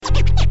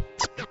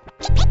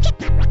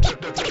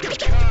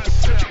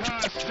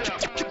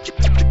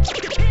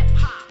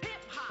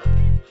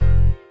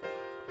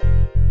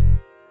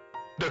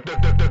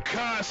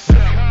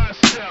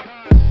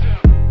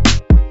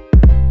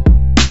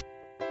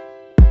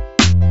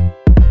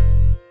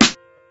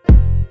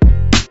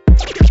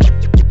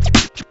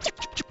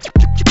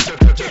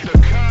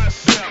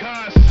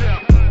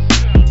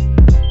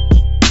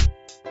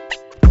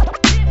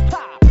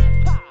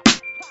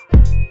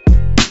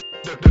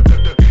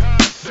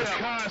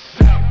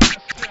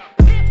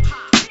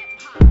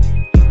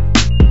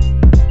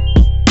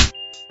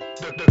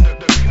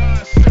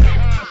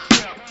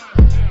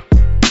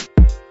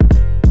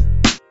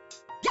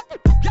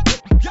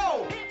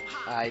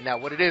Now,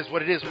 what it is,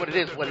 what it is, what it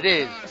is, what it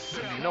is.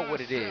 You know what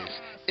it is.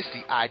 It's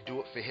the I Do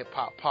It for Hip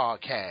Hop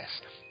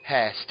podcast.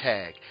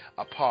 Hashtag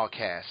a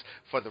podcast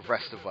for the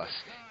rest of us.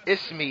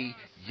 It's me,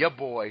 your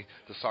boy,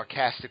 the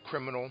sarcastic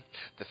criminal,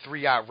 the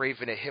three-eyed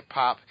raven of hip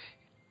hop.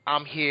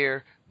 I'm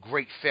here,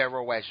 Great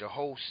Pharaoh, as your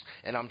host,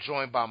 and I'm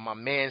joined by my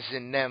mans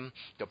in them,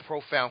 the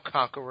profound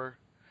conqueror,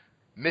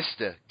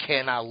 Mr.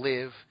 Can I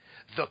Live,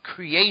 the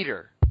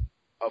creator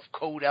of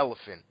Code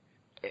Elephant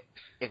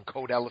and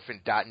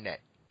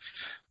CodeElephant.net.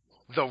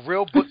 The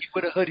real boogie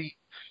with a hoodie,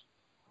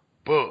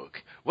 Bug.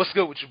 What's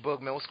good with you,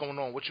 Bug, man? What's going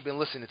on? What you been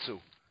listening to?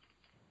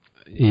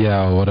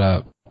 Yeah, what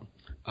up?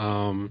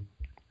 I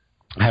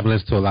haven't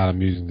listened to a lot of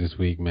music this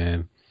week,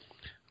 man.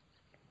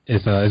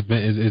 It's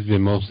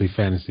been mostly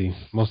fantasy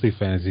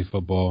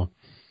football.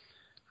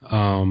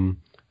 Starting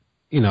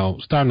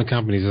a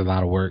company is a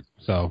lot of work,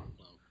 so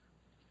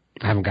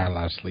I haven't got a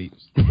lot of sleep.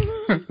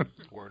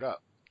 Word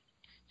up.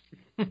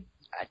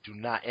 I do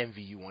not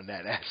envy you on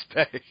that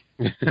aspect.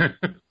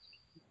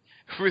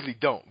 Really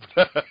don't.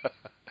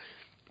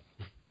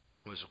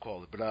 What's it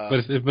called? But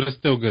it's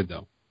still good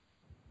though.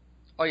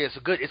 Oh yeah,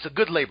 it's a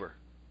good labor.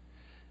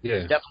 Yeah,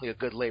 it's definitely a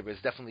good labor.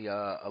 It's definitely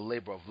a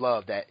labor of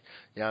love. That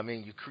you know, what I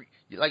mean,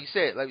 like you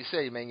said,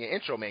 man, your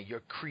intro, man,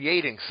 you're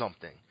creating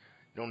something.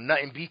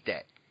 Nothing beat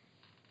that.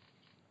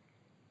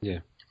 Yeah. You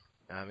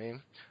know what I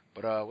mean,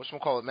 but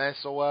whatchamacallit, man.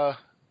 So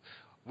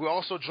we're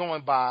also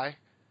joined by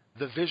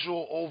the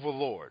visual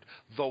overlord,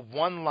 the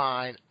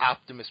one-line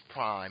Optimus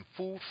Prime,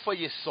 food for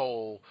your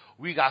soul.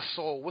 We got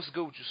soul. What's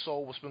good with your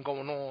soul? What's been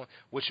going on?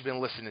 What you been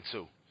listening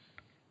to?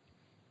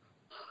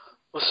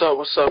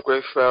 What's up,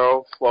 Great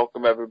Pharaoh?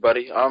 Welcome,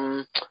 everybody.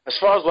 As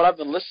far as what I've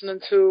been listening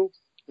to,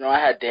 I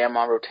had Damn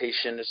on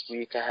rotation this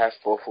week. I have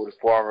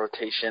 444 on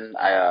rotation.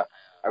 I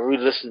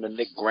re-listened to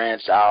Nick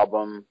Grant's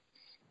album,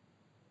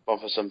 going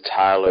for some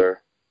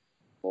Tyler,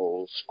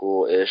 old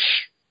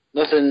school-ish.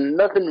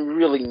 Nothing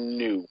really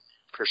new,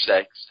 per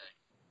se.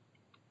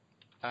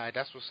 All right,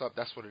 that's what's up.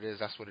 That's what it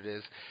is.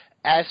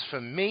 As for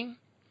me,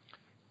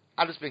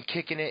 I've just been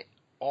kicking it.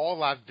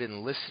 All I've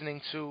been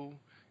listening to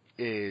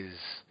is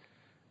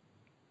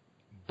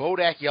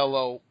Bodak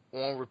Yellow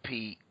on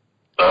repeat.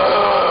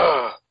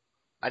 I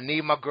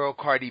need my girl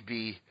Cardi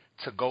B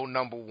to go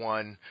number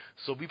one.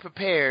 So be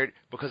prepared,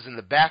 because in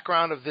the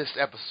background of this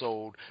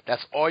episode,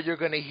 that's all you're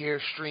going to hear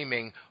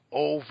streaming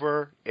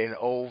over and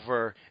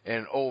over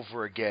and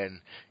over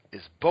again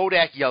is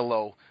Bodak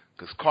Yellow,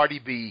 because Cardi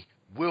B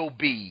will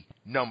be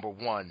number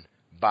one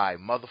by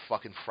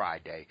motherfucking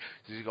Friday.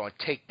 So you're going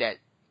to take that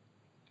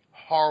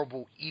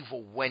horrible,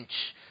 evil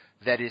wench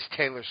that is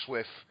Taylor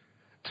Swift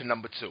to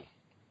number two.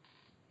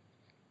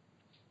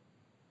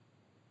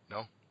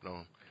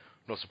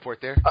 No support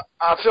there?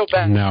 I feel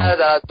bad No.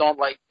 that I don't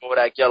like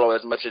Bodak Yellow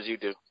as much as you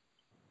do.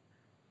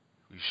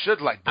 You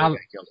should like Bodak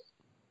Yellow.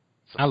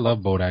 I love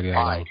Bodak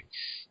Yellow.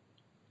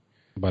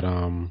 But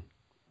I'm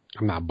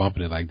not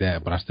bumping it like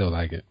that, but I still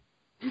like it.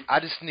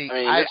 I just need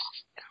it's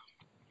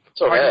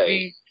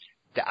okay.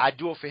 The I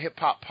Do It for Hip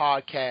Hop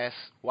podcast.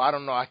 Well, I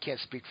don't know. I can't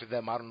speak for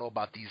them. I don't know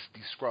about these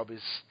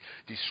scrubbish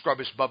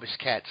bubbish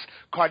cats.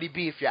 Cardi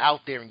B, if you're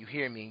out there and you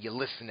hear me and you're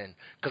listening,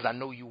 because I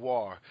know you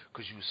are,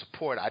 because you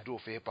support I Do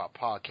It for Hip Hop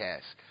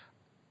podcast.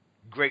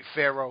 Great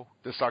Pharaoh,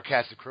 the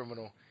sarcastic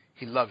criminal,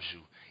 he loves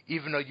you.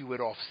 Even though you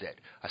with Offset,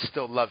 I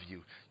still love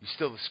you.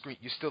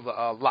 You're still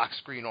the lock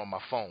screen on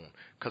my phone,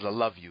 because I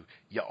love you.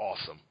 You're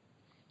awesome.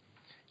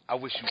 I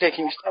wish you. Okay,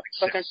 can you stop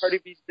sucking Cardi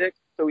B's dick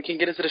so we can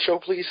get into the show,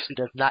 please? She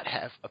does not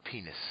have a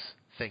penis.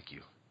 Thank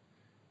you.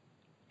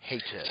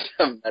 Hate you. It's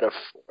a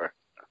metaphor.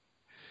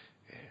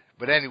 Yeah.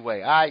 But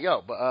anyway,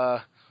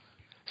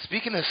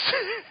 speaking of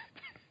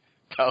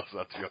that was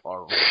up to your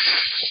horrible.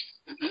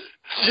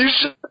 You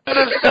should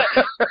have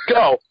said,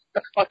 go.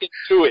 Fucking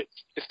do it.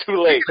 It's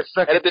too late.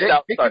 Edit this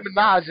out. Nicki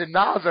Minaj and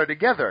Nas are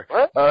together.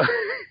 What?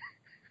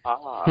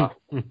 I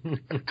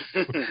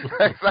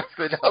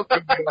said,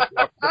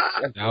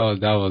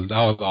 that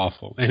was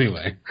awful.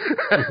 Anyway.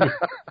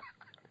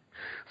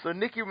 So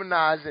Nicki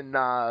Minaj and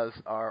Nas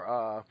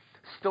are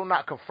still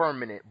not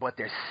confirming it, but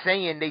they're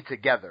saying they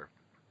together.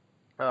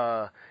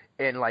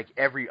 In like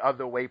every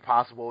other way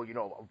possible,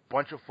 a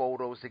bunch of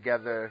photos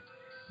together.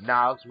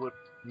 Nas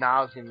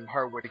and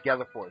her were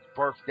together for his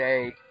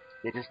birthday.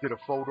 They just did a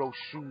photo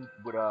shoot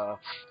with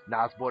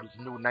Nas bought his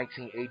new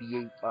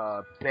 1988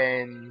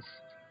 Benz,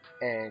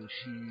 and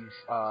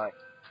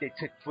they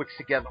took flicks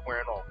together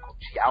wearing all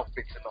Gucci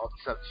outfits and all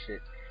this other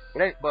shit.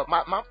 But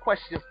my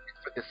question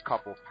for this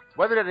couple,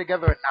 whether they're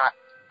together or not,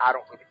 I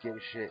don't really give a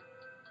shit.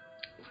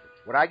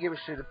 What I give a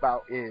shit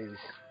about is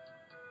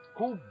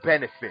who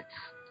benefits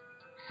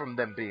from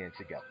them being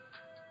together.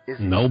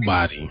 Is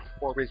nobody. It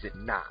or is it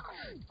Nas?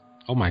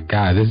 Oh my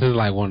God, this is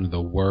like one of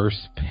the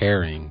worst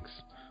pairings.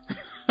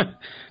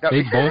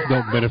 They both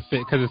don't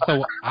benefit because it's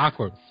so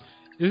awkward.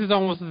 This is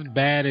almost as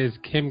bad as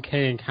Kim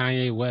K and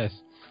Kanye West.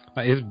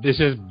 Like it's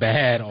just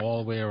bad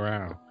all the way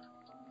around.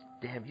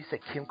 Damn, you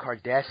said Kim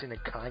Kardashian and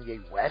Kanye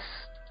West?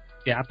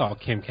 Yeah, I thought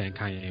Kim K and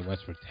Kanye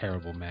West were a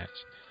terrible match.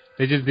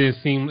 They just didn't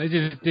seem.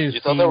 You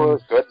thought they were a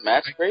good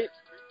match, great?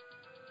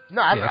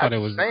 No, I thought it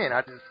was. Saying,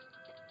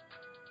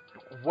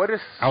 what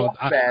is so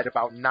bad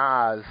about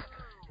Nas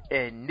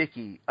and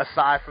Nicki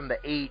aside from the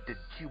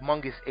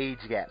humongous age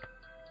gap?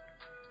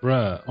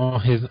 Bruh,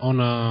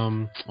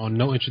 on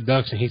No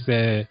Introduction, he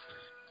said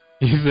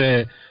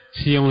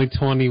she only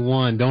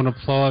 21. Don't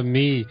applaud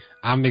me.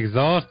 I'm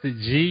exhausted,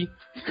 G.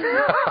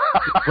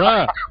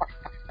 Bruh,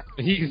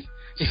 he's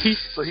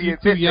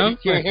too young.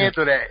 He can't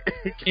handle that.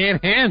 He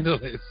can't handle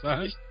it,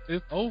 son.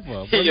 It's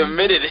over. He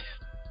admitted it.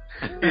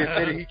 He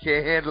admitted he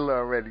can't handle it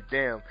already.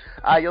 Damn.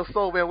 Yo,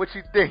 Soul Man, what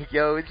you think,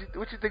 yo?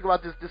 What you think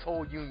about this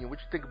whole union? What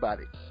you think about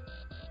it?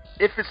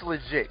 If it's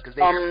legit, because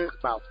they haven't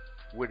come out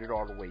with it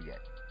all the way yet.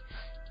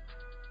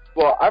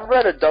 Well, I've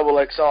read a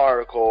XXL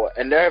article,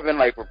 and there have been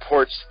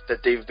reports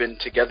that they've been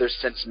together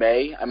since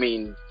May. I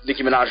mean,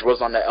 Nicki Minaj was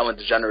on the Ellen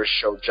DeGeneres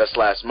show just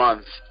last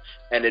month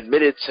and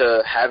admitted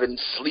to having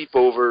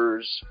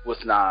sleepovers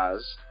with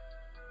Nas.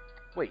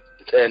 Wait.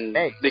 And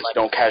Nicki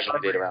don't casually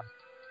date around.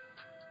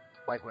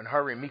 Like when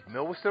her and Meek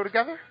Mill was still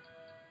together?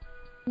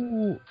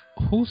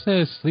 Who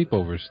says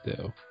sleepover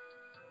still?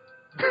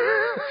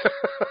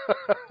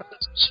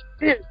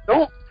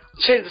 Don't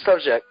change the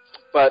subject.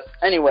 But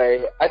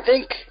anyway, I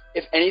think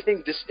if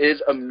anything, this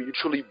is a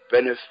mutually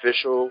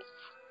beneficial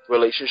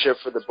relationship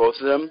for the both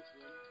of them.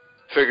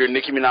 Figure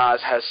Nicki Minaj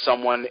has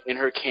someone in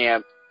her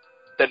camp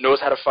that knows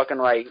how to fucking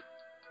write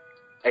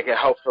and can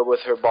help her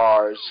with her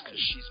bars, because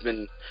she's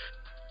been,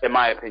 in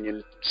my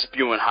opinion,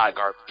 spewing hot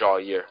garbage all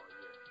year.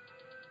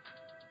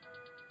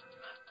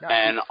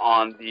 And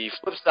on the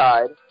flip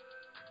side,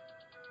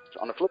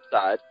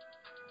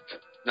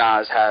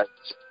 Nas has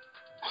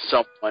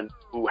someone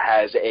who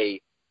has a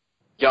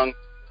young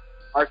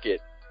market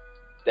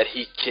that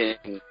he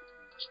can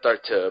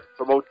start to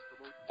promote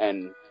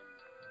and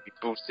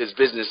boost his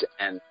business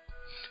and,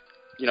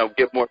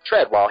 get more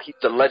tread while he's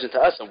a legend to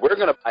us, and we're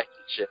going to buy his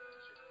shit.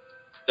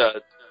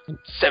 The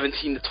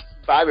 17 to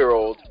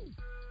 25-year-old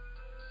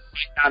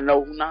might not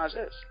know who Nas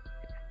is.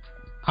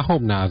 I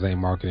hope Nas ain't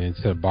marketing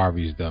to the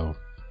Barbies, though.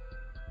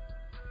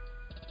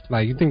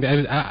 You think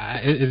that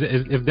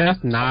if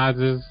that's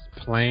Nas's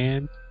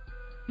plan?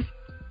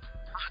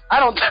 I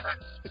don't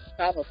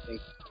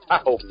think. I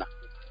hope not.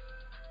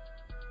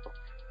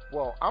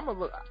 Well,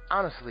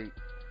 honestly,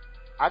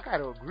 I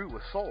gotta agree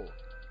with Soul.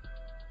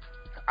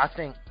 I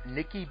think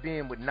Nicki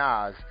being with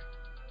Nas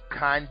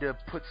kind of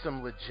puts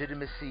some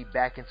legitimacy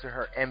back into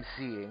her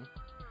MCing,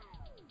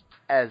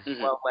 as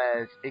well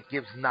as it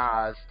gives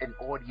Nas an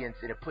audience,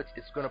 and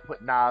it's gonna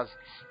put Nas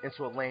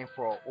into a lane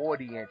for an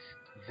audience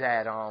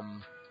that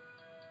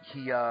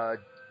he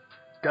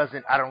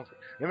doesn't. Let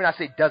me not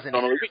say doesn't.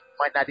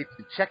 Might not even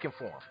be checking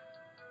for him.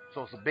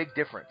 So it's a big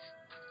difference.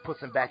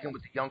 Puts him back in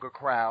with the younger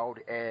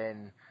crowd,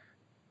 and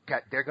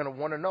they're gonna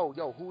want to know,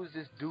 yo, who is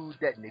this dude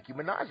that Nicki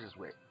Minaj is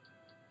with?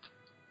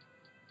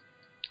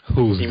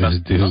 Who's this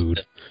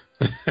dude?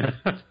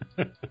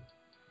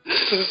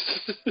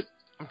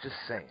 I'm just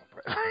saying,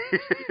 bro.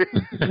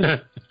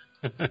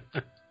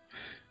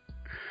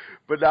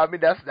 But I mean,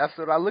 that's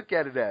what I look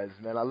at it as,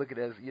 man. I look at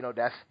it as,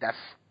 that's.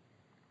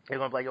 They're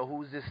gonna be like, yo,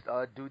 who's this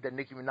dude that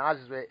Nicki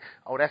Minaj is with?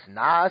 Oh, that's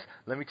Nas.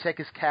 Let me check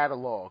his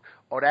catalog.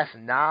 Oh, that's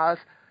Nas.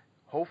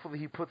 Hopefully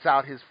he puts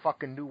out his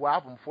fucking new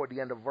album before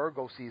the end of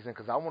Virgo season,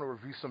 because I want to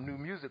review some new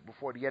music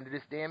before the end of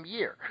this damn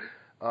year.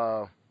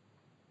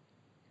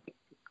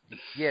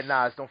 Yeah,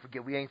 Nas, don't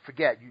forget. We ain't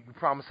forget. You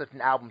promised us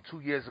an album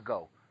 2 years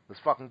ago. Let's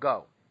fucking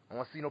go. I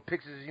want to see no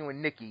pictures of you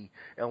and Nicki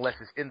unless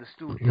it's in the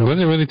studio. Was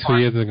it really 2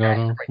 years ago,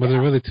 though? Was it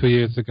really 2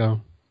 years ago?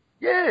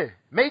 Yeah.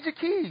 Major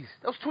Keys.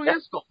 That was 2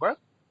 years ago, bro.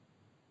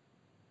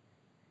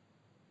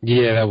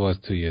 Yeah, that was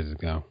 2 years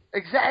ago.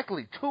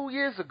 Exactly. 2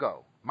 years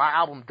ago. My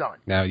album done.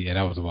 That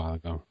was a while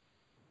ago.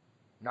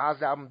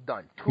 Nas' album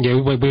done.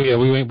 We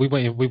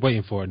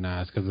waiting for it,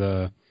 Nas, because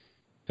the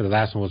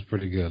last one was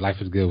pretty good. Life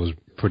is Good was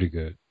pretty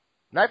good.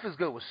 Life is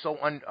Good was so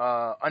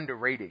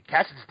underrated.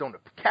 Cats don't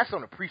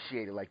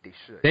appreciate it like they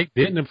should. They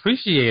didn't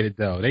appreciate it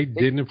though. They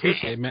didn't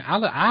appreciate it, man. I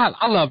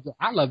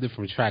loved it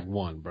from track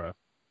one, bro.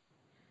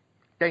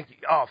 Thank you.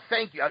 Oh,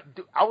 thank you.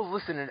 I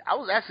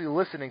was actually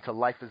listening to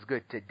Life is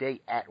Good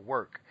today at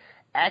work.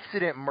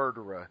 Accident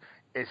Murderer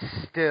is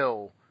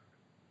still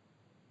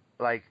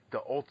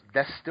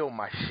that's still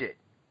my shit.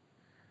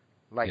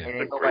 And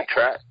it's great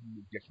track.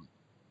 Different.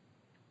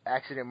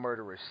 Accident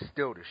Murderer is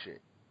still the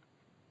shit.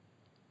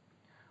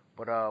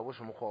 But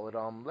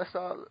whatchamacallit?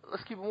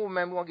 Let's keep it moving,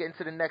 man. We want to get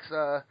into the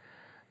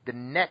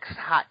next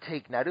hot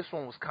take. Now this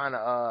one was kind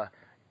of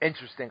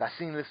interesting. I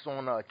seen this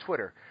on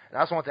Twitter, and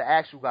I just wanted to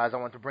ask you guys. I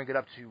wanted to bring it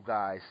up to you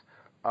guys.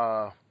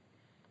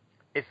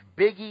 If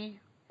Biggie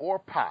or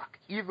Pac,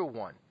 either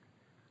one,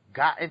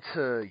 got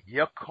into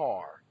your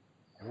car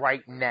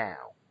right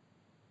now,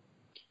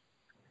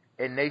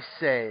 and they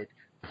said,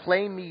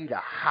 "Play me the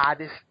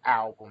hottest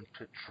album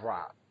to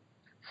drop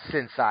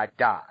since I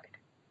died,"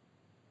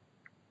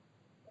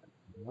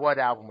 what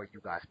album are you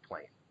guys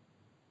playing?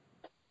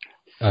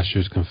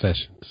 Usher's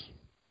Confessions.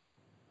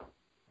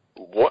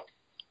 What?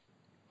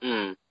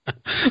 He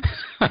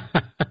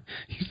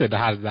said the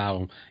hottest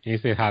album, and he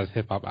said hottest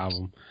hip hop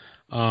album.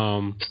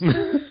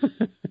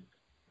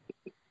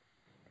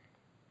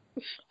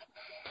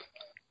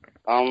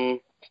 So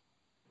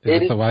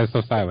why is it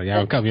so silent?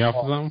 Y'all cut me off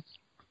or something?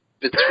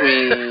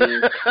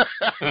 Between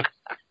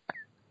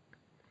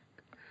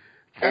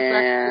That's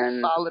actually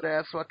a solid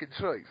ass fucking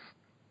choice.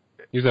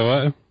 You said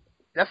what?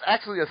 That's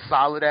actually a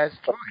solid ass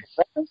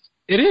choice.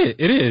 It is.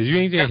 It is. You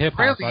ain't getting hip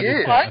hop. Really so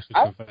is. I just said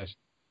Usher's Confession.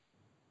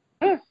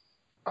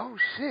 Oh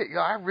shit, yo!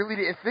 I really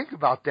didn't think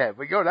about that,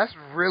 but yo, that's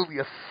really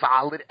a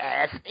solid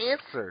ass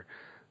answer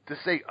to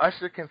say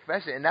Usher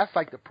Confession, and that's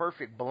like the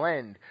perfect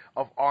blend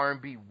of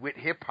R&B with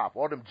hip hop.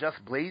 All them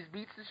Just Blaze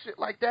beats and shit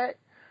like that,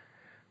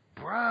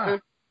 bruh.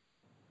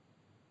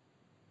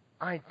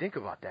 I ain't think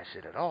about that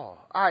shit at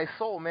all. All right,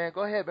 Soul man,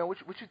 go ahead, man. What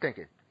you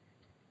thinking?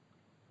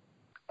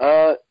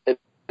 It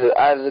would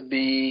either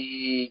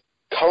be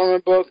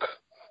Coloring Book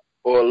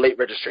or Late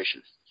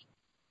Registration.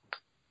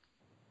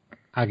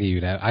 I'll give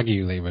you that. I'll give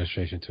you Late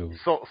Registration too.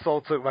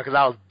 Soul took because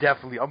I'm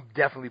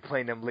definitely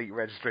playing them Late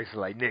Registration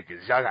like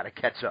niggas. Y'all gotta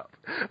catch up.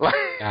 Like,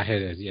 I hear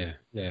this. Yeah.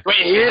 Wait,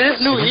 hear this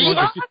new hip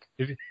hop?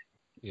 If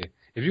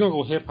you're gonna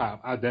go hip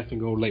hop, I'll definitely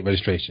go Late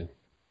Registration.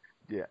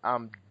 Yeah,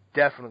 I'm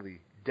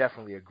definitely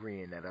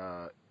agreeing that.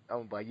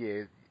 I'm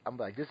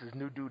like, this is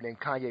new dude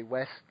named Kanye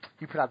West.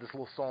 He put out this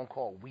little song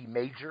called We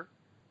Major.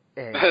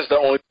 And that's the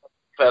only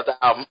part of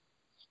the album.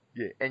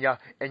 Yeah,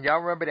 and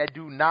y'all remember that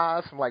dude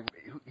Nas from like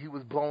he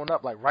was blowing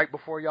up like right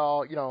before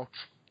y'all, you know,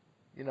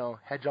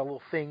 had y'all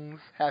little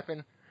things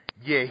happen.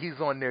 Yeah, he's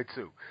on there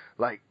too.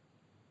 Like,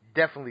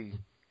 definitely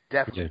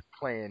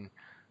playing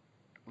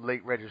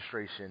Late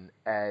Registration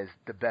as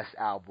the best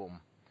album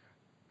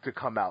to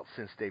come out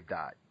since they've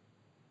died.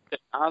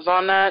 Nas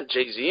on that,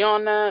 Jay-Z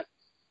on that.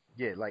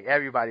 Yeah, like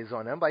everybody's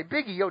on there. I'm like,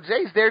 Biggie, yo,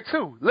 Jay's there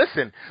too.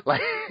 Listen,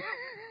 like.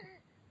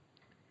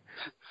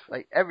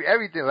 Like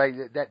everything, like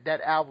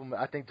that album,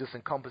 I think just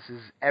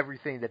encompasses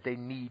everything that they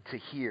need to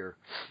hear.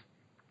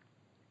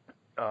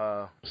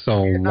 Why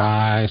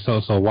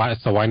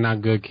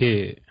not Good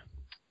Kid?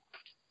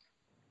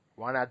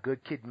 Why not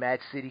Good Kid,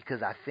 Mad City?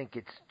 Because I think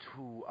it's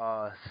too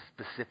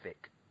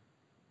specific.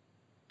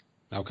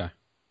 Okay.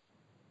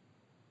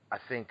 I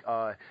think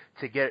for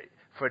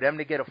them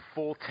to get a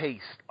full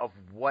taste of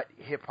what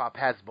hip hop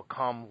has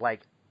become,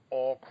 like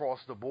all across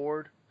the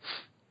board,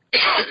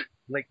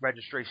 Late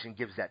Registration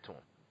gives that to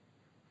them.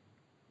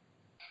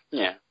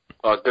 Yeah.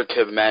 Good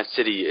Kid, Mad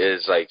City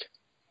is like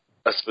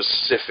a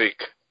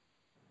specific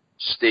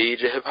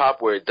stage of hip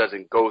hop where it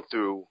doesn't go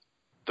through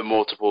the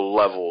multiple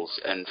levels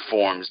and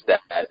forms that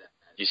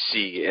you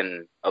see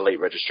in a Late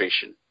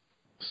Registration.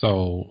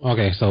 So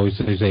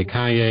you say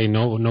Kanye,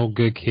 no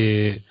Good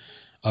Kid.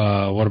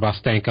 What about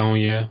Stank on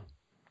Ya?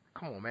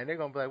 Come on, man. They're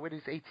gonna be like, where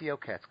these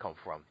ATL cats come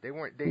from? They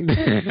weren't. The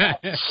ATL.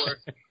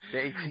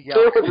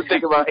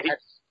 Think about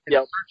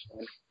ATL.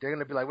 They're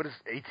gonna be like, what is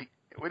ATL?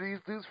 Where are these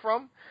dudes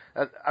from?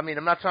 I mean,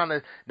 I'm not trying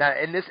to. Now,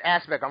 in this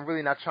aspect, I'm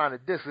really not trying to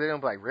diss. They're gonna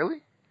be like,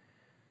 really?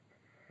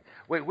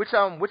 Wait, which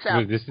album? This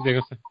is the one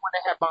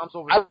that had bombs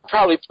over? I'd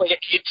probably play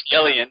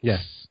ATLian.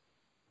 Yes.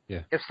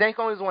 Yeah. If Stank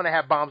On Ya's the one that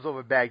had bombs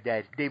over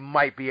Baghdad, they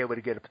might be able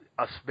to get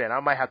a spin. I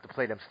might have to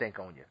play them Stank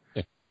On Ya.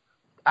 Yeah.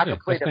 I could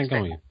play them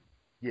Stank On Ya.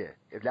 Yeah,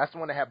 if that's the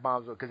one that had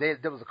bombs over, because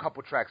there was a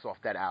couple tracks off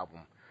that album.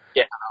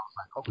 Yeah. I was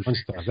like, oh,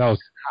 shit. That was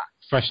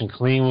Fresh and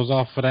Clean was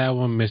off for that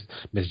one. Miss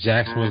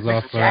Jackson was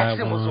off for that one.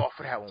 Jackson was off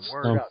for that one.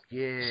 Word up,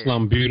 yeah.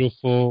 Slum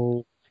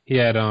Beautiful. He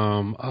had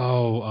ha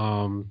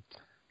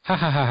ha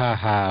ha ha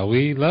ha.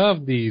 We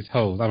love these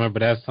hoes. I remember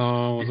that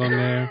song was on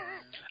there.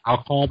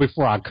 I'll Call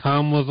Before I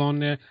Come was on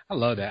there. I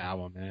love that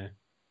album, man.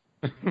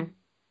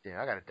 Yeah,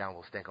 I gotta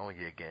download Stank On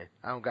Ya again.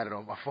 I don't got it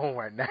on my phone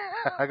right now.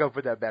 I gotta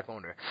put that back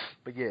on there.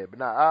 But yeah,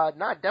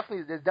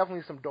 definitely. There's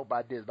definitely some dope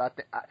ideas. But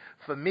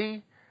for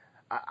me,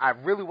 I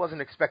really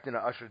wasn't expecting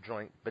an Usher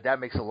joint, but that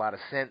makes a lot of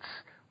sense.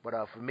 But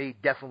for me,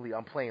 definitely,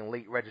 I'm playing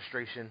Late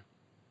Registration,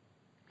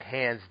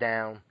 hands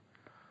down.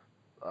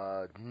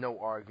 No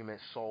argument.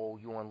 Soul,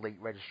 you on Late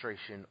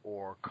Registration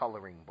or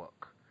Coloring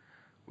Book,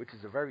 which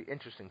is a very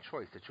interesting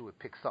choice that you would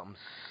pick something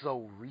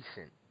so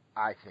recent.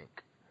 I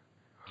think.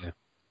 Yeah.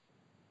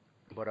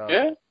 But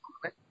yeah,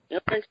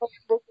 that's a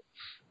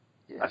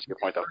good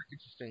point though.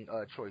 Interesting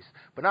choice.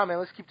 But now, man,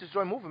 let's keep this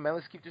joint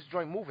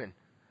moving,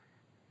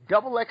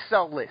 Double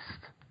XL list,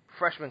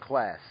 freshman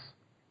class,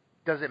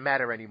 doesn't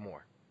matter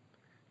anymore.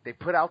 They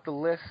put out the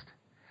list.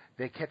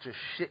 They catch a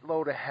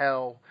shitload of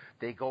hell.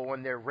 They go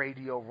on their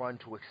radio run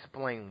to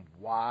explain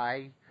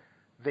why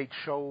they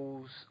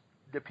chose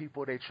the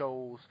people they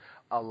chose.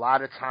 A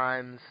lot of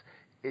times,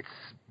 it's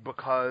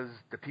because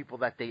the people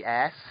that they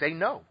ask say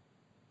no.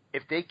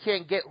 If they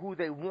can't get who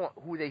they want,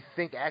 who they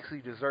think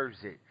actually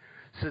deserves it,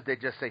 should they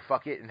just say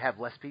fuck it and have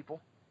less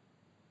people?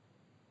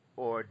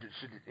 Or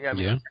should they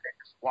just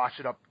wash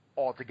it up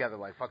all together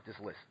like fuck this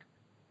list?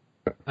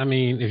 I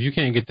mean, if you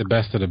can't get the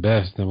best of the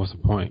best, then what's the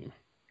point?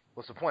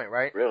 What's the point,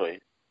 right? Really?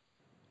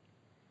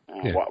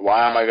 Yeah.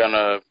 Why am I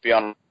gonna be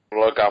on the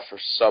lookout for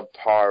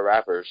subpar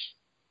rappers?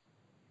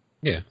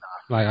 Yeah,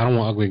 like I don't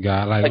want ugly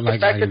guy. Like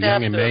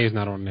Young and May's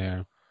not on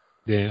there.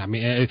 Then I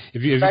mean,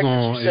 if you're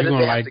going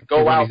like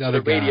go out these to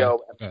other the radio.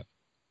 guys,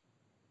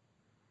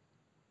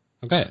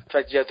 Okay. The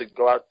fact that you have to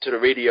go out to the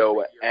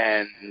radio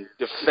and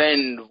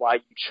defend why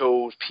you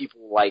chose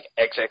people like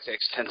XXX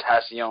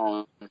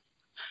Tentacion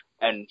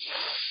and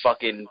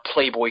fucking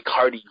Playboy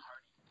Cardi,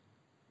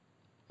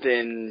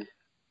 then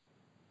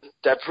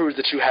that proves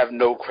that you have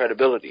no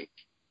credibility.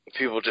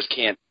 People just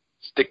can't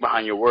stick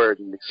behind your word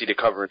and see the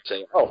cover and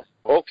say, "Oh,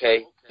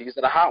 okay, these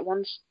are the hot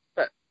ones."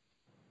 Bet.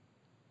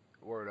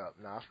 Word up,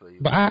 nah, I feel you.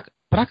 But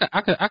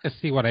I could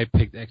see why they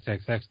picked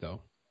XXX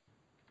though.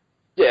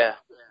 Yeah.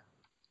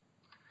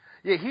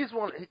 Yeah, he's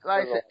one.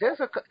 Like I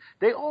said,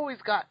 they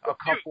always got a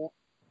couple,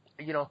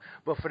 you know.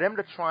 But for them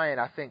to try and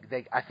I think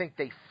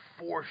they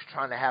forced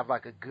trying to have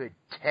like a good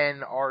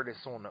 10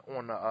 artists on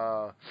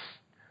the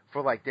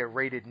for like their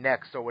rated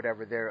next or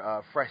whatever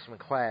their freshman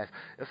class.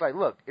 It's like,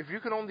 look, if you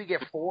can only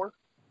get 4,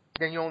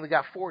 then you only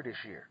got 4 this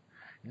year.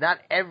 Not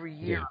every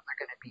year are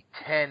going to be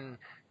 10,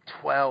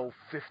 12,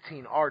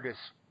 15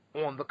 artists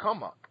on the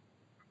come up.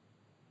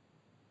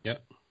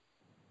 Yep.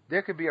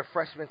 There could be a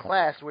freshman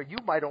class where you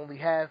might only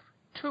have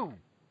 2.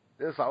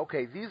 It's like,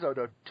 okay, these are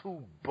the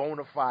 2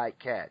 bona fide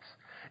cats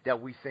that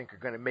we think are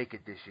going to make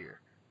it this year,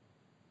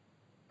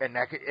 and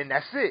that's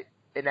it,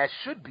 and that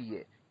should be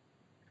it.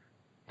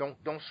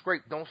 Don't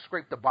scrape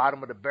the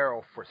bottom of the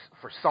barrel for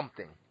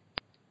something.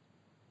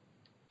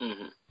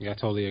 Mm-hmm. Yeah, I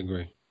totally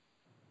agree.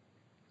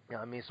 You know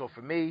what I mean? So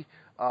for me,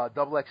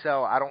 Double XL,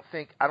 I don't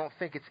think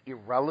it's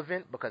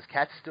irrelevant because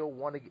cats still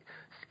want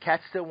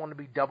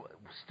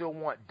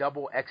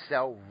Double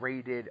XL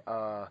rated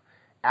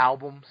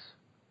albums.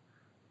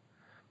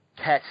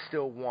 Cats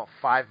still want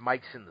 5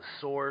 mics in the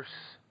source.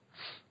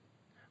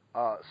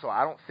 So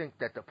I don't think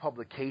that the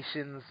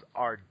publications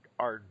are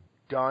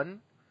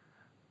done.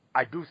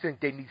 I do think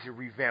they need to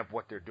revamp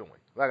what they're doing.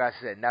 Like I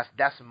said,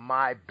 that's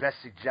my best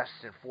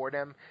suggestion for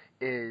them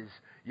is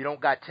you don't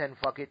got 10,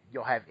 fuck it,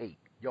 you'll have 8.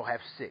 You'll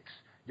have 6.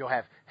 You'll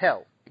have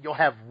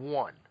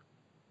 1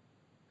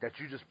 that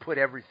you just put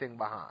everything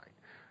behind.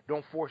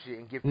 Don't force it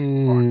and give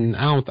people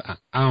I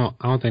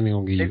don't think they're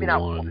gonna give maybe you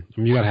not 1. I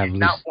mean, you gotta have at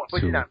least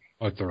 2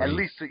 or 3. At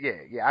least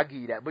yeah, I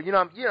give you that. But you know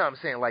what I'm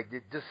saying, like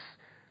just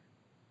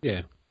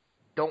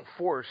don't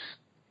force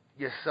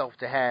yourself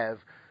to have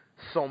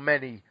so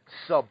many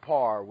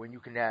subpar when you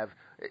can have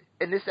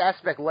in this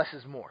aspect less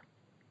is more.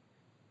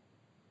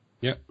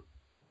 Yep.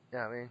 You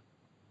know what I mean?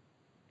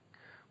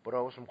 But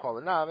what's I'm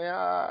calling? Nah, man.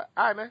 All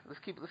right, man. Let's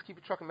keep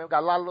it trucking, man. We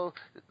got a lot of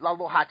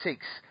little hot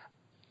takes.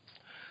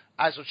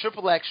 All right, so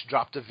Triple X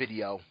dropped a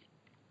video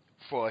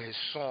for his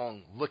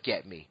song "Look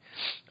at Me."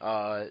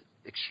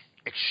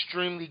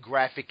 Extremely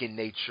graphic in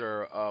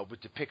nature,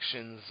 with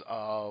depictions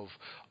of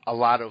a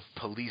lot of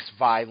police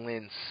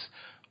violence.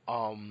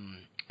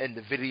 And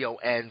the video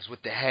ends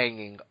with the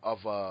hanging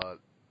of a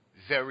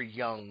very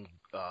young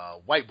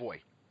white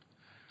boy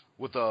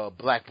with a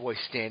black boy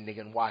standing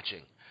and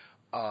watching.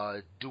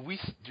 Did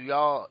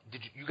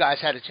you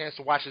guys had a chance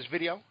to watch this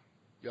video?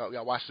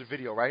 Y'all watched the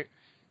video, right?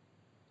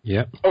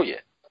 Yep. Oh yeah.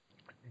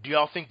 Do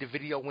y'all think the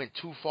video went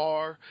too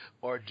far,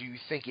 or do you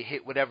think it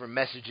hit whatever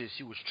messages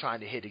he was trying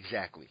to hit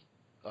exactly?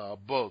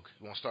 Boog,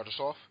 you want to start us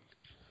off?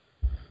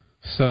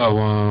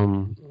 So,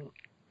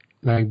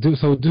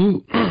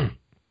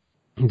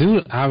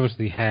 dude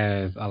obviously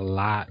has a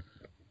lot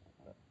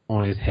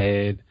on his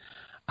head.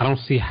 I don't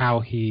see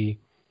how he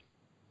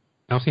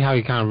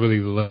kind of really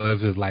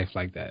lives his life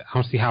like that. I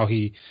don't see how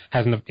he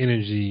has enough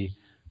energy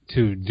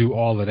to do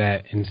all of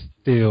that and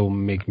still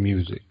make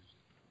music.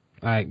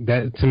 Like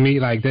that to me,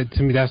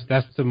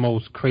 that's the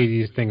most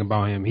craziest thing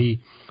about him. He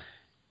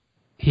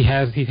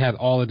has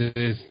all of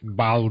this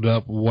bottled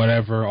up,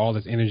 whatever, all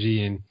this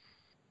energy, and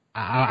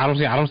I don't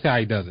see how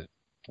he does it.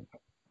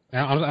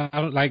 I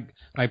don't like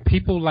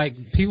people like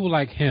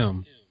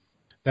him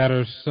that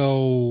are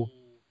so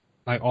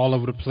like all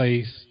over the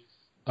place,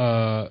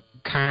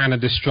 kind of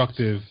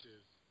destructive.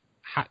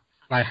 How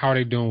are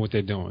they doing what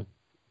they're doing?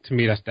 To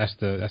me, that's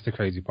the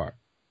crazy part.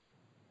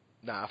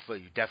 Nah, I feel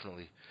you,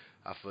 definitely.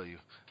 I feel you.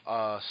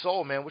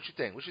 Soul, man, what you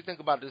think? What you think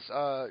about this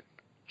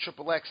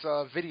Triple X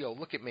video?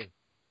 Look at me.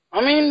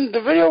 I mean,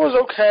 the video was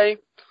okay.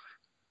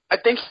 I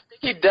think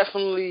he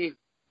definitely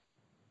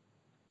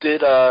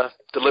did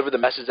deliver the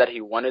message that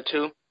he wanted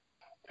to.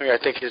 I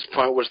think his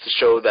point was to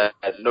show that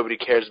nobody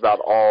cares about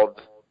all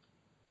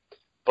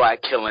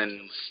black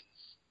killings,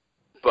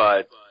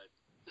 but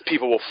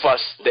people will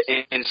fuss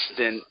the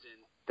instant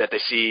that they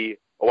see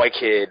a white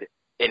kid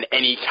in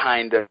any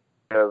kind of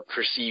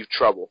perceived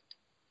trouble.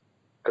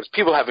 Because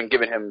people have been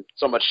giving him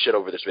so much shit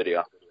over this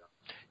video.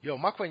 Yo,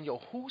 my question,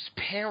 whose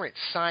parents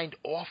signed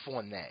off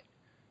on that?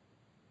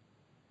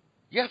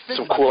 Yeah,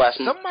 some cool ass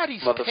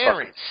somebody's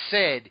parents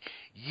said,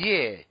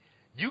 "Yeah,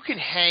 you can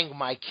hang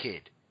my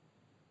kid."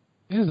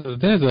 There's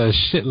a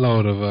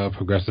shitload of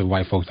progressive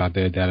white folks out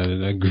there that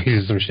agree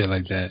to some shit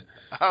like that.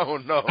 I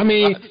don't know. I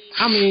mean,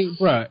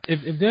 bruh,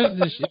 if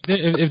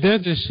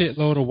there's a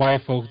shitload of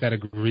white folks that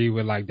agree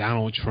with like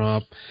Donald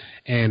Trump,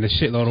 and a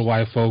shitload of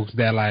white folks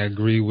that like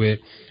agree with,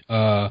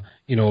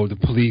 the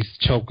police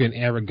choking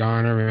Eric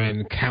Garner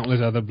and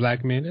countless other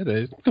black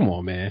men, come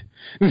on, man.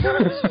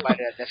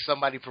 That's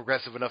somebody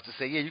progressive enough to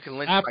say, yeah, you can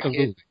lynch my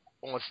kid.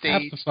 on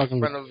stage in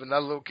front of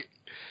another little kid.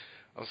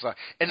 I'm sorry.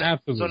 And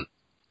Absolutely. so,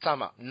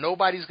 time out.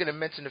 Nobody's gonna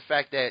mention the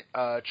fact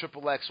that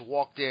Triple X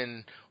walked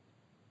in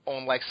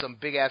on like some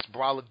big ass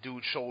brolic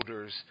dude's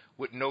shoulders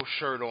with no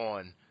shirt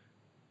on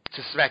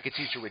to smack a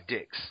teacher with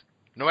dicks.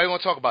 Nobody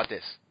gonna talk about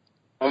this.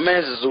 My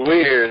man's is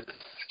weird.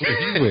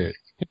 He's weird.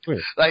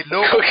 Like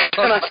no.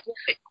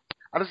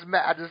 I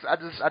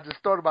just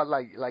thought about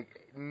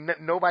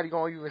nobody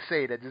gonna even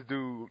say that this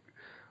dude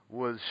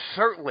was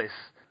shirtless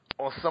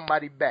on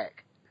somebody's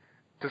back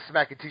to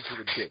smack a teacher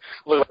with dick.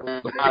 Look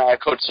at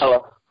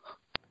Coachella.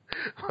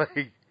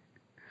 Like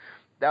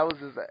that was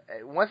just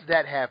once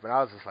that happened,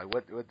 I was just like,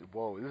 what?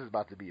 Whoa, this is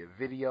about to be a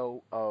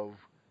video of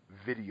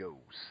videos.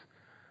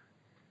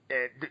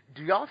 And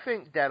do y'all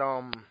think that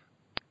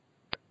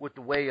with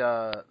the way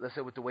let's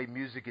say with the way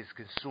music is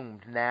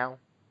consumed now,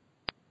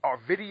 do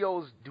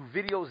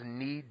videos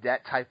need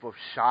that type of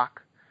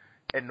shock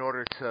in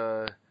order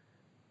to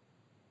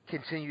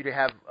continue to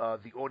have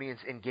the audience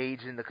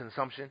engage in the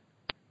consumption?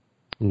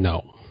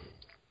 No.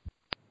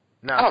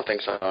 No. I don't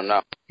think so.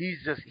 No. He's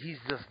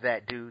just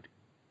that dude.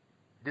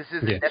 This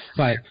isn't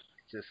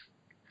just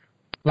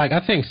like I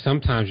think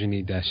sometimes you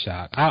need that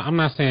shock. I'm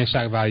not saying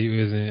shock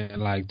value isn't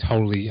like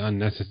totally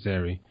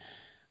unnecessary,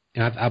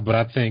 and but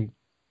I think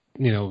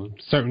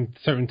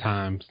certain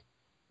times,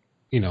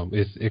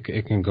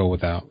 it can go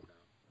without.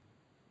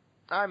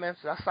 All right, man.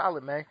 So that's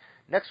solid, man.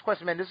 Next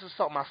question, man. This is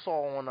something I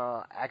saw on.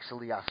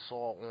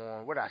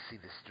 Where did I see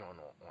this joint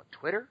on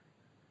Twitter?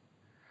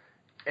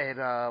 And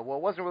it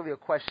wasn't really a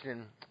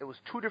question. It was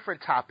two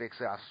different topics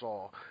that I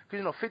saw.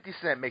 Because 50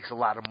 Cent makes a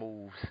lot of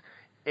moves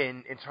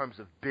in terms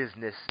of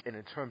business and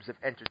in terms of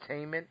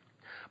entertainment,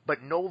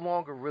 but no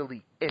longer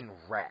really in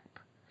rap.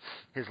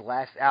 His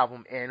last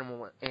album,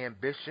 Animal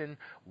Ambition,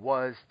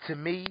 was to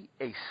me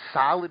a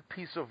solid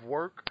piece of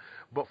work,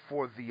 but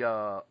for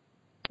the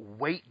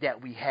weight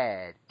that we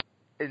had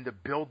in the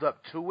build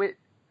up to it,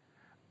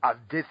 I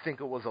did think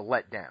it was a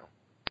letdown.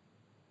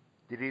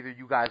 Did either of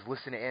you guys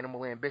listen to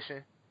Animal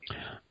Ambition?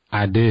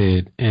 I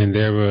did, and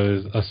there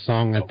was a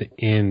song at the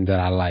end that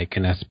I like,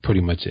 and that's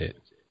pretty much it.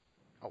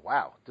 Oh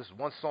wow, just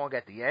one song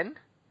at the end?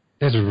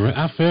 There's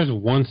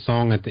one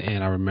song at the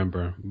end I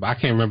remember, but I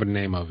can't remember the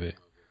name of it.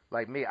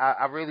 Like me,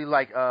 I really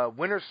like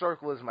Winter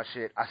Circle is my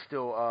shit. That's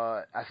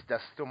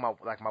still my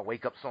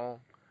wake up song,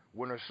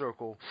 Winter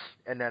Circle,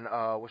 and then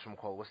what's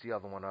the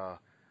other one?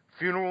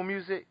 Funeral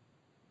Music.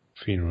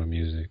 Funeral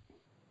Music.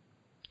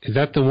 Is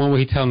that the one where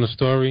he telling the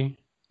story?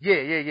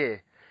 Yeah.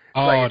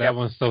 Oh, like, that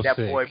one's so sick.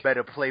 That boy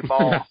better play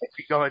ball.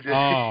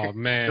 Oh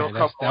man,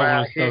 that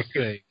one's so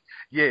sick.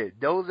 Yeah,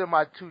 those are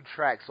my two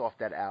tracks off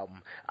that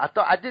album.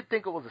 I did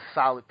think it was a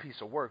solid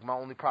piece of work. My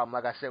only problem,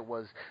 like I said,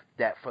 was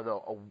that for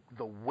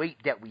the weight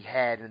that we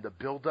had and the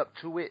build up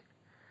to it,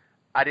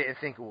 I didn't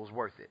think it was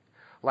worth it.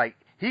 Like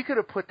he could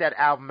have put that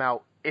album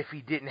out if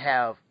he didn't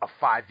have a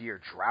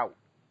 5-year drought.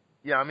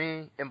 You know what I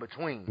mean? In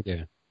between.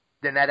 Yeah.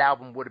 Then that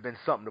album would have been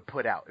something to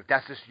put out. If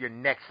that's just your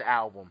next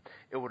album,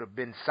 it would have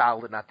been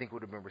solid, and I think it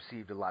would have been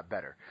received a lot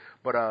better.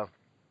 But like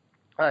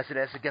I said,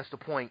 that's against the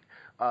point.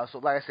 So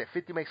like I said,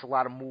 50 makes a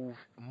lot of moves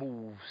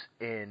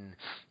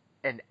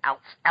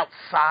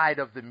outside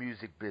of the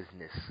music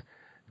business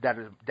that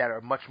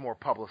are much more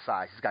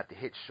publicized. He's got the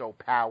hit show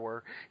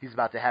Power. He's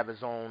about to have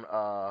his own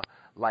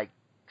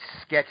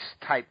sketch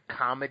type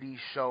comedy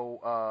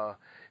show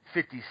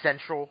 50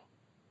 Central.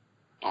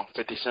 Oh,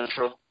 50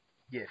 Central.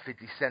 Yeah,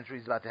 50 Century.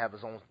 He's about to have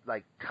his own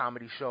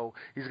comedy show.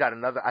 He's got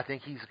another. I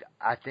think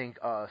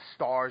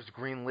Stars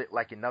greenlit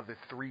another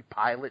 3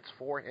 pilots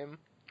for him.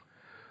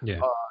 Yeah.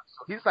 So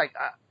he's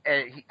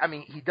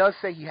he does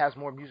say he has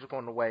more music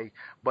on the way,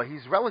 but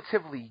he's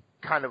relatively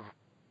kind of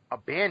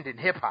abandoned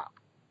hip hop.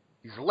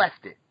 He's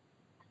left it,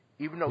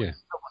 even though he's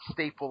still a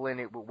staple in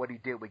it with what he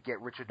did with Get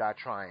Rich or Die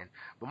Trying.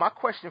 But my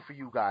question for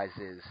you guys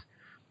is,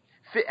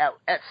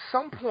 at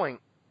some point,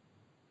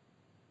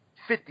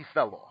 50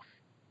 fell off.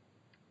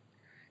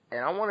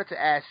 And I wanted to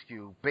ask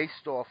you,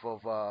 based off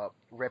of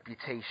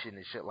reputation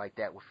and shit like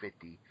that with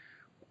 50,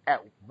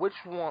 at which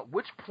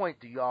point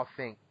do y'all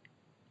think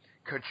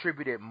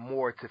contributed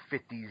more to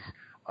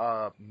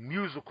 50's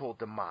musical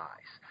demise?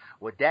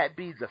 Would that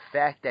be the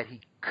fact that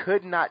he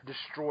could not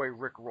destroy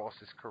Rick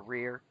Ross's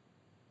career,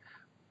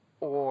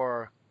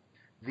 or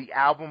the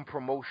album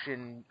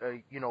promotion,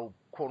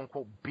 quote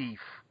unquote beef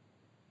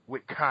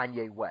with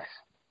Kanye West?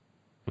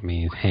 I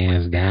mean, it's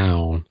hands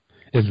down.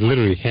 It's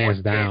literally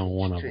hands down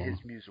one of them. To his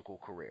musical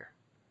career.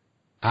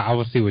 I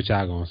will see what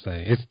y'all gonna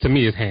say. To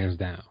me, it's hands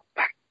down.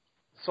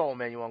 Soul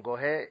Man, you wanna go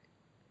ahead?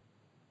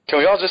 Can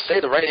we all just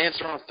say the right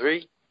answer on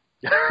 3?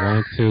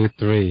 1, 2,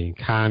 3.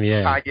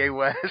 Kanye. Kanye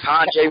West.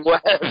 Kanye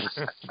West.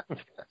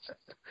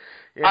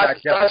 I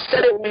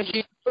said it when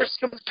he first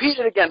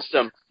competed against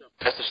him.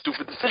 That's a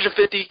stupid decision,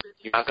 50.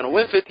 You're not gonna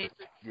win, 50.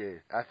 Yeah,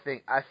 I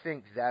think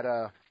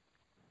that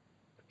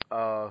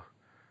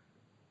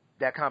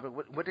that comment.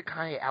 What did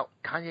Kanye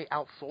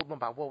outsold them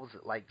by? What was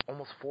it,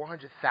 almost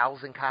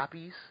 400,000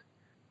 copies?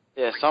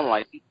 Yeah, something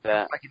like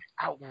that. Like an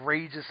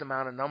outrageous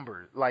amount of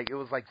numbers. Like it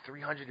was like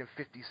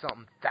 350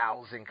 something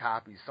thousand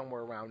copies,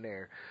 somewhere around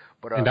there.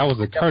 But And that was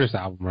the Curtis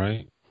album,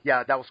 right?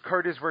 Yeah, that was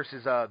Curtis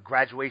versus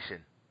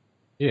Graduation.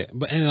 Yeah,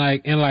 but and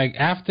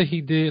after he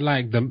did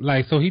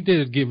so he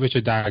did Get Rich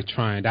or Die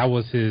Trying. That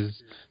was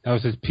his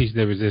piece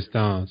de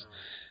resistance.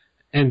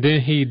 And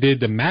then he did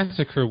the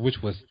Massacre,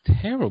 which was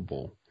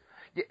terrible.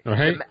 Yeah,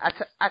 right?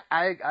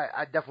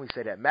 I definitely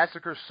say that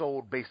Massacre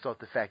sold based off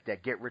the fact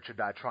that Get Rich or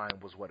Die Trying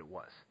was what it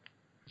was.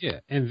 Yeah,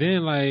 and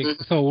then I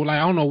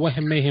don't know what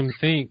made him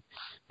think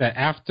that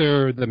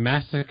after the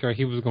Massacre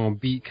he was gonna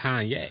beat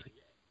Kanye.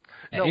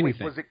 No, wait,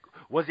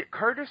 was it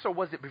Curtis or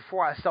was it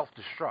Before I Self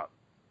Destruct?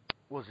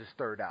 Was his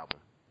third album?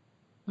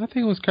 I think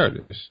it was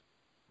Curtis.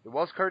 It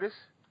was Curtis?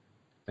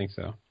 I think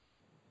so.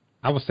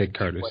 I would say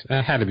Curtis.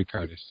 It had to be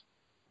Curtis.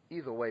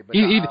 Either way, but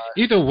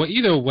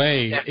either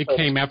way, it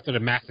came after the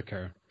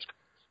Massacre.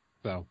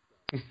 So.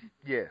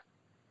 Yeah,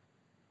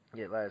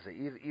 like I say,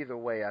 either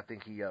way, I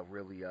think he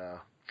really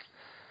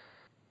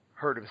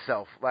hurt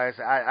himself. Like I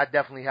said, I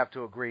definitely have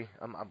to agree.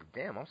 I'm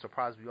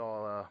surprised we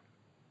all.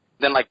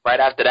 Then right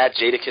after that,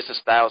 Jadakiss and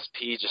Styles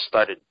P just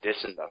started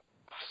dissing the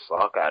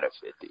fuck out of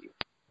 50.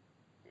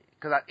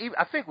 Because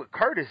I think with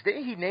Curtis,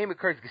 didn't he name it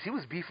Curtis? Because he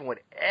was beefing with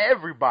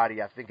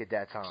everybody, I think, at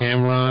that time.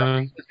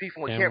 Cameron. He was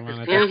beefing with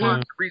Cameron.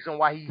 Cameron's the reason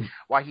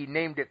why he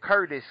named it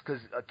Curtis,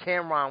 because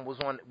Cameron was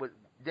on.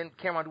 Didn't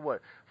Cameron do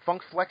what?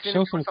 Funk Flexion?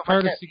 Show some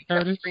courtesy,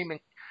 like Curtis.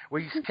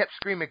 He kept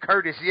screaming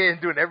Curtis, and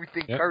doing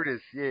everything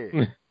Curtis,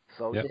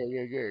 So,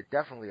 yeah,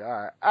 definitely.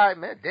 All right,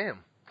 man,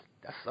 damn.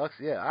 That sucks,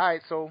 yeah. All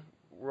right, so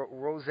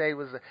Rose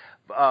was...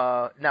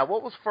 now,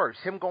 what was first?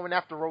 Him going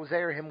after Rose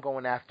or him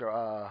going after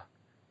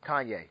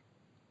Kanye?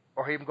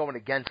 Or him going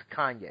against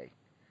Kanye?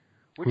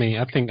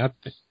 I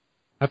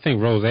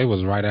think Rose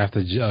was right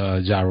after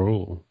Ja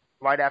Rule.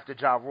 Right after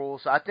Ja Rule.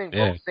 So I think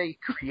Rose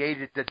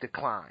created the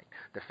decline.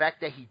 The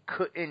fact that he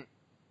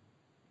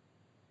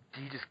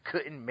just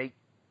couldn't make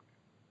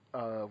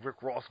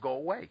Rick Ross go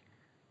away.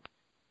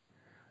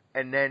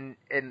 And then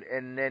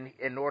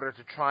in order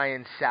to try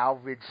and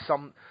salvage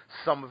some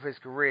of his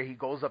career, he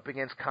goes up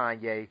against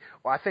Kanye.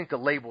 Well, I think the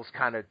labels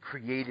kind of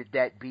created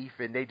that beef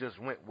and they just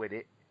went with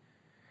it.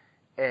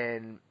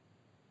 And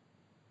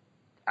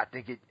I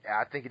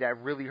think that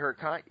really hurt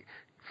Kanye.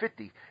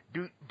 50.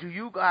 Do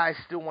you guys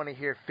still want to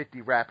hear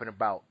 50 rapping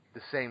about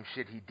the same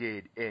shit he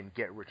did in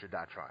Get Rich or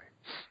Die Trying?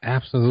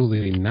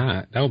 Absolutely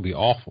not. That would be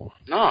awful.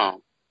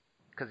 No.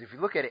 Because if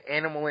you look at it,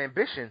 Animal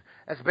Ambition,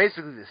 that's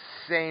basically the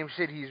same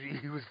shit he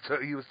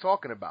was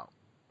talking about.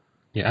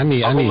 Yeah, I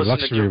need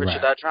luxury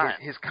rap.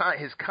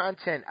 His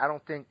content, I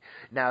don't think.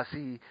 Now,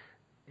 see,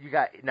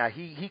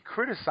 he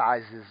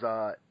criticizes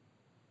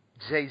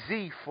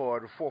Jay-Z for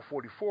the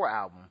 444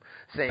 album,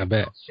 saying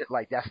shit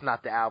like that's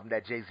not the album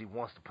that Jay-Z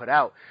wants to put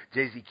out.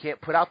 Jay-Z can't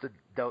put out the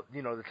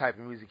type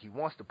of music he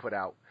wants to put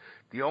out.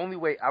 The only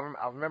way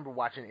I remember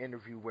watching an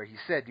interview where he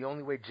said the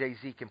only way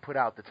Jay-Z can put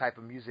out the type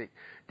of music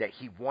that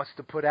he wants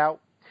to put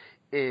out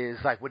is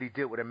like what he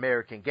did with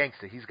American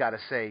Gangster. He's got to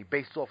say,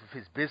 based off of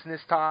his business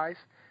ties,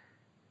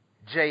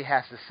 Jay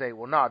has to say,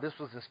 well, no, this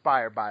was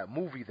inspired by a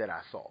movie that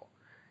I saw.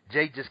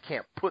 Jay just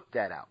can't put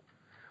that out.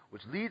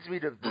 Which leads me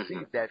to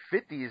believe that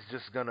 50 is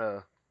just going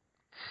to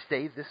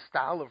stay this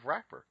style of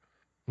rapper.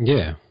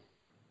 Yeah.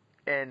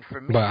 And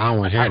for me... But I don't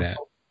want to hear that.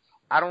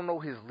 I don't know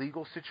his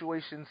legal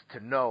situations to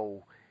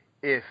know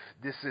if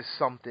this is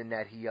something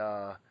that he...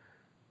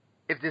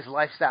 if this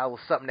lifestyle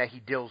is something that he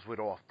deals with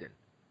often.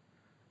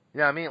 You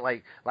know what I mean?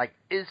 Like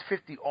is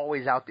 50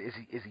 always out there? Is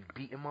he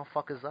beating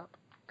motherfuckers up?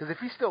 Because if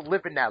he's still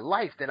living that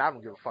life, then I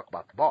don't give a fuck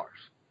about the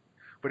bars.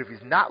 But if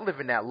he's not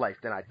living that life,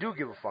 then I do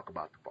give a fuck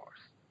about the bars.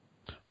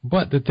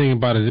 But the thing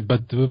about it,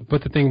 but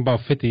the thing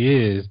about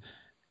 50 is,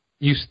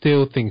 you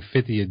still think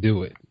 50 would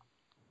do it.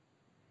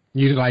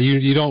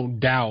 You don't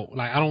doubt.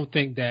 Like I don't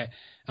think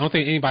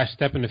anybody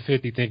stepping to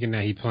 50 thinking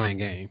that he's playing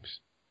games.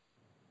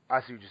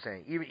 I see what you're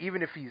saying.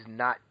 Even if he's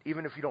not,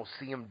 even if you don't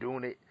see him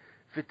doing it,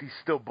 50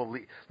 still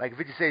believe. Like if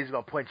 50 says he's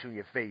gonna punch you in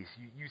your face,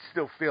 you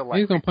still feel like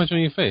he's gonna punch you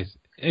in your face.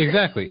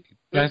 Exactly.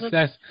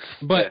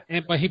 But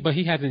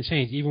he hasn't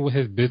changed even with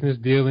his business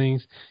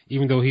dealings.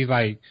 Even though he's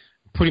like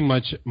pretty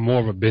much more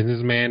of a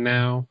businessman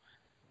now,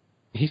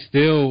 he's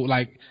still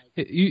like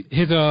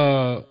his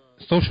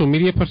social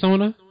media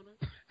persona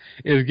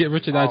is Get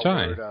Rich or Die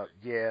Trying.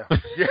 Yeah.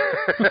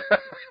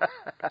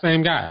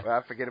 Same guy. Well,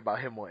 I forget about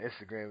him on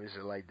Instagram and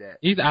shit like that.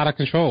 He's out of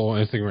control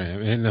on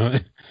Instagram.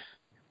 And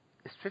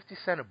is 50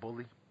 Cent a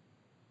bully?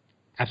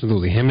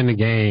 Absolutely. Him and the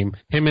game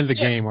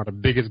are the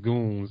biggest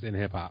goons in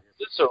hip hop.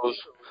 No,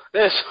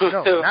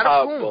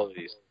 not a goon.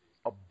 Bullies.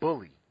 A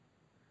bully.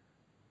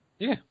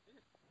 Yeah.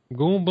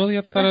 Goon, bully,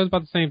 I thought it was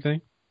about the same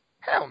thing.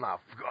 Hell no.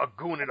 A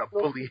goon and a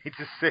bully ain't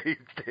the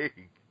same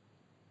thing.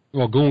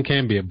 Well, goon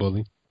can be a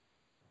bully.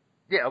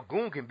 Yeah, a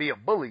goon can be a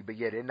bully, but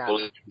yeah, they're not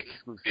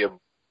exclusive.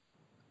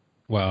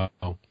 Well,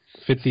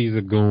 50 is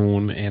a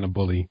goon and a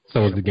bully.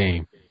 So is the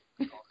game.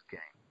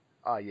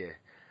 Oh, yeah.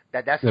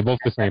 They're both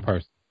the same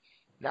person.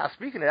 Now,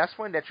 speaking of, that's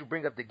funny that you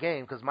bring up the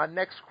game, because my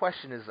next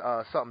question is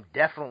something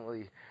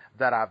definitely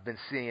that I've been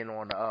seeing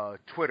on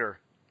Twitter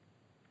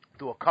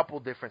through a couple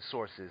different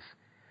sources.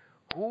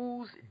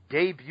 Whose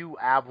debut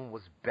album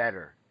was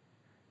better,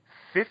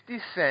 50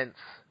 Cent's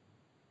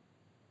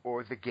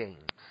or The Game's?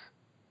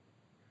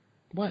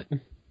 What?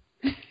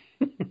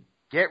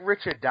 Get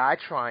Rich or Die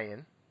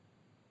Trying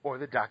or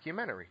the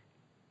documentary?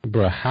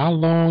 Bruh, how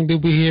long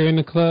did we hear in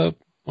the club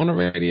on the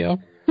radio?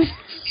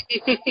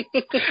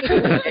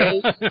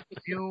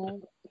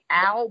 Debut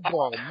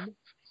album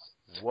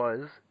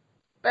was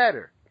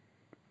better.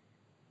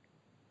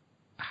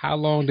 How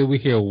long did we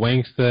hear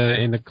Wanksta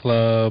in the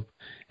club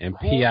and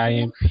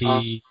PIMP?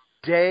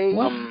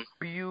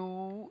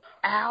 Debut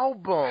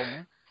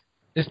album.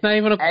 It's not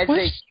even a question.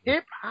 As a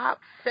hip hop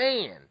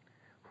fan,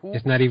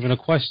 it's not even a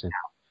question.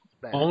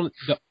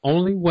 The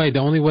only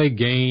way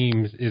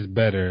Games is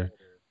better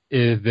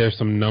is there's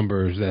some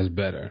numbers that's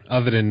better.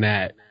 Other than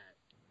that,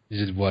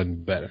 it just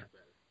wasn't better.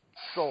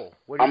 So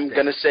what do you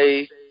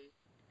think?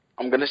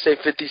 I'm gonna say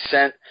 50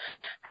 Cent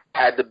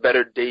had the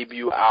better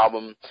debut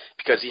album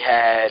because he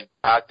had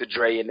Dr.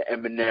 Dre and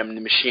Eminem,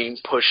 the Machine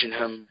pushing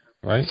him.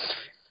 Right.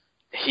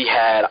 He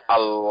had a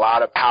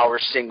lot of power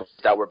singles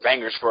that were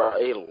bangers for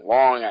a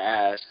long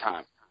ass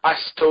time. I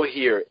still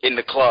hear in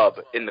the club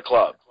in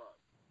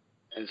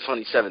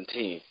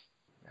 2017.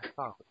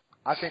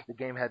 I think The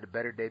Game had the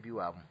better debut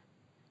album.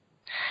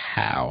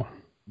 How?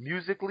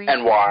 Musically,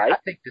 and why? I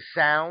think the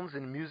sounds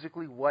and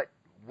musically what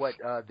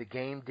The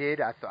Game did.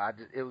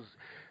 It was.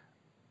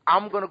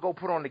 I'm gonna go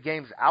put on The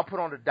Games. I'll put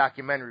on the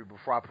documentary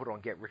before I put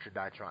on Get Rich or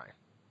Die Trying.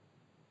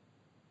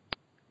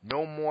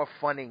 No more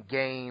fun and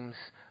games.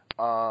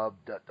 So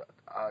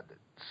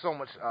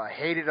much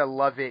hate it or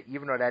love it.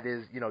 Even though that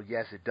is,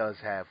 yes, it does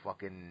have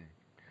fucking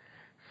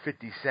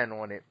 50 Cent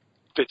on it.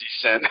 50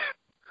 Cent.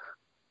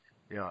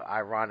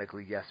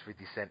 Ironically, yes,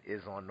 50 Cent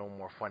is on No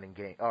More Fun and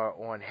Game,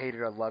 on Hate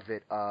It or Love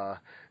It.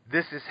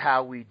 This Is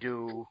How We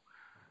Do.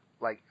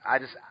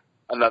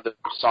 Another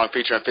song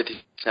featuring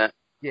 50 Cent.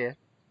 Yeah.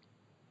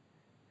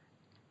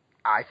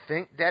 I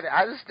think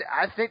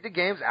The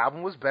Game's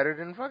album was better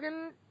than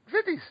fucking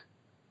 50's.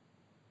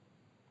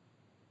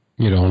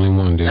 You're the only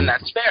one, dude. And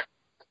that's fair.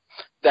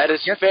 That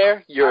is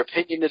fair. Your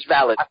opinion is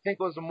valid. I think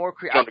it was a more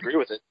creative. I don't agree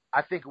with it.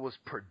 I think it was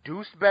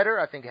produced better.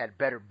 I think it had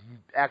better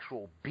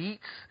actual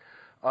beats.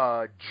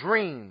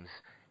 Dreams,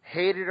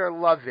 Hate It or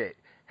Love It,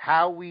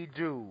 How We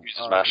Do. This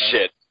is my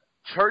shit.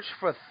 Church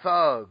for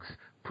Thugs,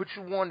 Put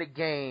You on the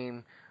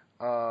Game,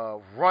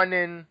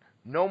 Running,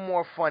 No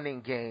More Fun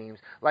in Games.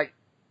 I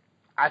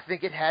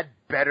think it had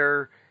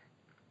better.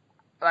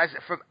 Like I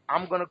said,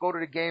 I'm gonna go to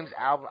The Game's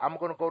album. I'm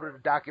gonna go to the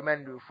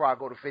documentary before I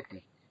go to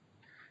 50.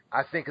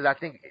 I think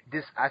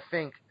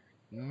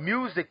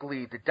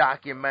musically the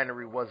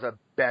documentary was a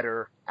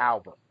better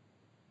album.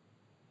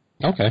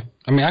 Okay,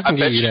 I mean I can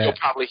give you that. You'll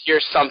probably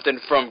hear something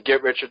from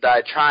Get Rich or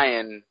Die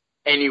Trying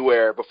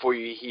anywhere before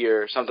you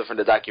hear something from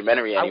the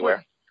documentary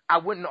anywhere. I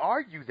wouldn't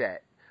argue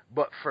that,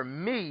 but for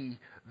me,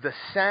 the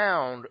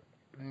sound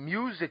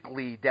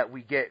musically that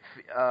we get,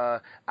 I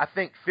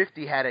think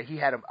 50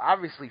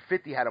 obviously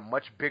 50 had a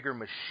much bigger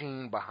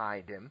machine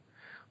behind him.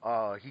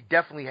 He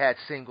definitely had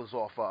singles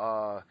off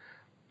of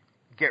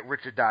Get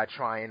Rich or Die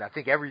Trying. I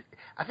think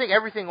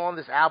everything on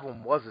this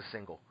album was a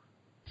single.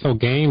 So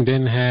Game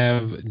didn't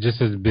have just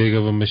as big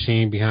of a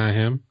machine behind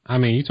him. I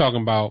mean, you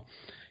talking about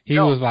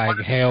was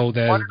hailed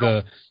as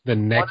the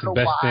next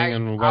best thing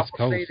on the West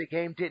Coast. I would say The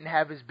Game didn't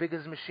have as big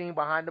as a machine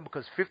behind him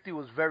because 50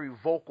 was very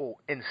vocal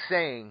in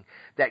saying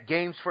that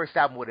Game's first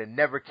album would have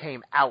never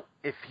came out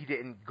if he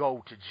didn't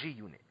go to G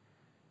Unit.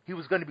 He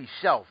was going to be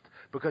shelved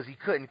because he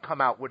couldn't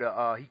come out with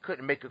he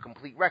couldn't make a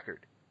complete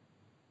record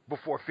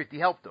before 50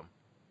 helped him.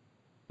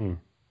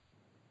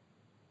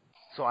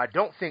 So I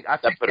think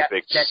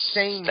that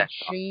same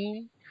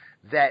machine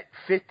that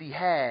 50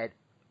 had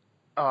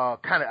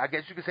kind of, I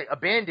guess you could say,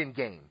 abandoned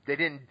Game.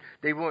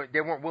 They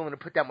weren't willing to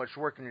put that much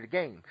work into the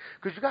Game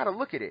because you got to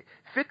look at it.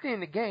 50 in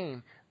the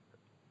Game,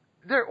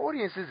 their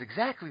audience is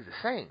exactly the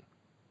same.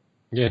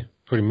 Yeah,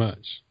 pretty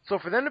much. So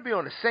for them to be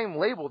on the same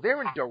label, they're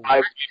in direct.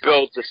 I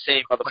rebuild the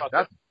same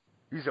motherfucker.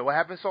 You said what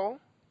happened, Soul?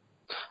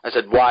 I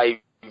said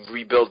why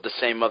rebuild the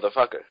same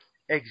motherfucker?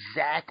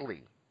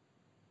 Exactly.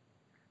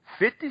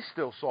 50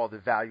 still saw the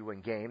value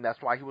in Game.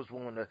 That's why he was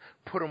willing to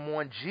put him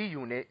on G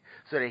Unit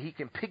so that he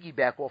can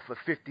piggyback off of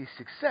 50's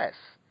success.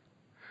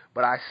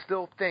 But I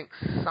still think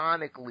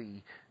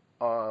sonically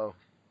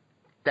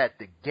that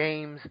the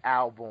Game's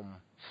album,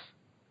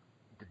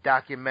 the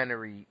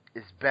documentary,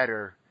 is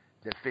better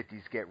than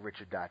 50's Get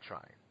Rich or Die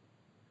Trying.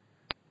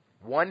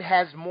 One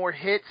has more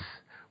hits,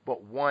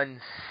 but one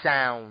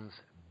sounds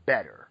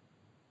better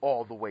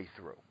all the way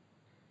through.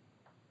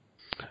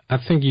 I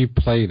think you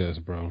played us,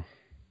 bro.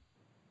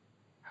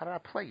 How did I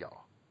play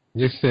y'all?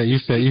 You said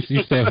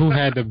who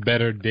had the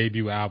better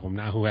debut album,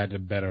 not who had the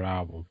better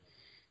album.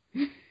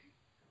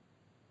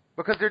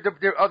 Because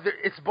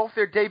it's both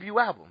their debut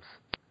albums.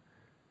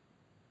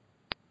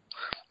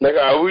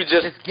 Are we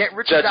just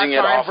judging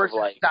it off of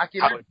how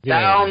it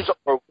sounds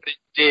or what it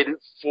did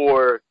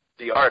for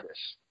the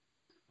artist?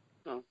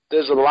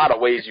 There's a lot of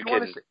ways you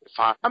can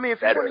find. I mean, if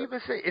better. you want to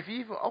even say, if you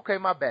even okay,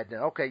 my bad then.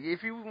 Okay,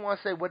 if you want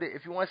to say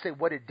if you want to say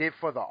what it did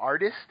for the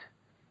artist,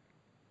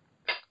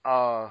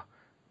 I'd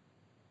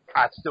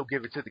still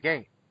give it to the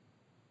game.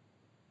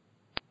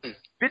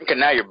 Okay,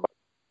 now you're.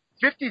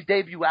 50's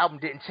debut album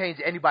didn't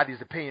change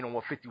anybody's opinion on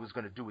what 50 was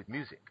going to do with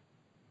music.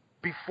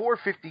 Before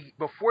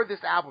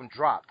this album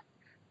dropped,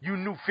 you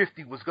knew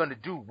 50 was going to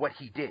do what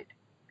he did.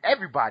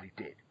 Everybody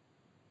did.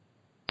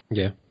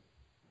 Yeah.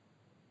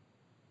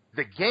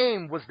 The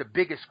Game was the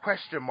biggest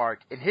question mark,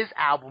 and his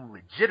album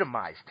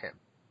legitimized him.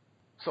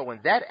 So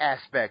in that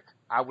aspect,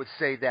 I would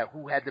say that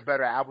who had the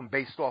better album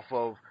based off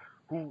of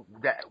who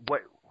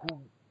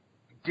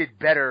did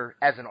better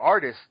as an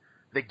artist,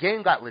 The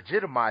Game got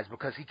legitimized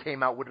because he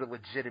came out with a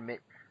legitimate,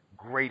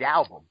 great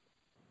album.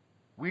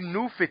 We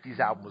knew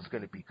 50's album was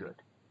going to be good.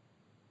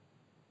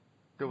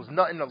 There was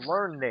nothing to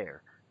learn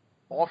there.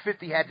 All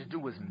 50 had to do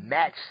was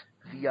match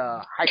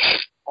the hype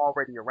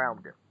already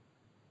around him.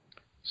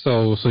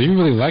 So you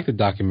really like the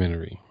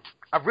documentary?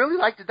 I really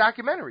like the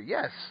documentary,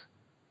 yes.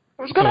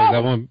 It was good.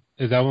 So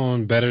is that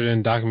one better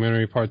than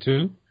documentary part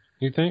 2,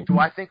 you think? Do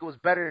I think it was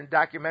better than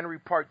documentary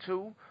part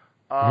 2?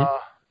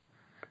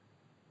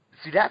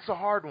 See, that's a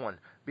hard one.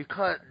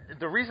 Because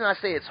the reason I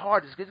say it's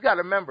hard is because you got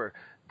to remember,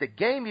 The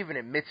Game even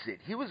admits it.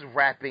 He was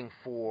rapping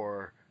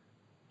for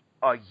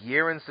a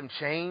year and some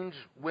change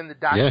when the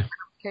documentary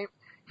came.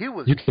 He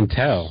was you can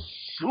tell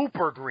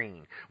super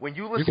green. When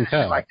you listen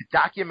to like the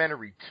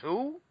documentary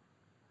 2,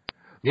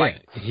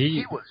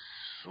 he was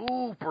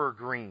super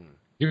green.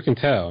 You can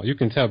tell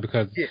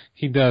because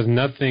he does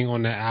nothing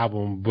on the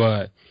album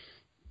but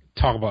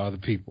talk about other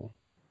people.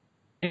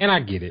 And I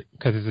get it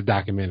because it's a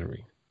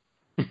documentary.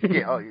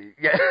 Yeah.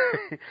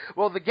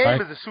 Well, The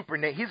Game is a super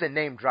name. He's a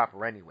name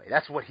dropper anyway.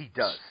 That's what he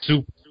does.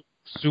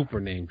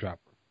 Super name dropper.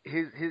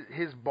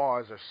 His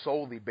bars are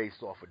solely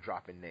based off of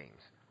dropping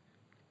names.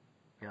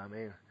 You know what I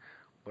mean?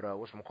 But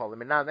whatchamacallit?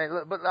 Man,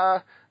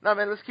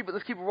 man, let's keep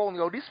it rolling,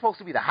 yo. These are supposed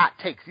to be the hot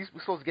takes. We're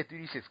supposed to get through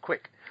these shits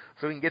quick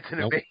so we can get to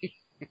the main.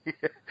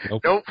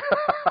 Nope.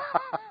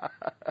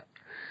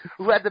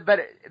 Who had the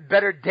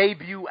better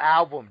debut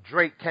album?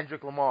 Drake,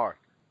 Kendrick Lamar.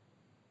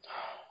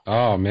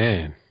 Oh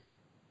man.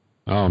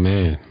 Now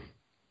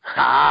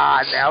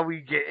we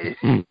get it.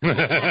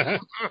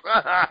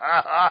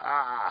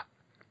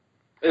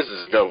 This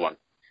is a good one.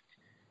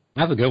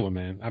 That's a good one,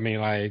 man. I mean,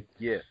 like,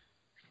 yeah.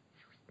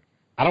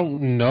 I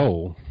don't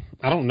know.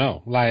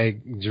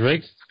 Like,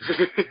 Drake's...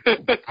 I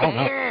don't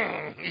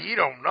know. You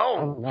don't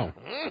know?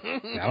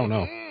 I don't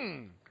know.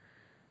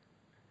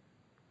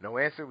 No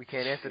answer? We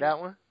can't answer that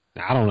one?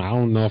 I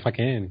don't know if I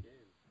can.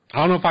 I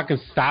don't know if I can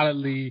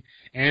solidly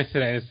answer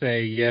that and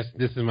say, yes,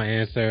 this is my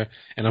answer,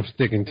 and I'm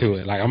sticking to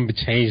it. Like, I'm going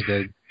to change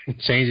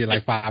it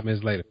like 5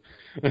 minutes later.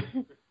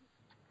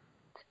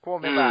 Cool,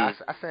 man.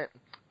 I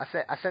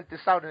sent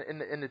this out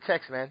in the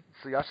text, man,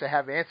 so y'all should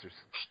have answers.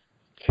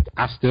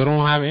 I still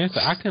don't have an answer.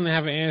 I couldn't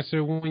have an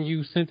answer when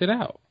you sent it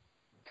out.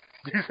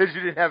 You said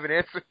you didn't have an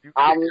answer?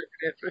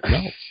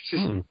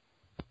 No.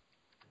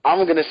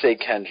 I'm going to say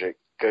Kendrick,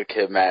 Good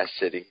Kid, Mad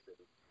City.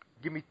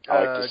 Give me.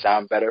 I like the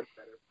sound better.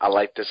 I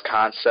like this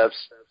concept.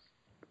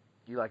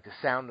 You like the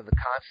sound of the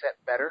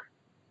concept better?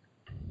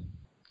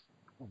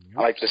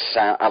 I like the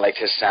sound. I like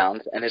his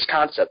sound and his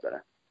concept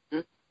better.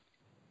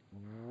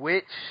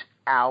 Which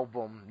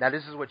album? Now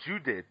this is what you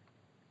did.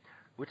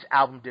 Which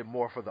album did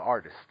more for the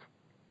artist?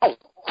 Oh,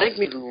 Thank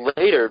Me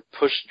Later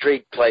pushed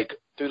Drake like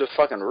through the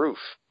fucking roof.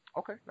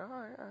 Okay, all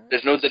right.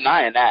 There's no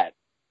denying that.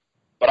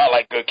 But I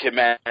like Good Kid,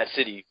 Mad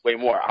City way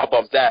more. I'll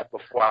bump that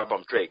before I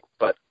bump Drake.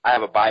 But I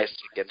have a bias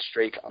against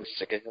Drake. I'm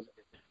sick of him.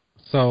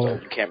 So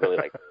you can't really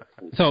like.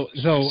 So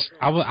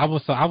I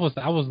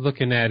was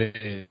looking at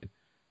it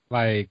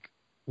like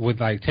with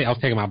like I was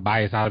taking my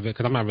bias out of it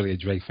because I'm not really a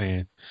Drake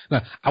fan.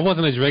 No, I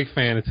wasn't a Drake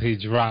fan until he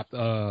dropped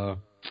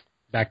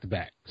Back to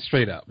Back,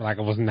 straight up. Like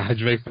I was not a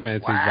Drake fan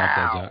until he dropped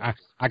that joke.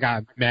 I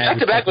got mad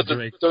respect for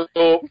Drake.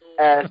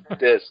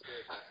 This.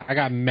 I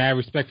got mad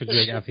respect for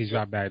Drake after he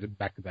dropped Back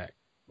to Back.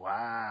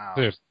 Wow.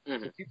 Seriously.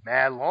 It's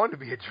mad long to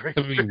be a Drake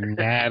fan. It'd be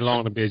mad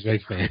long to be a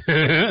Drake fan.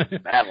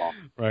 Mad long.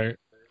 Right.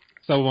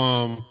 So,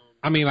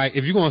 I mean, like,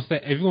 if you're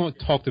gonna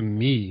talk to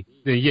me,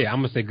 then yeah,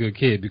 I'm gonna say Good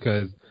Kid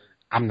because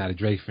I'm not a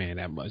Drake fan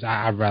that much.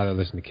 I'd rather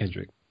listen to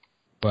Kendrick.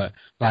 But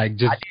like,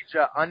 just I need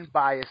your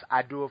unbiased.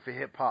 I do it for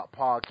hip hop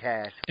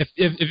podcast.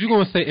 If you're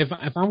gonna say if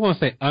I'm gonna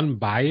say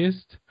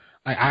unbiased,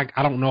 like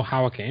I don't know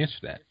how I can answer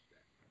that.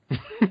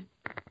 Damn,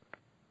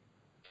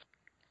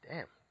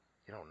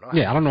 you don't know.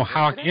 Yeah, I don't know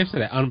how I can answer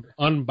that.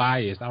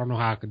 Unbiased. I don't know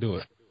how I could do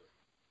it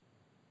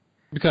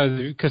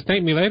because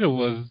Thank Me Later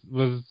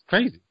was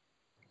crazy.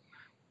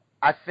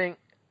 I think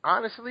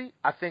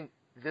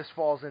this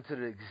falls into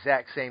the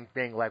exact same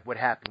thing like what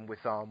happened with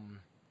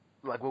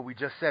like what we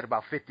just said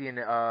about 50 in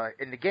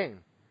the Game.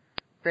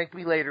 Thank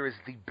Me Later is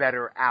the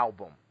better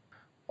album.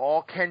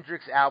 All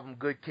Kendrick's album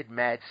Good Kid,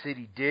 Mad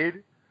City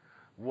did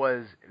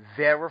was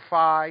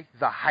verify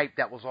the hype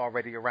that was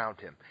already around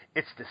him.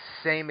 It's the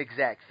same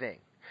exact thing.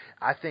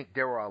 I think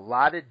there were a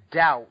lot of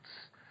doubts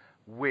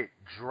with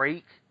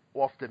Drake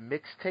off the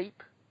mixtape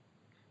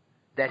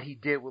that he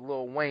did with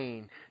Lil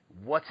Wayne,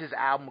 what's his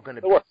album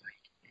gonna be?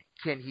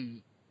 Can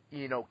he,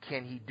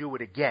 can he do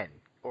it again,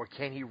 or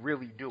can he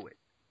really do it?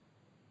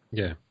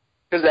 Yeah.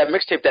 Because that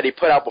mixtape that he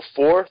put out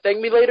before Thank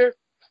Me Later,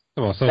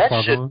 So that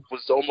far shit gone?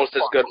 was almost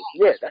as good.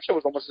 Yeah, that shit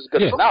was almost as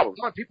good as an album.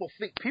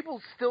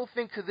 People still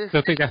think to this.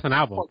 Still think that's an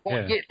album.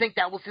 Yeah. Think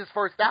that was his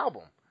first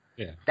album.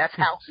 Yeah. That's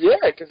how. Yeah,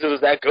 because it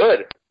was that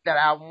good. That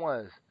album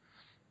was.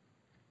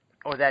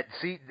 Or that's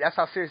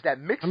how serious that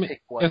mixtape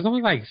was. It was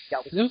only like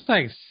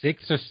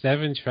 6 or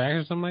 7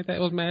 tracks or something like that.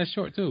 It was mad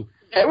short too.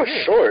 Yeah, it was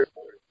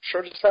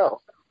short as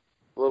hell.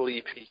 Little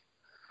EP.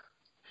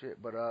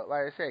 Shit, but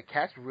like I said,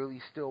 cats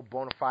really still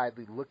bona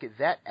fidely look at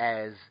that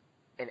as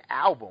an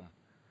album.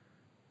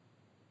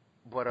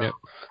 But Yep.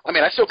 I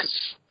mean, I still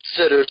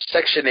consider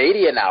Section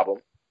 80 an album.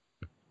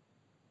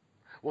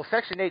 Well,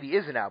 Section 80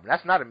 is an album.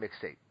 That's not a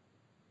mixtape.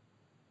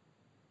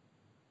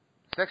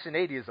 Section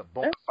 80 is a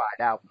bona fide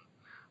album.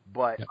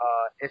 But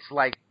it's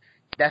like,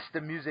 that's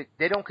the music.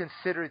 They don't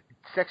consider,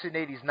 Section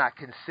 80 is not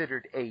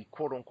considered a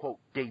quote-unquote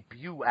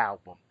debut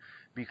album.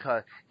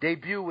 Because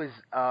debut is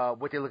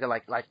what they look at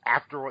like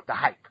after the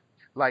hype.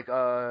 Like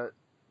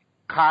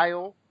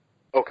Kyle.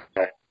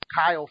 Okay.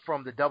 Kyle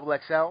from the Double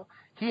XL.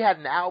 He had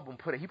an album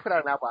he put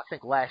out an album I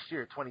think last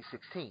year,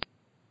 2016.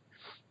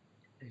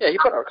 Yeah, he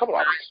put out a couple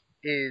albums.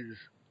 Is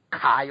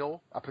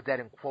Kyle? I put that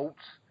in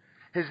quotes.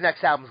 His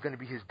next album is going to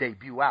be his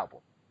debut album.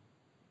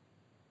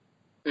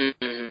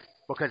 Mm-hmm.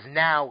 Because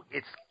now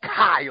it's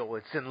Kyle.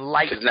 It's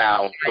enlightened. Because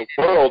now the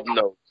world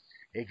knows.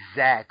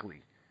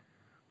 Exactly.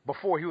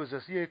 Before he was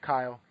just,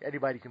 Kyle.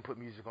 Anybody can put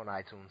music on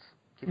iTunes.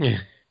 Yeah.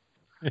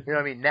 You know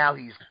what I mean? Now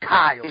he's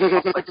Kyle.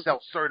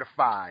 Double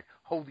certified.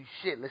 Holy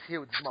shit, let's hear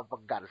what this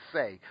motherfucker got to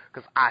say.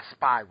 Because I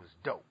Spy was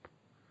dope.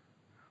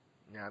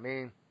 You know what I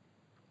mean?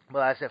 But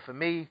like I said, for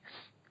me,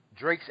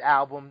 Drake's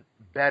album,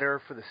 better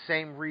for the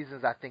same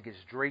reasons I think it's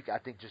Drake. I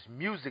think just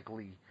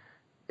musically,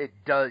 he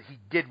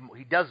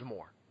does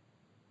more.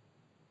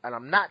 And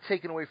I'm not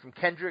taking away from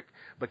Kendrick,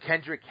 but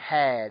Kendrick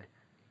had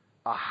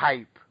a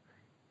hype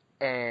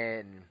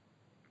and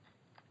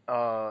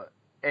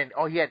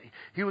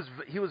he was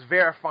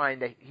verifying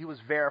the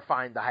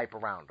hype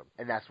around him,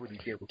 and that's what he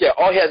did. Yeah,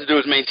 all he had to do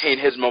was maintain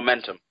his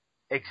momentum.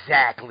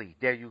 Exactly.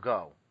 There you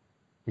go.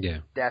 Yeah.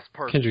 That's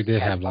perfect. Kendrick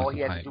did have lots of hype.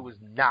 All he had to do was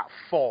not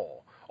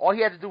fall. All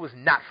he had to do was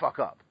not fuck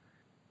up.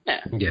 Yeah.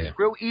 It's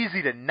real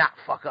easy to not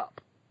fuck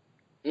up.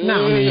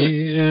 No, I mean,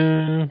 You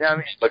know what I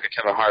mean? Look at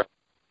Kevin Hart.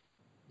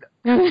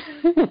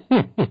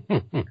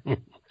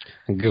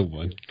 Good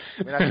one.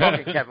 We're not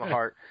talking Kevin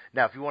Hart.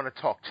 Now, if you want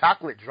to talk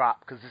Chocolate Drop,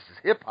 because this is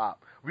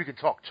hip-hop, we can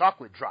talk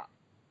Chocolate Drop.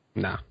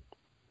 Nah.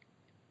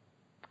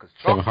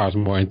 Kevin Hart's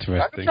more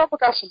interesting. Chocolate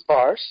got some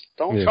bars.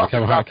 Kevin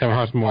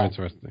Hart's more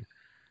interesting.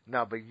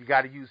 No, but you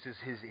got to use his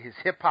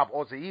hip-hop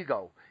alter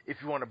ego if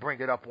you want to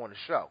bring it up on the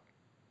show.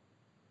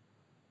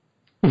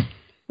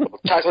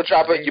 Chocolate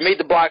Drop, you made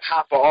the block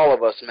hot for all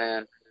of us,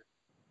 man.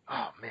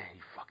 Oh, man, he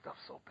fucked up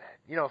so bad.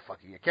 You know,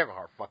 Kevin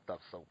Hart fucked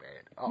up so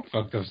bad. Oh.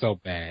 Fucked up so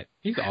bad.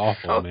 He's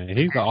awful, man.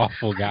 He's an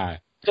awful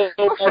guy. So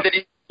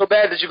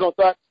bad that you're going to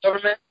throw out the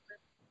government?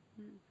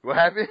 What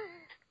happened?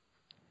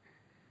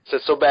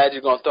 Said so bad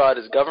you're going to throw out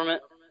his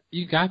government?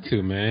 You got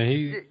to, man.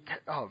 He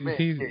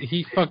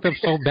He fucked up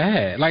so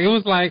bad. Like, it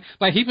was like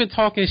he been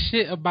talking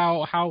shit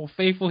about how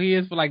faithful he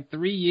is for like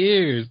 3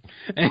 years.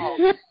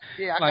 Oh,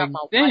 yeah, I like, got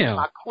my damn. wife,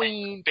 my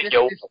queen, this,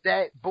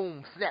 that,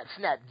 boom,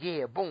 snap,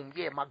 yeah, boom,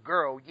 yeah, my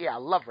girl, yeah, I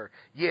love her,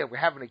 yeah, we're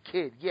having a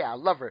kid, yeah, I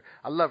love her.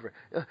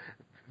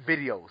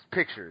 Videos,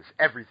 pictures,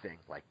 everything,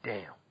 like,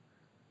 damn.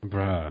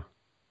 Bruh.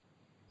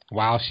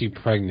 While she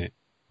pregnant.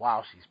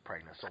 While she's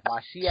pregnant. So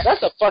while she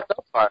That's a fucked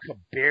up part. Can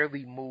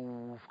barely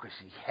move because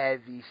she's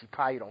heavy, she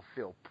probably don't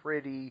feel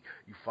pretty,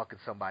 you fucking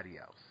somebody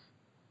else.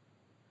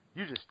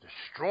 You're just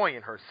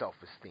destroying her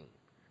self-esteem.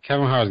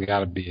 Kevin Hart's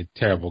got to be a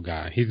terrible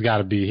guy. He's got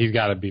to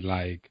be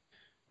like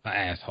an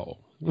asshole.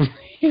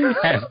 He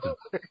has to.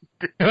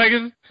 Like,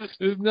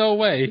 there's no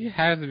way. He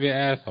has to be an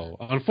asshole.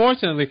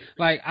 Unfortunately,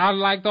 like, I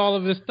liked all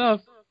of his stuff,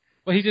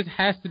 but he just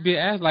has to be an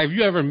asshole. Like, if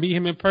you ever meet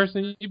him in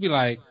person, you'd be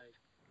like,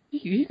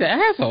 he's an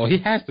asshole. He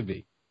has to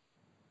be.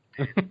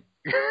 Let's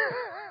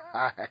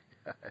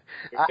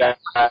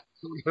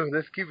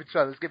keep it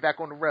trying. Let's get back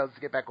on the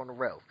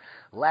rails.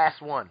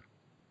 Last one.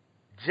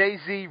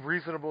 Jay-Z,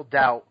 Reasonable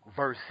Doubt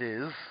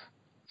versus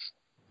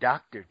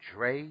Dr.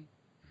 Dre,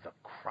 The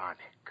Chronic.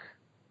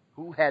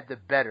 Who had the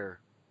better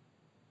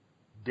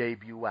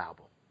debut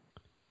album?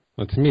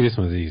 Well, to me, this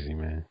one's easy,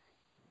 man.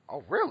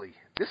 Oh, really?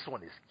 This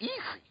one is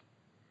easy.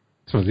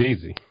 This one's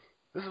easy.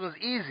 This was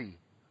easy.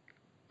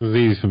 It was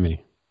easy for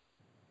me.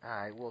 All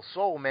right, well,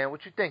 Soul, man,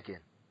 what you thinking?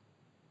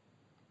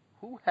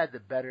 Who had the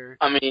better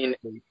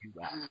debut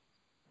album?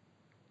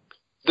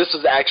 This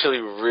was actually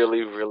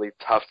really, really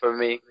tough for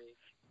me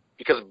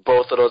because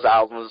both of those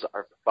albums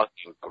are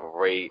fucking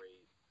great.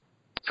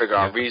 Figure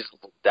on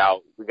Reasonable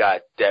Doubt, we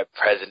got Dead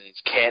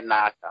Presidents, Can't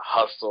Knock the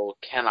Hustle,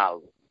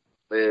 Cannot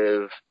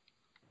Live.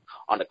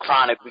 On The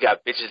Chronic, we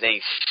got Bitches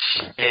Ain't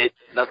Shit,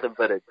 Nothing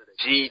But a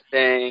G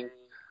Thing,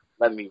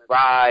 Let Me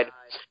Ride.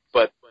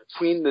 But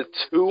between the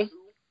two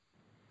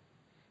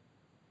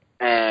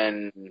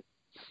and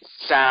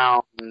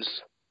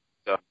sounds,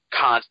 the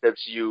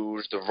concepts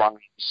used, the rhyme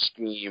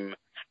scheme,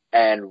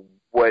 and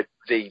what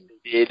they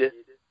did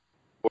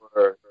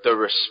for the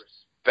respect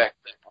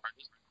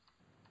artist,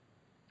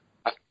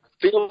 I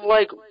feel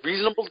like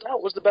Reasonable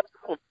Doubt was the best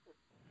album.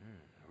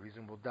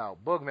 Reasonable Doubt.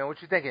 Boog, man,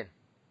 what you thinking?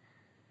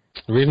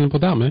 Reasonable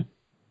Doubt, man.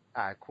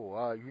 All right,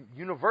 cool.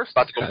 Universal.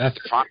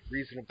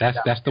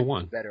 That's the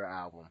one. Better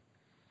album.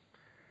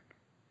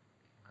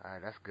 All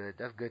right, that's good.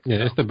 That's good. Yeah,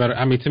 it's the better.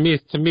 I mean, to me,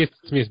 it's a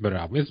better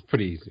album. It's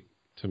pretty easy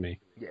to me.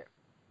 Yeah.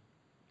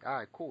 All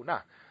right, cool.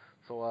 Nah.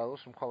 So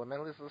let's call it, man.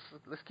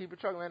 Let's keep it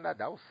trucking, man. That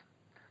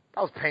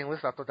was painless.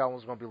 I thought that one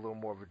was gonna be a little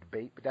more of a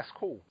debate, but that's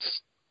cool.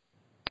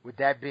 With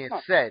that being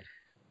said,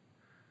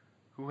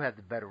 who had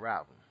the better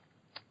album?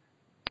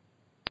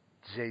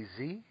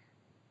 Jay-Z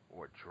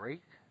or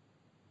Drake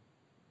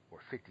or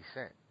 50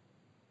 Cent?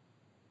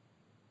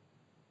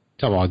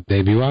 Talk about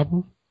debut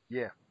album?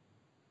 Yeah.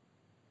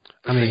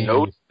 I mean,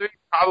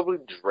 probably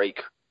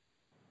Drake.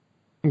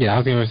 Yeah, I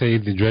was gonna say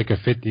either Drake or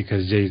 50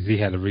 because Jay-Z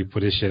had to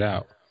re-put his shit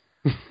out.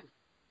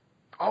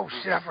 Oh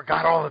shit! I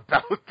forgot all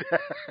about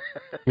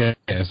that.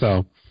 Yeah,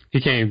 so he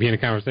can't even be in the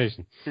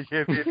conversation. He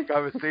can't be in the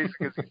conversation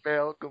because he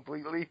failed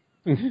completely.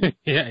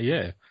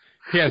 Yeah.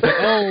 He had to say,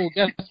 "Oh,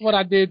 guess what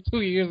I did 2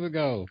 years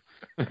ago."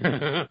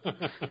 Now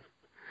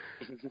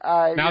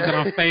that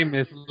I'm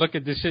famous, look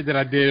at the shit that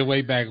I did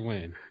way back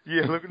when.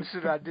 Yeah, look at the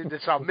shit I did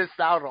that y'all missed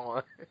out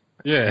on.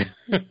 Yeah.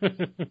 I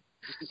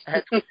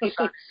had to wear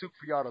shiny suit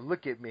for y'all to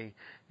look at me,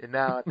 and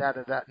now I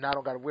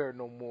don't gotta wear it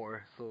no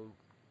more. So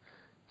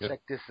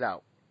check this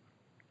out.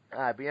 All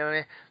right, but yeah,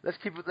 man, let's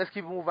keep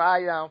it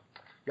moving.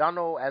 Y'all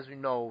know, as we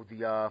know,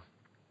 the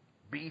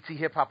BET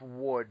Hip Hop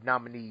Award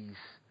nominees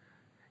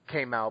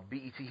came out.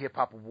 BET Hip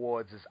Hop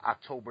Awards is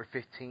October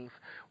 15th.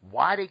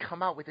 Why they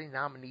come out with their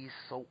nominees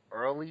so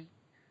early?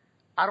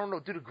 I don't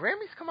know. Do the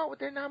Grammys come out with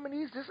their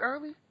nominees this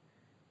early?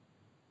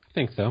 I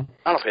think so.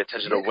 I don't pay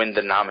attention to when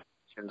the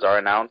nominations are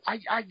announced.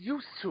 I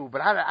used to,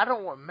 but I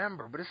don't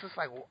remember. But it's just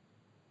like,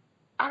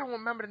 I don't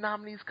remember the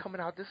nominees coming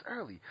out this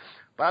early.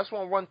 But I just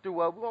want to run through.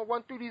 We're gonna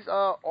run through these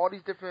all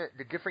these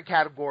different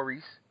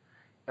categories,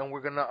 and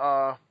we're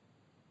gonna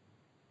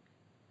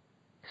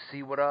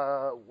see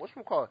what's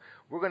we call it.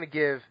 We're gonna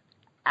give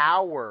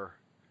our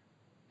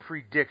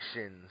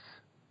predictions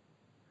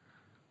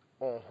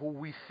on who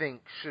we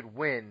think should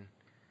win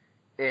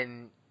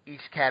in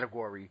each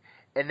category,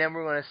 and then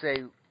we're gonna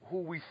say who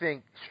we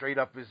think straight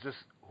up is just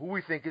who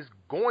we think is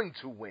going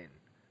to win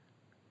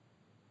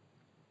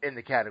in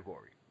the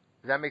category.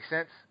 Does that make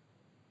sense?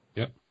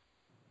 Yep.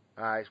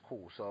 All right,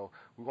 cool. So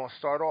we're going to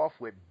start off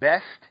with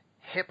Best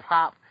Hip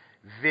Hop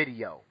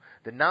Video.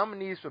 The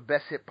nominees for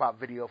Best Hip Hop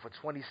Video for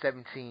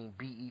 2017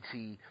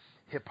 BET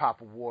Hip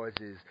Hop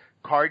Awards is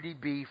Cardi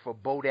B for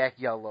Bodak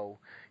Yellow,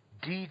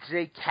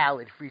 DJ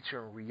Khaled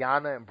featuring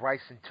Rihanna and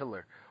Bryson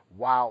Tiller,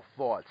 Wild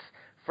Thoughts,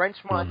 French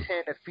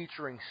Montana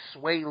featuring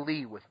Sway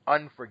Lee with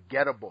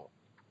Unforgettable,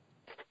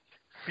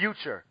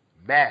 Future,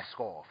 Mask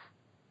Off,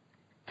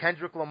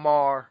 Kendrick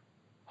Lamar,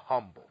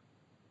 Humble.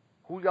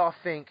 Who y'all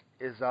think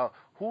is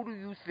who do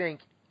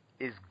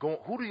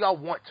y'all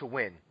want to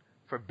win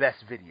for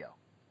best video?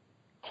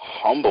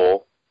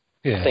 Humble.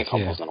 Yeah, I think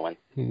Humble's gonna win.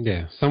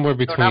 Yeah, somewhere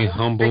between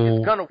Humble. Who do you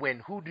think is gonna win?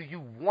 Who do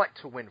you want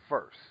to win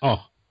first?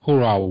 Oh, who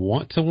do I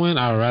want to win?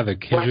 I'd rather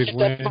Kendrick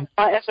win. That's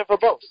my answer for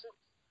both.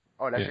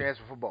 Oh, that's your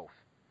answer for both.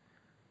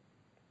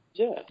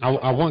 Yeah.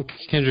 I want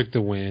Kendrick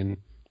to win.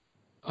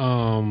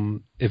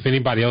 If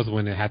anybody else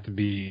win, it had to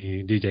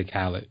be DJ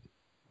Khaled.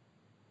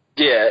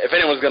 Yeah, if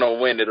anyone's gonna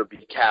win, it'll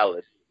be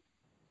Khaled.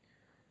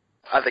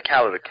 Either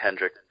Khaled or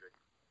Kendrick.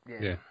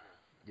 Yeah.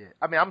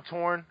 I mean, I'm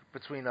torn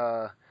between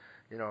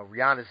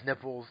Rihanna's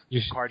nipples,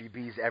 Cardi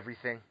B's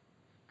everything.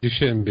 You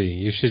shouldn't be.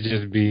 You should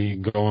just be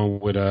going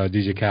with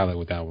DJ Khaled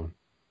with that one.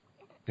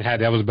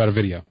 That was a better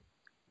video.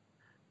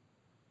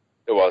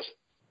 It was.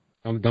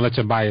 Don't let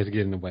your bias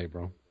get in the way,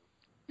 bro.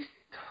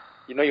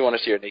 You know you want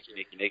to see her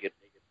naked.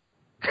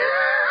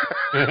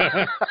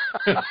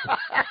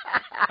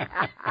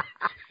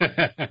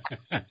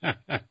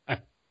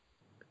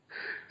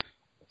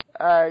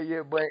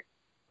 Yeah, but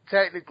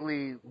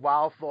technically,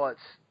 Wild Thoughts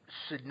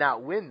should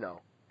not win,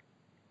 though.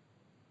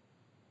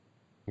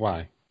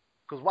 Why?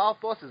 Because Wild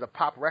Thoughts is a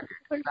pop record.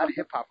 It's not a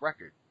hip-hop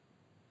record.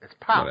 It's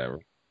pop. Whatever.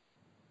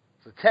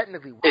 So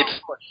technically, Wild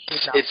Thoughts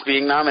should not win.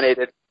 Being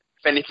nominated.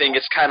 If anything,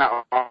 it's kind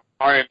of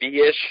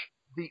R&B-ish.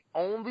 The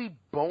only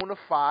bona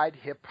fide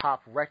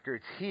hip-hop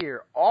records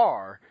here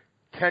are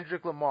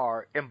Kendrick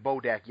Lamar and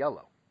Bodak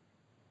Yellow.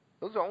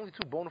 Those are only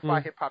two bona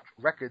fide hip-hop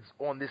records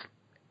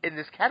in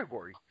this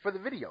category for the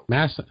video.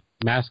 Mask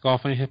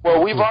Off and hip-hop?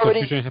 Well, we've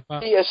already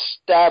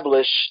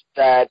established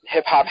that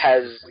hip-hop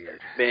has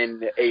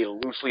been a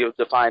loosely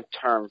defined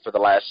term for the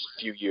last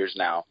few years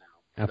now.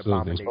 Absolutely.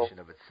 An abomination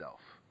of itself.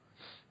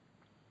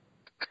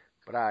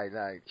 But all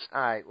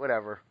right,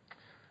 whatever.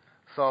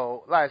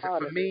 So, like I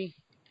said, for me,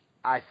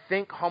 I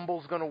think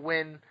Humble's going to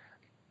win.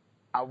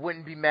 I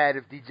wouldn't be mad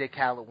if DJ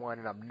Khaled won,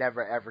 and I'm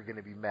never ever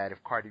gonna be mad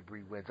if Cardi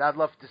B wins. I'd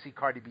love to see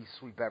Cardi B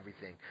sweep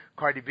everything.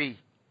 Cardi B,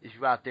 if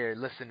you out there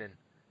listening,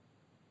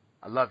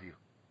 I love you.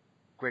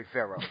 Great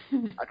Pharaoh.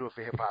 I do it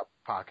for hip hop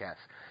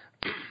podcasts.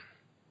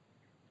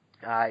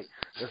 All right,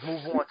 let's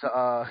move on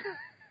to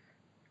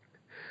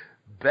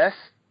best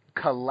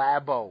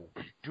collabo,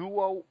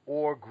 duo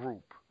or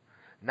group.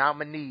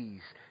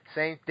 Nominees,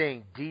 same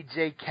thing.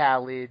 DJ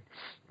Khaled,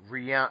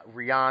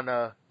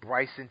 Rihanna,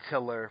 Bryson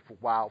Tiller for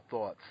Wild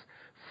Thoughts.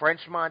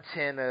 French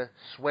Montana,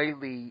 Sway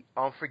Lee,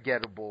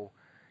 Unforgettable.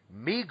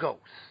 Migos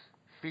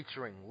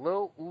featuring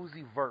Lil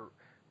Uzi Vert,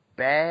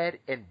 Bad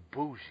and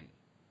Bougie.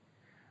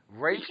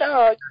 Ray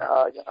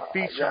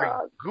featuring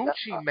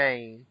Gucci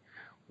Mane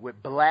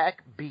with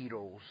Black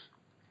Beatles.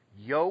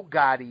 Yo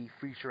Gotti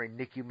featuring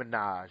Nicki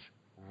Minaj,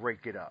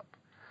 Rake It Up.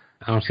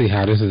 I don't see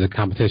how this is a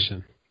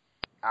competition.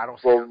 I don't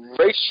see. Well,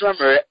 Ray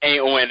Shremmer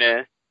ain't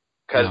winning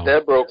because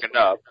they're broken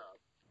up.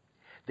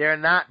 They're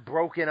not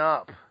broken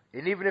up.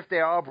 And even if they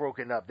are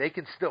broken up, they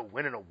can still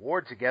win an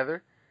award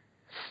together.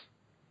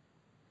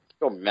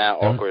 So mad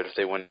awkward if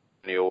they win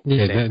the award.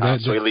 Yeah, they're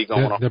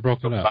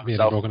broken up. Yeah,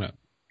 they're broken up.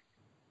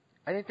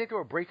 I didn't think they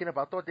were breaking up.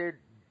 I thought they're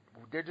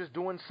just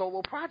doing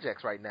solo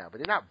projects right now, but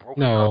they're not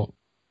broken up.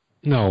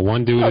 No,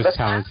 one dude is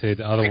talented,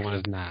 the other one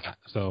is not.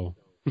 So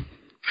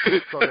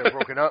they're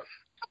broken up?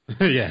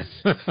 Yes.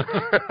 Like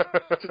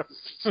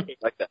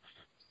that.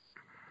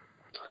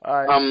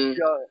 All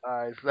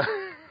right.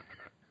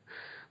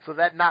 So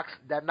that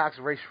knocks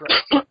Ray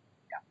Shremmer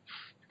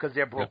because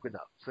they're broken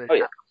up. So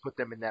they put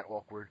them in that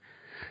awkward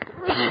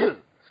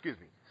excuse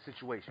me,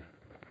 situation.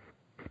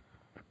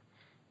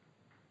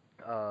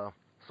 So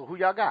who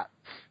y'all got?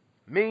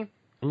 Me?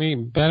 I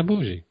mean, Bad and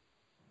Bougie.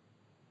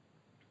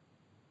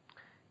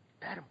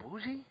 Bad and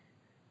Bougie?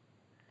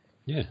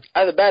 Yeah.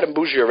 Either Bad and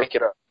Bougie or Rake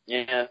It Up.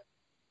 Yeah.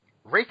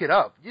 Rake It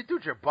Up? You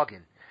dude, you're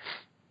bugging.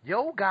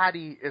 Yo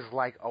Gotti is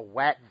like a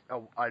whack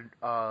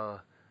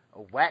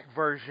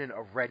version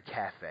of Red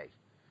Cafe.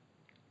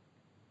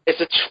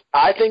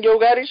 I think Yo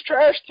Gotti's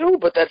trash too,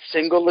 but that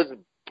single is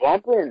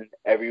bumping.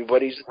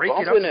 Everybody's Rake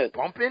bumping It Up it.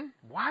 Bumping?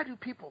 Why do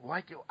people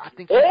like it? I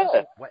think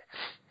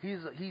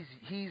he's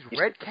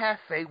Red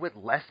Cafe with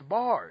less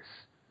bars.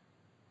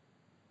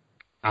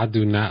 I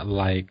do not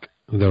like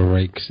the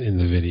rakes in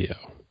the video.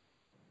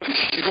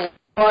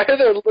 Why are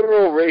there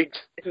literal rakes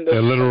in the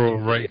They're literal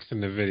rakes in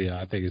the video.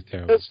 I think it's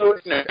terrible. That's so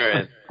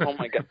ignorant. Oh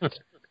my god.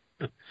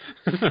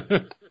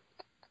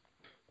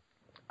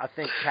 I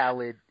think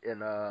Khaled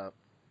and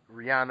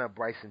Rihanna,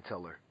 Bryson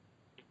Tiller.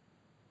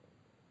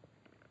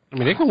 I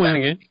mean, they can win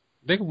again.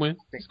 They can win.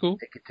 It's cool.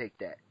 They could take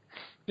that.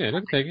 Yeah, they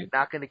can take it.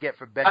 Not going to get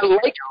for best. I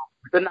like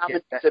the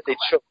nominees that they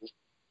chose.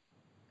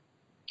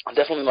 I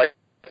definitely like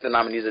the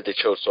nominees that they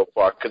chose so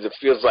far because it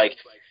feels like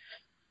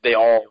they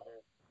all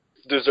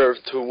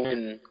deserve to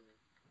win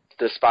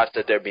the spots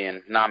that they're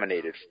being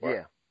nominated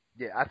for.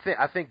 Yeah. I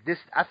think this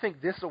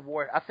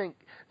award. I think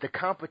the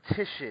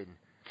competition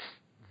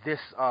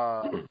this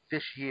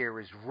year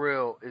is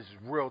real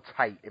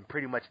tight in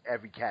pretty much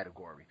every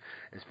category.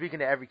 And speaking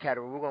of every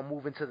category, we're gonna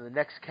move into the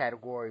next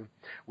category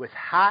with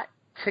hot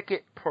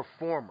ticket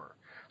performer.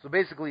 So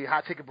basically,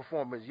 hot ticket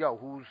performer is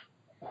who's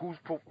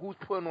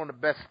putting on the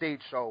best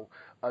stage show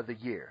of the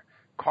year.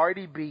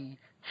 Cardi B,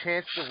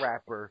 Chance the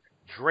Rapper,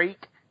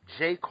 Drake,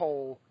 J.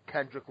 Cole,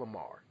 Kendrick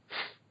Lamar.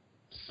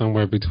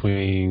 Somewhere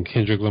between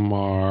Kendrick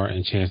Lamar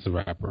and Chance the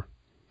Rapper.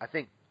 I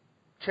think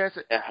Chance.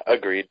 Yeah,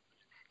 agreed.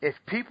 If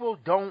people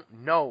don't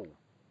know,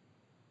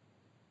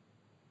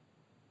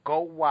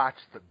 go watch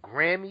the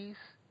Grammys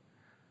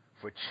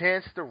for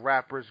Chance the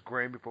Rapper's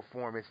Grammy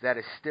performance. That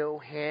is still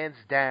hands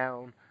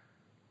down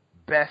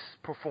best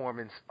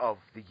performance of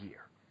the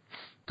year.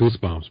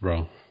 Goosebumps,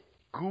 bro.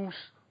 Goosebumps.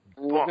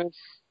 You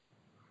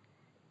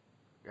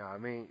know what I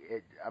mean?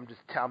 I'm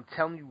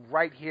telling you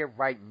right here,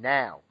 right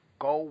now.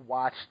 Go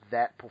watch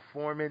that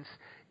performance,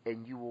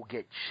 and you will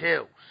get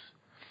chills.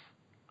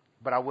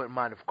 But I wouldn't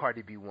mind if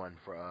Cardi B won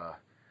for.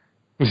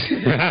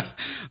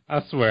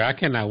 I swear, I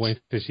cannot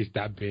wait till she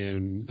stopped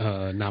being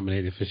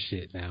nominated for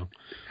shit now.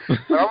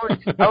 I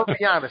would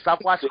be honest. I've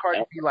watched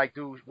Cardi B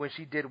when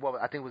she did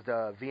what I think was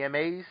the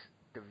VMAs.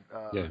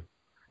 Yeah.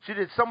 She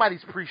did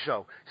somebody's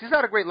pre-show. She's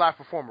not a great live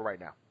performer right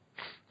now.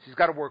 She's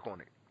got to work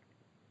on it.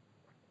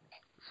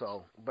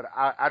 So, but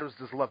I just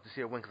love to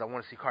see her win because I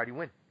want to see Cardi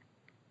win.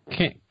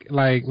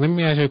 Let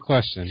me ask you a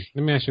question.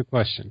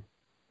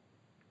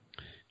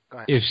 Go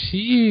ahead. If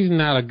she's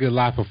not a good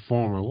live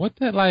performer,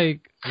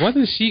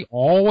 wasn't she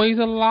always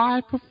a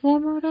live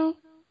performer though?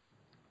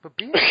 But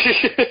yo,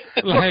 man,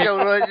 we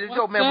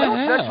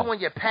don't judge her on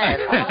your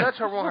past. We judge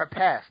her on her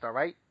past, all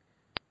right?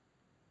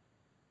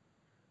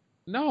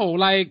 No,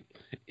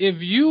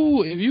 if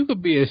you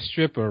could be a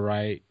stripper,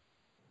 right,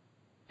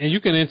 and you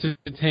can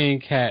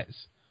entertain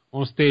cats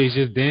on stage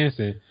just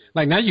dancing,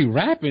 now you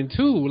rapping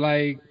too,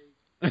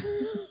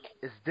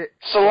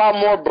 It's a lot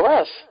more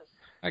breath.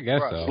 I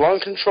guess so. Lung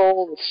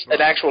control, an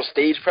actual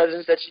stage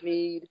presence that you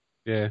need.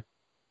 Yeah.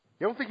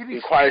 You don't think you need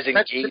requires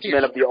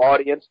engagement of the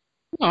audience?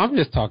 No, I'm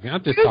just talking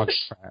crap.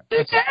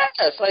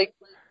 Yes,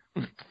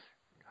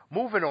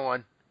 Moving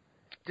on.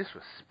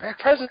 Disrespectful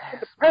President ass of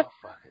the president.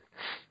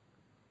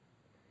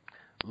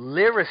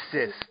 motherfuckers.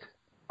 Lyricist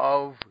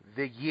of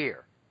the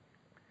year.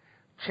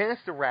 Chance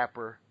the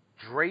Rapper,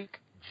 Drake,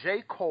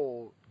 J.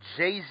 Cole,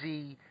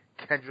 Jay-Z,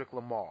 Kendrick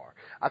Lamar.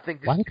 I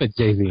think this. Why you put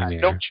Jay-Z in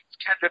there? Don't choose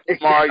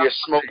Kendrick Lamar. You're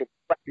smoking.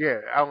 Yeah,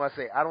 I'm gonna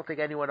say I don't think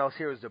anyone else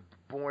here is a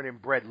born and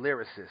bred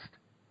lyricist.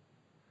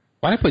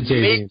 Why they put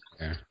Jay-Z in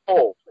there?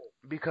 Oh,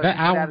 Because That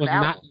he put out album was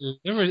an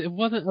not. It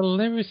wasn't a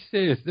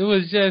lyricist. It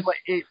was just.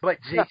 But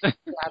Jay-Z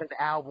put out an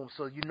album,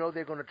 so you know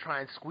they're gonna try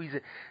and squeeze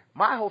it.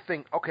 My whole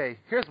thing. Okay,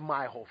 here's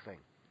my whole thing.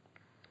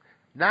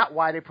 Not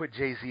why they put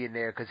Jay-Z in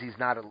there because he's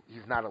not a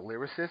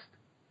lyricist.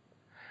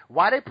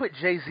 Why they put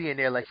Jay-Z in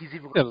there like he's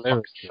even going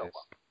to show up.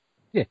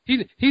 Yeah,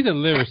 he's a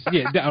lyricist.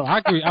 Yeah, I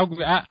agree.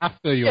 I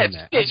feel you on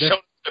that.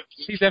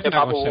 He's definitely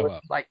not going to show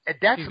up. Like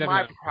that's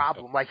my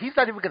problem. Like he's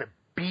not even going to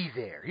be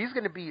there. He's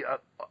going to be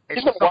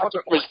he's going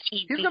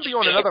to be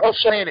on another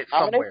planet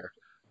somewhere.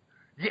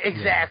 Yeah,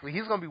 exactly.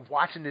 He's going to be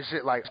watching this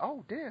shit like,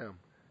 oh damn.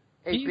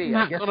 Hey, he's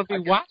not going to be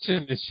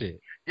watching this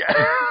shit. Yeah.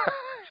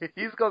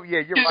 He's going. Yeah,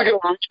 you're He's right. gonna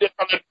read it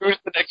on the news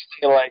the next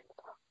day, like,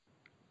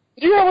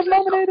 "Did you know I was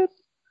nominated?"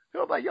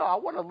 He'll be like, yo, I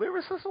won a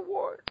lyricist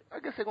award. I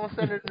guess they're gonna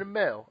send it in the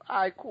mail.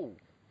 All right, cool.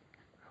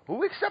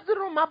 Who accepted it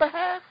on my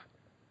behalf?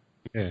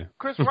 Yeah.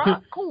 Chris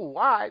Rock. Cool.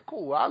 All right,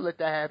 cool. I'll let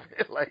that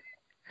happen. Like,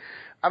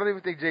 I don't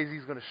even think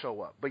Jay-Z's gonna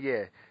show up. But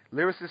yeah,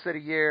 lyricist of the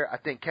year. I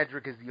think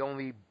Kendrick is the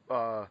only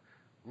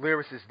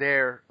lyricist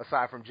there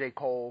aside from J.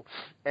 Cole.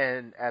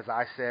 And as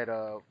I said,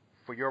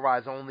 For Your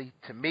Eyes Only,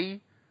 to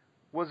me,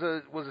 was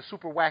a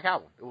super whack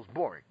album. It was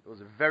boring. It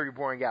was a very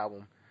boring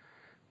album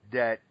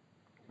that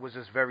was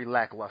just very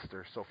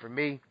lackluster. So for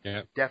me,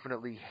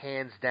 definitely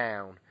hands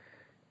down,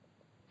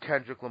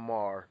 Kendrick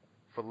Lamar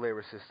for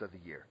lyricist of the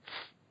year.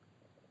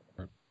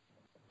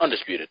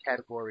 Undisputed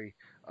category.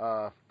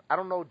 I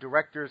don't know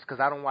directors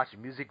because I don't watch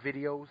music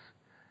videos.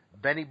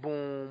 Benny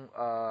Boom,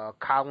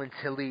 Colin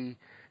Tilley,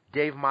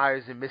 Dave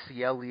Myers and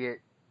Missy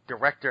Elliott,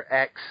 Director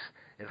X,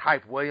 and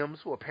Hype Williams,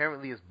 who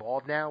apparently is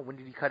bald now. When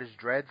did he cut his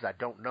dreads? I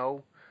don't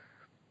know.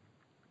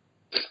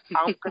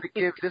 I'm going to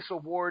give this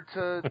award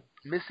to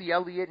Missy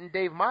Elliott and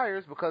Dave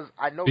Myers because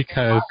I know Dave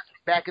Myers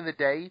back in the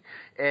day,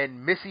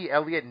 and Missy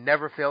Elliott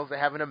never fails to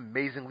have an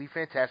amazingly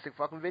fantastic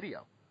fucking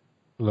video.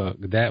 Look,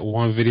 that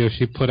one video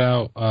she put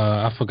out,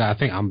 I forgot. I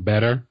think I'm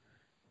Better.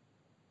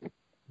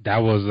 That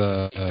was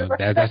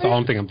that's the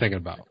only thing I'm thinking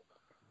about.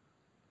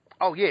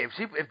 Oh yeah,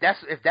 if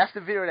that's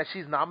the video that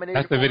she's nominated,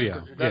 that's the for,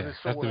 video. Yeah,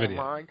 that's the video.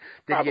 Online,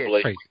 then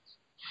probably. Yeah,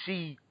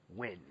 she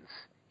wins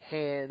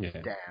hands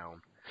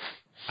down.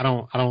 I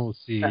don't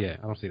see that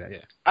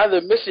yet.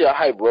 Either Missy or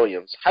Hype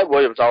Williams. Hype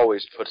Williams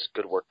always puts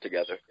good work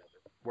together.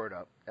 Word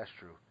up, that's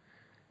true.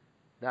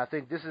 Now I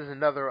think this is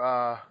another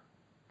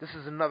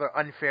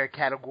unfair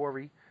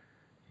category.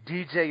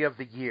 DJ of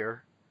the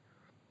year,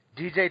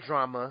 DJ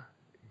Drama,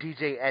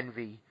 DJ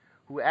Envy,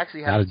 who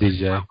actually has a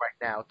DJ right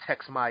now.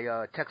 Text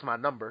my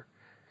number.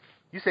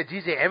 You said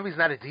DJ Envy's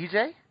not a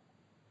DJ?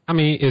 I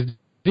mean, is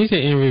DJ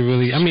Envy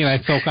really? I mean,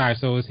 like,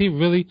 so is he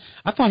really?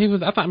 I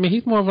mean,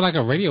 he's more of like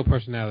a radio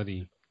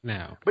personality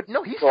now. But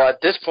no, he's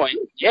at this point,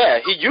 yeah,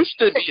 he used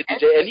to be a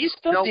DJ, and he's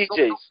still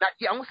DJs.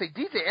 I'm gonna say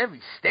DJ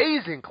Envy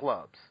stays in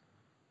clubs.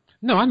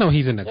 No, I know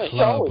he's in the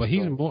club, but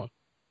he's more.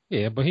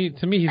 Yeah, but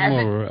to me, he's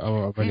more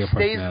of a radio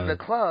personality. He stays in the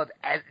club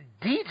as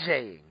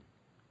DJing.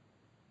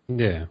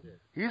 Yeah.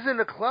 He's in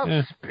the club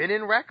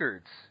spinning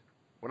records.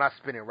 Well, not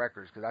spinning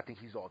records because I think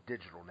he's all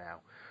digital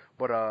now.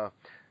 But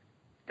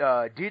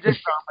DJ Drama,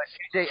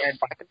 DJ and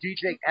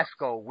DJ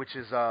Esco, which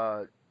is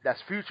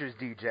that's Future's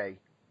DJ.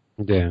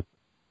 Yeah.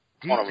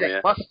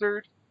 DJ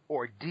Mustard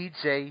or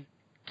DJ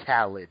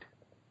Khaled.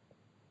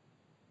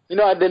 You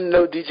know, I didn't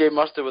know DJ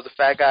Mustard was a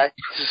fat guy.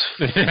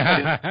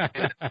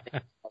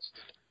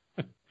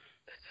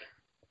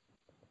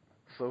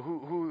 So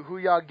who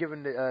y'all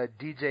giving the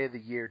DJ of the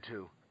year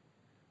to?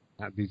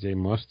 Not DJ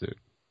Mustard.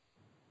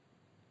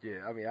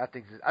 Yeah, I mean, I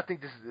think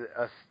this is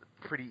a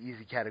pretty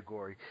easy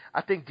category.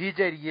 I think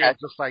DJ of the year is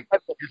just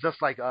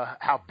like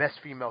how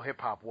best female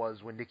hip hop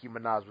was when Nicki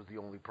Minaj was the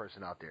only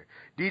person out there.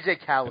 DJ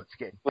Khaled's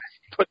getting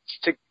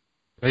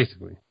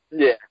basically.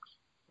 Yeah.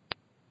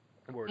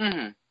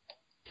 Mm-hmm.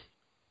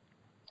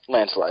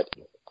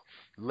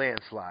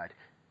 Landslide.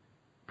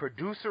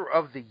 Producer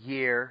of the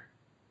year,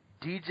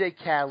 DJ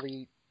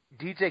Khaled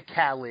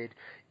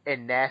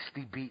and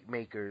Nasty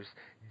Beatmakers,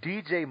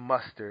 DJ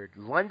Mustard,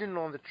 London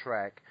on the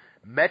Track,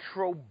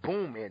 Metro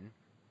Boomin,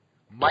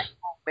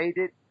 Michael Made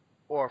It,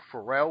 or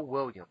Pharrell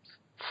Williams.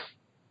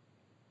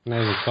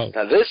 Now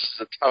this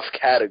is a tough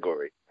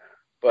category,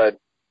 but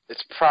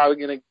it's probably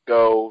going to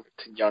go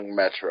to Young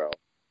Metro.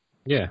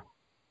 Yeah.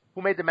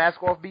 Who made the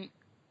Mask Off beat?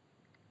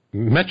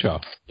 Metro.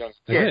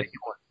 Yeah,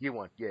 you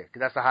won. Yeah, because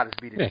that's the hottest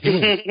beat of the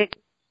year.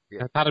 Yeah.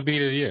 That's how to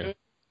beat of the year.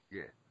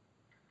 Yeah.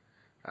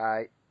 All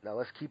right, now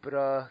let's keep it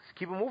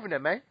moving,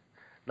 then, man.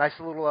 Nice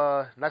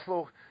little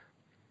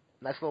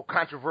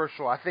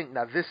controversial. I think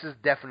now this is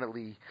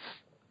definitely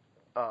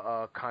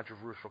a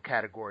controversial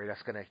category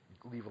that's gonna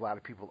leave a lot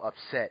of people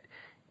upset,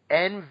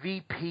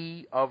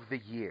 MVP of the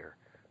year: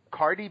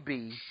 Cardi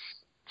B,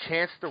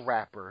 Chance the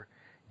Rapper,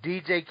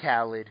 DJ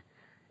Khaled,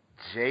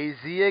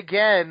 Jay-Z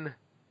again,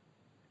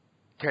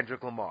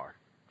 Kendrick Lamar.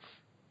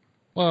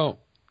 Well,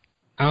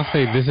 I'll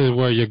say this is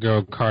where your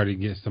girl Cardi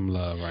gets some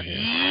love right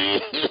here.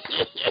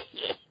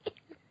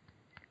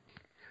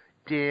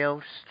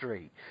 Damn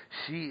straight.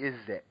 She is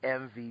the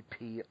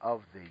MVP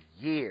of the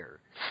year.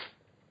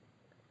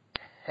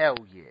 Hell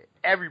yeah.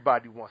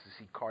 Everybody wants to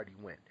see Cardi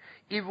win.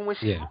 Even when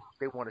she loses,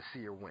 they want to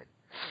see her win.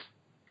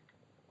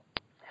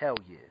 Hell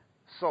yeah.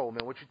 So,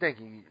 man, what you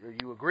thinking? Are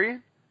you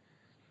agreeing?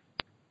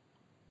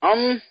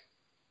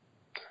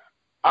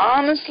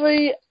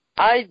 Honestly,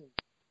 I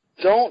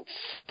don't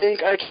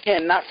think I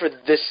can. Not for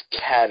this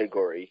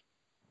category.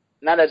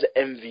 Not as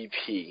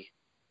MVP.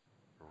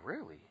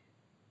 Really?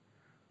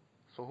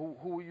 So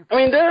who are you? I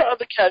mean, there are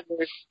other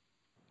categories.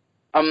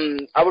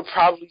 I would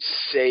probably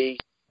say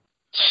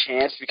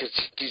Chance because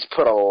he's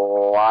put a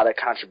lot of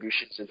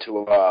contributions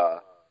into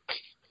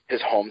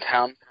his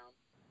hometown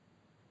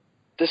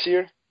this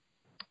year.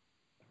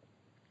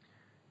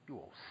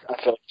 I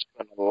feel like he's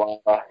put a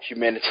lot of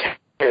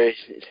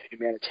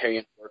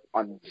humanitarian work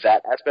on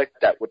that aspect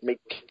that would make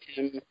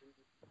him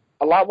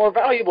a lot more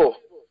valuable.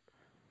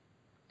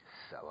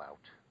 Sell out.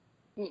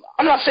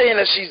 I'm not saying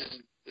that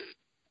she's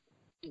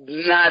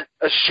not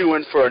a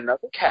shoo-in for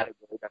another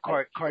category.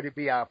 Cardi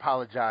B, I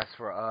apologize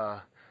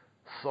for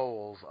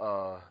Soul's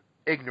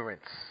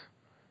ignorance.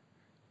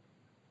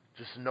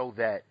 Just know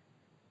that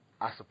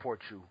I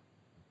support you.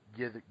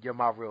 You're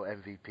my real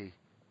MVP.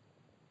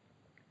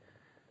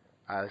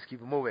 All right, let's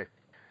keep it moving.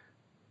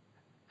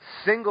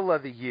 Single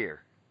of the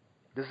year.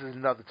 This is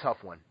another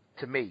tough one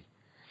to me.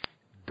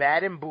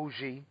 Bad and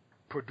Bougie,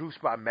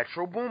 produced by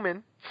Metro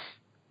Boomin.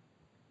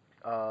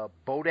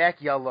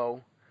 Bodak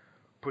Yellow,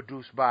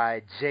 produced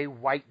by Jay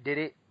White Did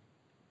It.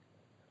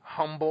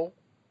 Humble,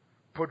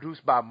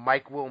 produced by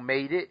Mike Will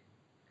Made It.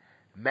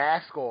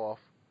 Mask Off,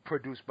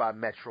 produced by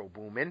Metro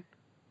Boomin.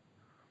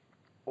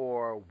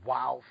 Or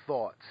Wild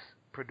Thoughts,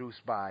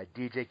 produced by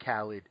DJ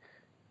Khaled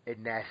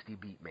and Nasty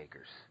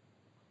Beatmakers.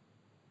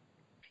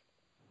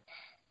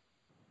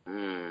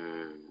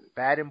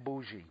 Bad and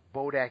Bougie,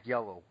 Bodak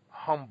Yellow,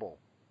 Humble,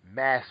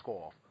 Mask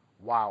Off,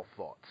 Wild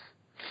Thoughts.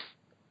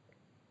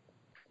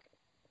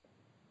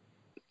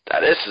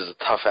 This is a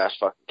tough-ass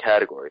fucking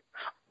category.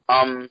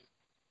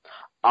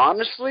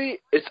 Honestly,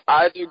 it's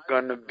either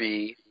gonna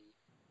be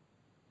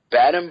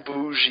Bad and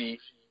Bougie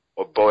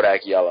or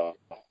Bodak Yellow.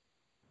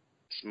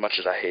 As much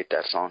as I hate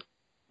that song.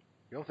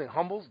 You don't think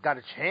Humble's got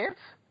a chance?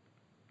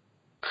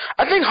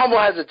 I think Humble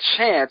has a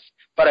chance,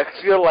 but I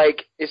feel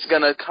like it's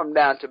gonna come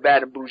down to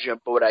Bad and Bougie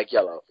and Bodak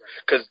Yellow.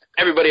 Because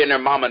everybody and their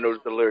mama knows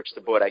the lyrics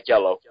to Bodak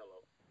Yellow.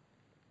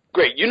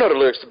 Great, you know the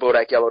lyrics to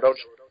Bodak Yellow, don't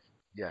you?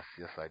 Yes,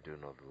 I do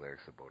know the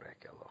lyrics of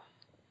Bodak Yellow.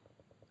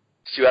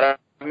 See what I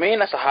mean?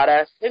 That's a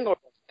hot-ass single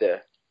right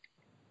there.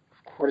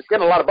 But it's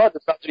getting a lot of buzz.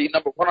 It's about to be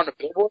number 1 on the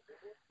Billboard.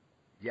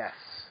 Yes.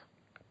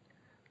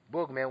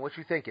 Boog, man, what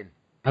you thinking?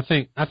 I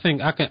think I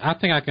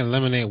can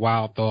eliminate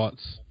Wild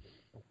Thoughts.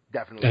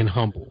 Definitely. And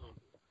Humble.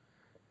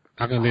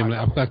 I can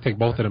take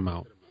both of them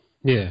out.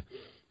 Yeah.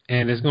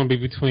 And it's gonna be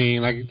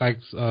between like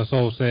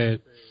Soul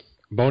said,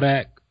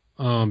 Bodak,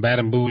 Bad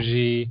and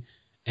Bougie,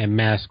 and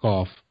Mask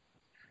Off.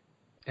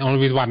 The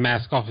only reason why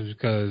Mask Off is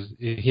because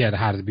he had the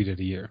hottest beat of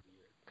the year.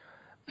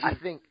 I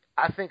think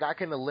I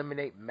can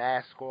eliminate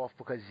Mask Off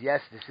because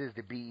yes, this is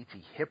the BET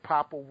Hip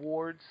Hop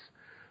Awards,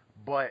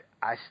 but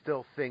I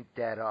still think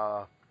that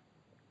I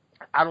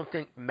don't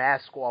think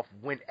Mask Off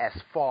went as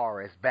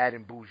far as Bad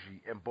and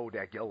Bougie and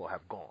Bodak Yellow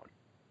have gone.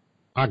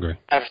 I agree.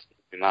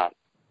 Absolutely not.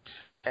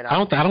 And I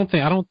don't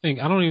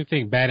even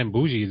think Bad and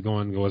Bougie is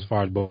going to go as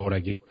far as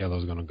Bodak Yellow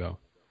is going to go.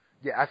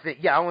 Yeah, I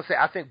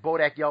think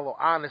Bodak Yellow,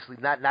 honestly,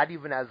 not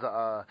even as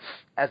a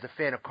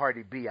fan of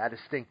Cardi B, I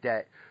just think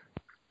that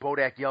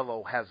Bodak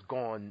Yellow has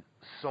gone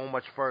so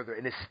much further,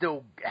 and it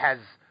still has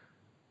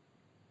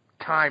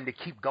time to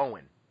keep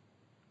going.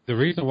 The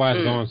reason why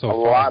it's going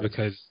so far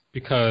is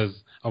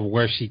because of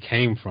where she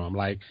came from.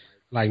 Like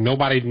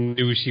nobody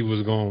knew she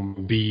was going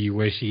to be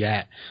where she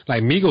at.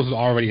 Like Migos was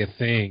already a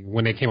thing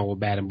when they came up with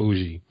Bad and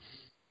Bougie.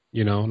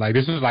 You know, like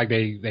this was like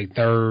they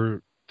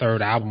third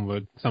album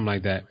or something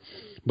like that.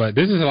 But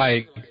this is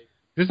like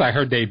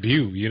her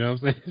debut. You know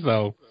what I'm saying?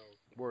 So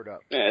word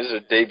up. Yeah, this is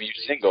a debut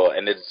single,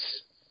 and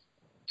it's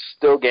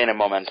still gaining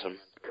momentum.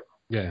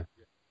 Yeah.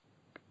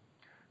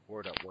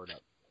 Word up.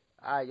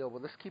 All right, yo,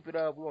 well, let's keep it.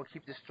 We're gonna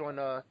keep this joint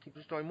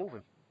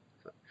moving.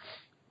 So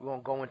we're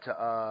gonna go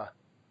into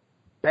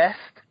best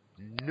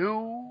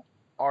new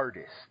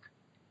artist.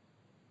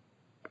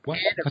 What?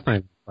 That's not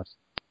even a question.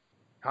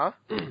 Huh?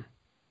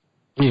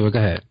 Yeah, go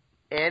ahead.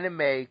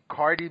 Anime,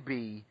 Cardi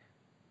B,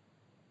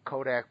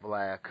 Kodak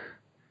Black,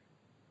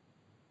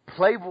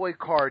 Playboy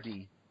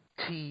Cardi,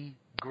 T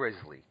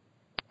Grizzly.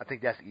 I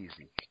think that's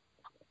easy.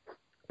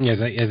 Yeah,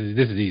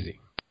 this is easy.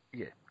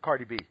 Yeah,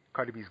 Cardi B.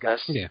 Cardi B's got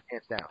it.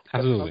 Hands down.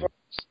 Absolutely.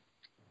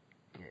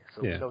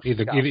 Yeah, so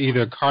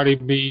either Cardi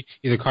B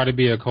or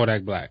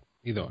Kodak Black.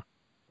 Either or.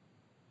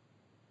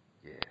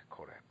 Yeah,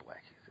 Kodak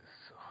Black.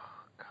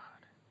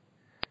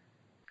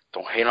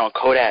 Don't hate on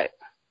Kodak.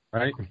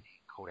 Right?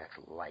 Kodak's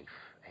life.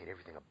 I hate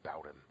everything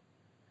about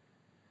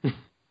him.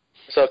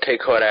 It's okay,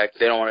 Kodak.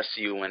 They don't want to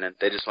see you winning.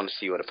 They just want to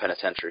see you in a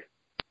penitentiary.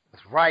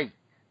 That's right.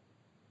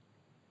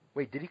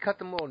 Wait, did he cut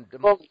them little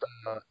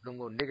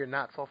nigger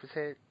knots off his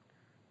head?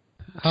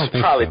 I don't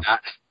think Probably so.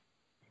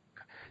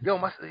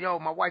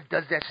 not. My wife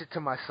does that shit to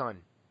my son.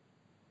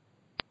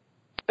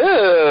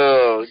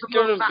 Ew.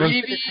 Give him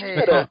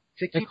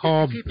They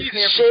call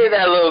shave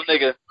that little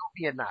nigga.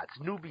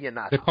 Nubian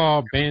knots. They're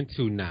called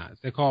Bantu knots.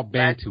 They're called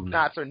Bantu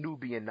knots. Or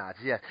Nubian knots,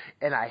 yes.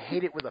 And I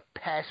hate it with a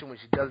passion when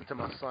she does it to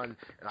my son.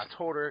 And I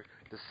told her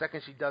the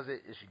second she does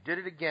it, if she did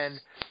it again,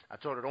 I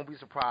told her don't be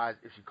surprised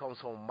if she comes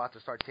home. I'm about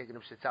to start taking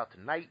them shits out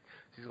tonight.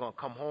 She's going to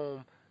come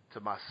home to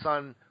my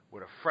son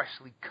with a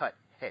freshly cut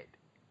head.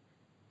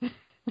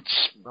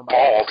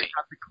 Baldy.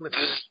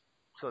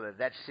 So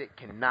that shit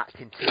cannot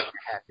continue to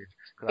happen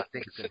because I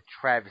think it's a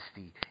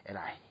travesty and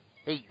I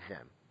hate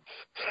them.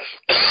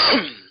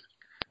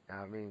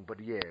 I mean, but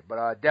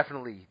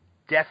definitely,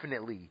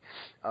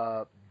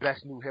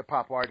 best new hip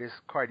hop artist,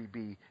 Cardi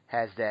B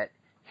has that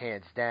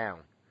hands down.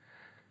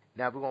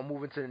 Now we're gonna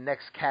move into the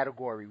next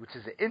category, which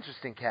is an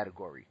interesting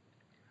category,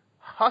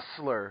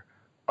 Hustler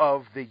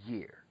of the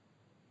Year.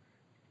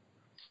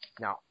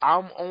 Now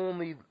I'm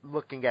only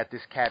looking at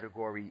this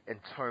category in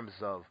terms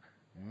of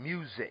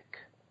music.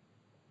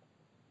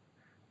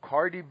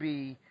 Cardi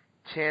B,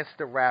 Chance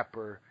the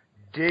Rapper,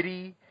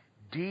 Diddy,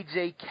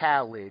 DJ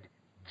Khaled,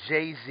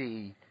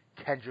 Jay-Z,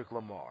 Kendrick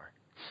Lamar.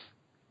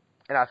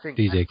 And I think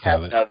DJ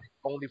Khaled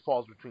only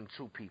falls between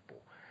two people.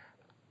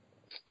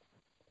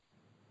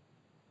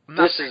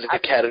 This is the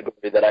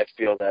category that I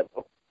feel that...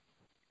 What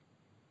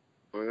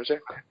were you going to say?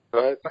 Go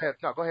ahead.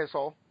 Go ahead,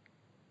 Saul.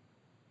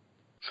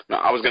 No,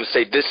 I was going to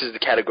say this is the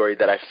category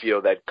that I feel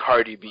that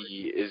Cardi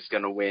B is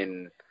going to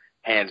win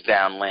hands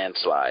down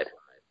landslide.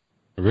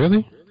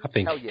 Really? I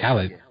think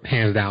Khaled,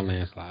 hands down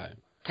landslide.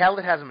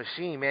 Khaled has a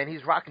machine, man.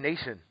 He's Rock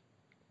Nation.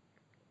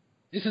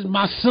 This is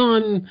my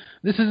son.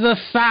 This is a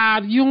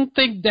side. You don't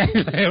think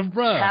that,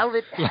 bro?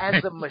 Khaled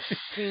has a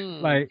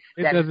machine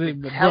that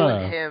doesn't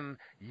telling him,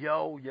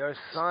 yo, your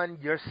son,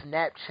 your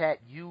Snapchat,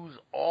 use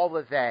all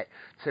of that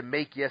to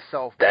make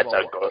yourself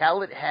blow.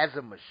 Khaled has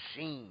a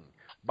machine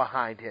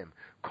behind him.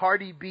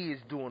 Cardi B is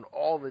doing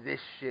all of this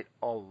shit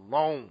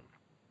alone.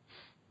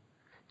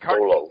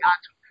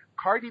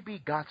 Cardi B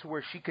got to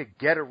where she could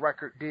get a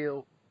record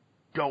deal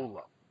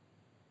dolo.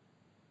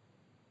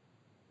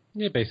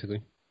 Yeah,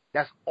 basically.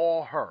 That's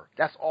all her.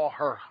 That's all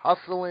her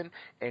hustling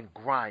and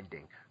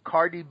grinding.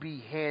 Cardi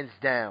B, hands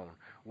down,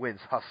 wins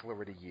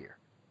Hustler of the Year.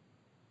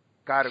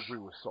 Gotta agree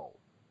with Soul.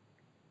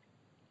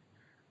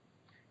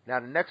 Now,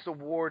 the next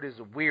award is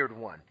a weird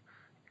one.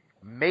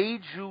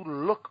 Made You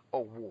Look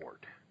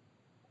Award.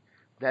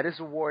 Now, this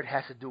award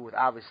has to do with,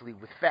 obviously,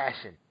 with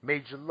fashion.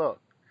 Made You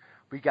Look.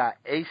 We got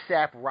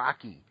A$AP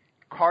Rocky,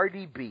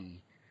 Cardi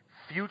B,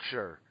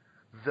 Future,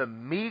 The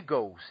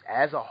Migos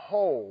as a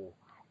whole,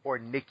 or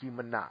Nicki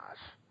Minaj.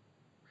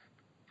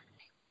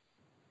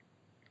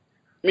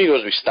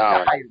 Migos be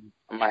styling.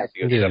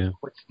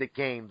 What's the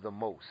game the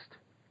most?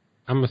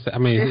 I'm gonna say. I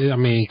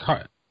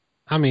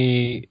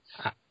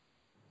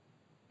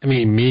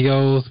mean,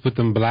 Migos with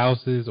them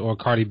blouses or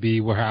Cardi B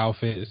with her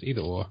outfits,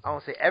 either or. I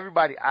don't say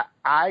everybody.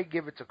 I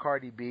give it to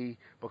Cardi B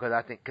because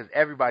I think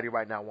everybody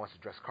right now wants to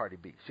dress Cardi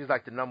B. She's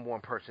like the number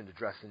one person to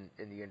dress in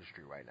the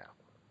industry right now.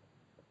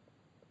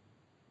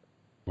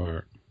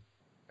 Word.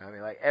 I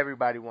mean, like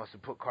everybody wants to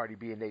put Cardi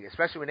B in there,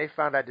 especially when they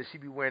found out that she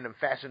be wearing them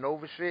Fashion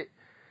Nova shit.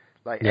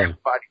 Like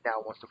everybody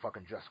now wants to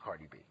fucking dress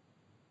Cardi B.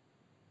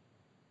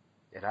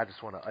 And I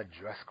just want to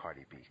address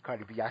Cardi B.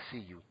 Cardi B, I see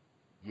you.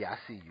 Yeah, I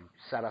see you.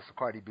 Shout out to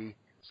Cardi B.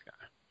 This guy.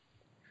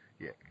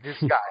 Yeah, this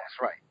guy.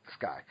 That's right. This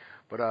guy.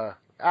 But,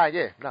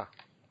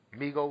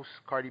 Migos,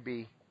 Cardi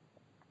B.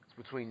 It's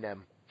between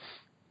them.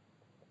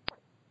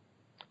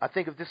 I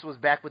think if this was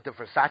back with the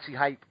Versace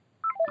hype,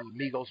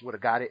 Migos would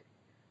have got it.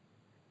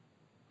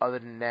 Other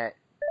than that,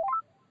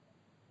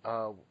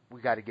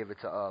 we got to give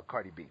it to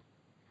Cardi B.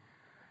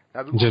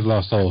 Now, just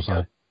lost soul,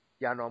 son.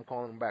 Yeah, I know. I'm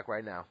calling him back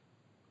right now.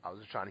 I was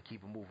just trying to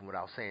keep him moving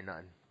without saying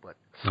nothing, but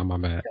not my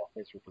bad.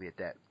 Basically at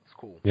that, it's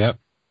cool. Yep.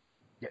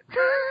 Yeah.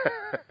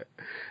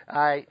 All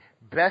right,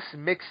 best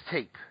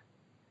mixtape.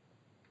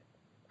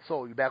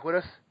 So, you back with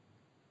us?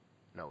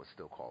 No, it's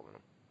still calling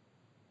him.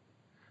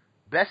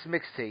 Best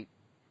mixtape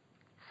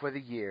for the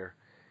year.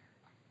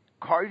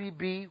 Cardi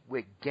B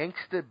with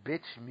Gangsta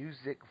Bitch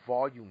Music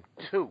Volume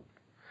 2.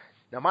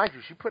 Now, mind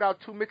you, she put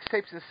out 2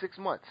 mixtapes in 6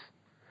 months.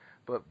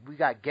 But we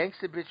got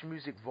Gangsta Bitch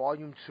Music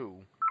Volume 2,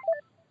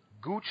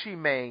 Gucci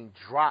Mane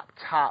Drop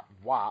Top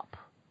WAP,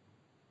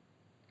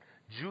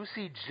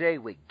 Juicy J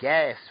with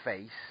Gas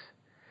Face,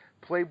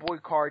 Playboy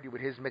Cardi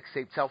with his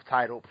mixtape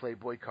self-titled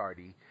Playboy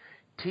Cardi,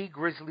 T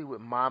Grizzly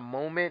with My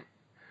Moment,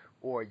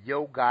 or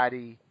Yo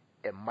Gotti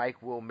and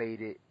Mike Will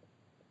made it,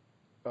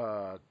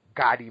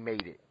 Gotti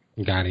made it.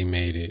 Gotti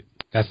made it.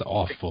 That's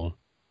awful.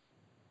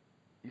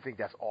 You think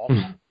that's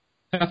awful?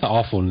 That's an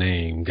awful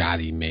name,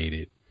 Gotti made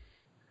it.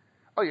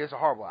 Oh, yeah, it's a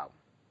horrible album.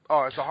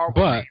 Oh, it's a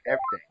horrible name,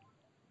 everything.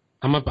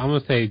 I'm gonna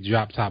say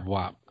Drop Top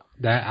WAP.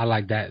 That I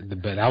like that the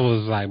best. That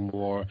was like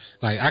more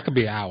like I could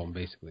be an album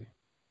basically.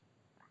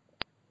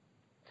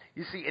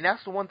 You see, and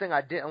that's the one thing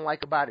I didn't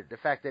like about it. The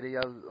fact that it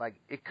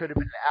could have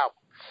been an album.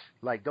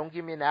 Like, don't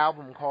give me an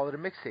album and call it a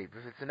mixtape.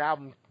 If it's an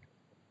album,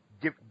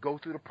 go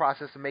through the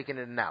process of making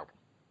it an album.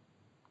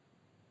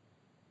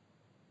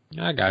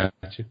 I got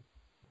you.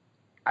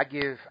 I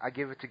give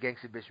it to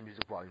Gangsta Bitch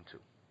Music Volume 2.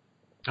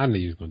 I knew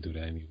you was gonna do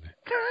that anyway.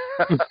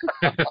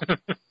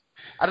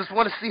 I just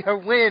want to see her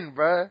win,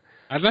 bruh.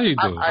 I know you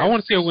do. I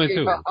want to see her win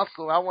too.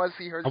 Hustle. I want to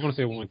see her. I want to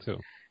see her win too.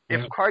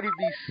 If Cardi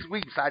B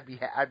sweeps, I'd be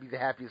the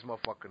happiest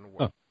motherfucker in the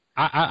world.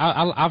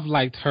 I've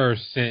liked her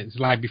since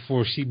like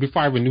before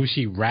I even knew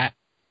she rapped.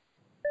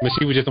 When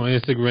she was just on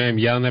Instagram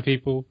yelling at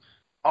people.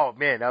 Oh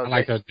man, that was I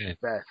liked her then.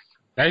 Best.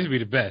 That used to be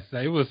the best.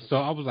 Like, it was so.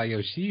 I was like,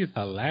 yo, she is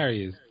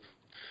hilarious.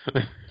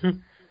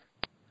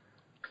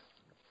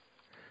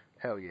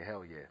 Hell yeah.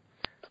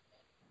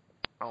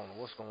 I don't know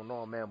what's going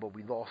on, man, but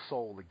we lost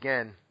Soul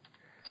again.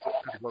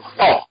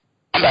 Oh,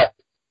 I'm back.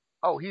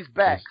 Oh, he's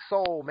back.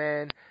 Soul,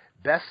 man.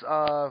 Best,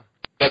 That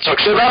talk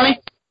shit about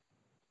me?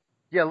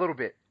 Yeah, a little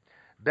bit.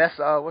 Best,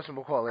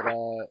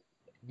 whatchamacallit,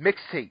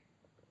 mixtape.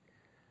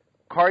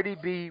 Cardi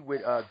B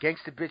with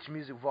Gangsta Bitch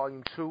Music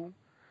Volume 2.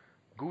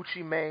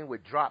 Gucci Mane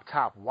with Drop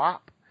Top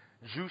WAP.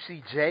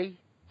 Juicy J,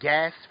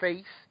 Gas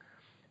Face.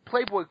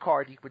 Playboy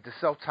Cardi with the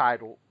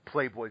self-titled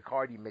Playboy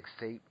Cardi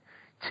mixtape.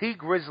 T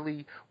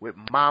Grizzly with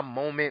My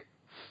Moment.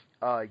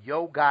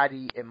 Yo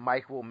Gotti and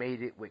Michael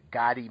Made It with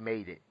Gotti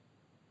Made It.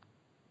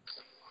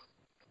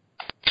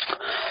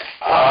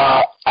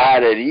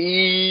 Out of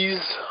these,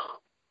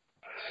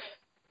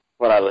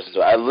 what I listen to?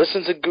 I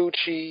listen to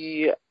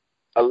Gucci,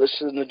 I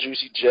listen to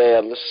Juicy J, I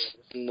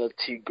listen to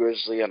T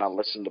Grizzly, and I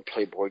listen to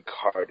Playboy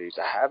Cardi's.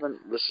 I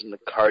haven't listened to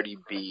Cardi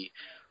B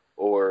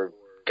or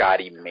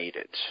Gotti Made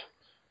It.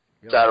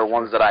 That are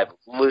ones that I've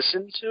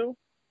listened to.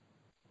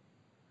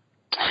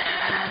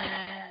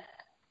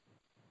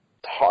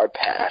 Hard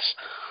pass.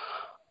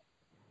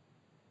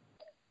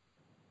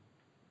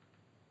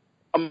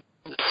 I'm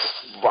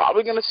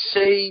probably gonna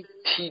say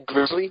T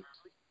Grizzly,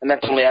 and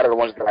that's only out of the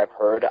ones that I've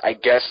heard. I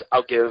guess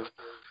I'll give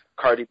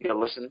Cardi B a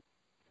listen.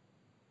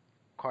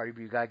 Cardi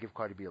B, you gotta give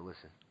Cardi B a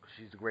listen.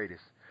 She's the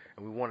greatest,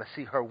 and we want to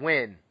see her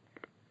win.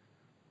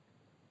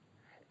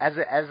 As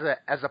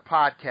a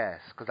podcast,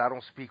 because I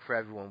don't speak for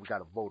everyone, we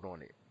gotta vote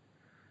on it.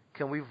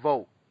 Can we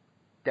vote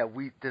that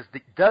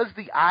does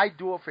the I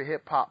Do It for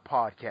Hip Hop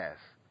podcast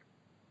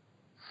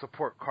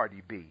support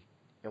Cardi B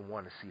and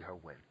want to see her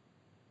win?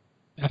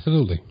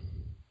 Absolutely.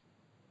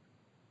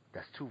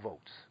 That's 2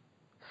 votes.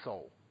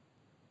 Soul.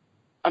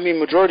 I mean,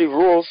 majority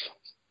rules,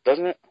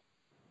 doesn't it?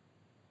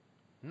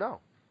 No,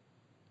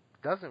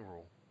 doesn't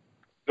rule.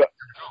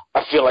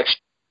 I feel like she's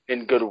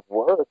in good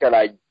work, and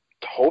I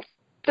hope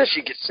that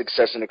she gets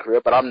success in her career,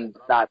 but I'm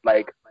not,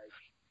 like,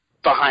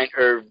 behind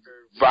her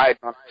riding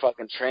on a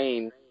fucking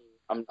train.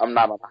 I'm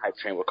not on the hype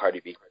train with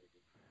Cardi B.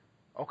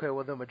 Okay,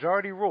 well, the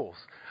majority rules.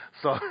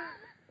 So,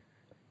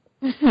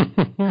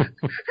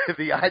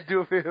 the I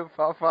Do It for Hip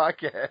Hop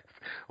podcast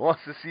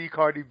wants to see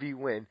Cardi B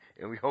win,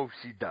 and we hope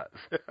she does.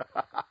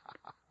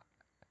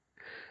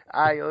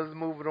 All right, let's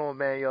move it on,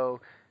 man.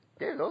 Yo,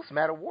 there goes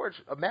mad awards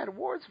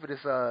for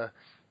this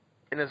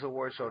in this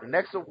award show. The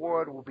next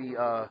award will be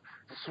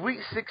Sweet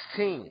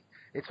 16.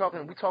 We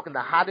talking the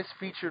hottest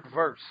featured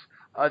verse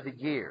of the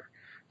year.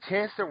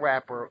 Chance the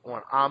Rapper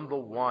on I'm the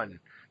One.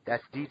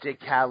 That's DJ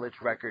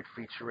Khaled's record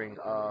featuring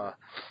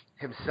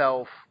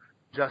himself,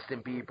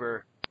 Justin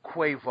Bieber,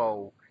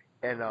 Quavo,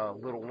 and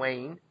Lil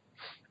Wayne.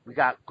 We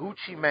got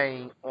Gucci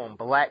Mane on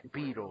Black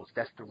Beatles.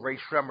 That's the Ray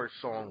Shremmer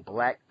song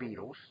Black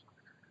Beatles.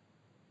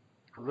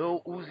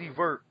 Lil Uzi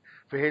Vert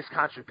for his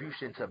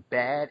contribution to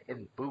Bad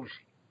and Bougie.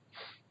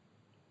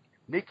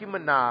 Nicki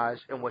Minaj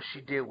and what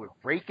she did with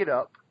Break It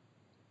Up.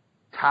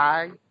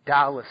 Ty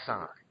Dolla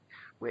 $ign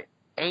with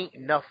Ain't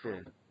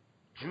Nothing.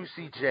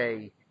 Juicy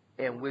J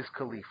and Wiz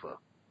Khalifa.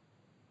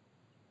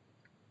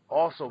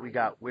 Also, we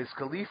got Wiz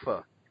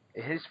Khalifa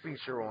and his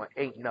feature on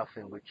Ain't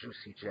Nothing with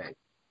Juicy J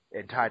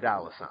and Ty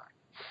Dolla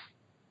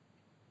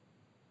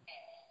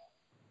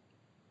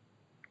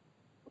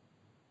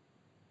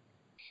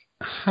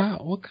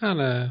 $ign. What kind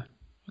of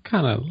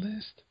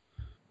list?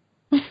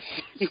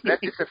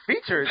 It's a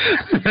feature.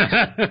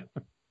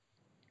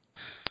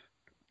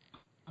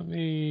 I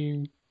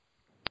mean,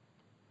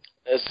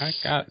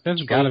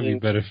 There's gotta be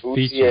better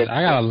features.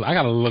 I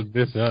gotta look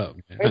this up.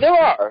 Man. I mean, there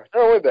are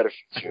way better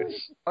features.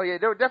 Oh yeah,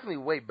 they were definitely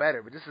way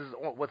better. But this is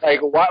what's like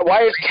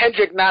why is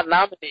Kendrick not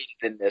nominated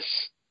in this?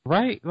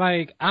 Right?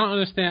 Like I don't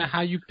understand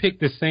how you pick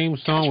the same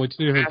song with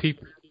 2 different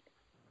people.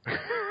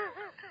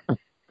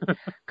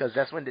 Because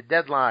that's when the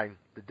deadline.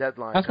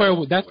 That's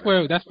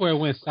where it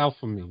went south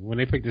for me when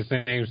they picked the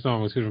same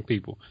song with 2 different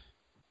people.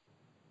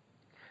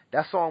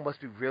 That song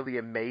must be really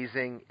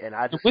amazing, and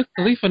I just Wiz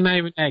Khalifa not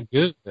even that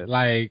good.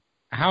 Like,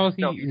 how is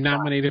he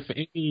nominated for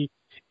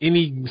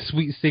any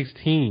Sweet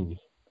 16?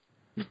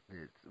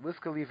 Wiz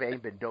Khalifa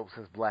ain't been dope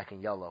since Black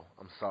and Yellow.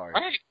 I'm sorry.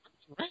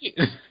 Right.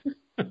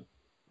 I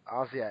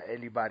don't see how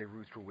anybody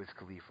roots for Wiz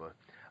Khalifa.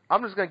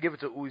 I'm just gonna give it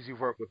to Uzi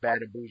Vert with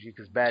Bad and Bougie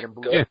because Bad and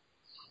Bougie Yeah.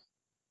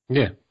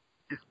 Yeah.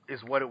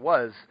 is what it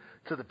was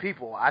to the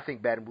people. I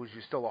think Bad and Bougie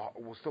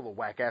was still a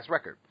whack ass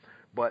record,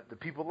 but the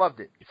people loved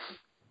it.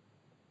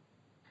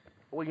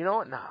 Well, you know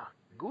what? Nah,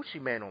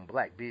 Gucci Mane on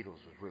Black Beatles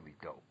was really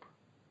dope.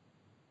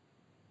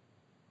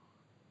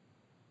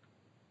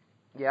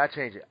 Yeah, I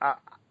change it.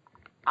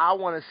 I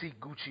want to see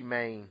Gucci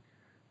Mane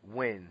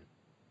win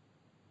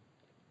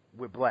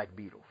with Black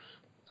Beatles.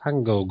 I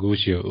can go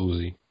Gucci or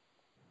Uzi.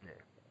 Yeah.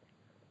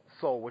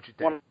 So, what you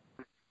think?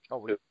 Oh,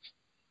 wait.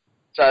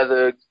 It's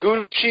either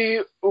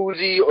Gucci,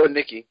 Uzi, or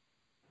Nicki.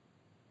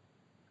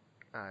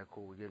 All right,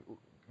 cool.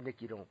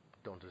 Nicki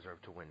don't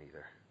deserve to win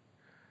either.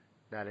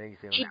 Not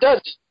anything. She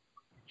does.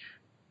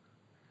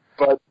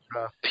 But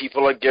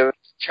people are giving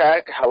the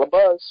track hella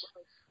buzz.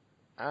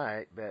 All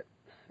right, bet.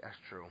 That's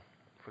true.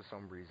 For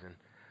some reason.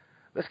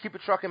 Let's keep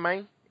it trucking,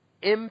 man.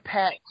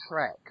 Impact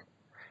track.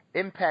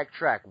 Impact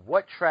track.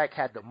 What track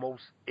had the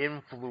most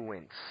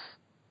influence?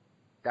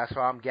 That's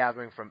what I'm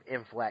gathering from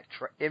Impact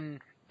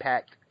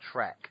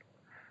track.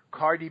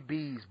 Cardi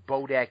B's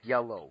Bodak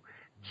Yellow.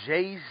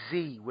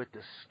 Jay-Z with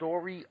The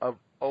Story of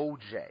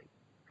OJ.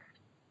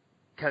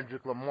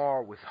 Kendrick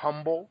Lamar with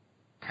Humble.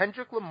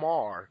 Kendrick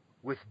Lamar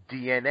with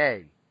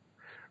DNA.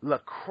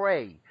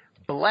 Lecrae,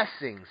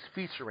 Blessings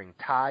featuring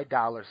Ty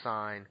Dolla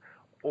 $ign,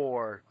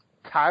 or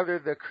Tyler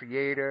the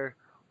Creator,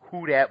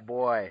 Who Dat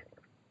Boy?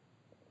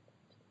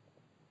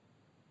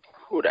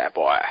 Who that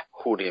boy?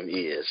 Who them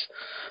is?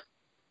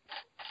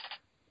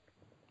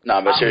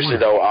 Nah, but seriously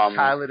though,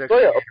 Tyler the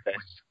Creator. Okay.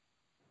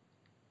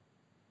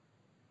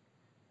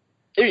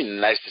 It'd be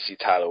nice to see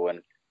Tyler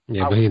win.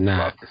 Yeah, but he's not. I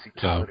would love to see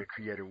Tyler the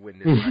Creator win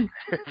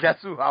this.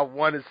 That's who I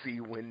want to see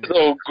win this.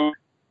 So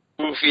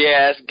goofy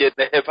ass get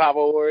the hip hop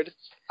award.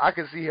 I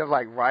can see him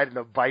like riding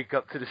a bike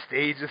up to the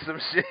stage or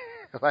some shit.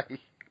 Like,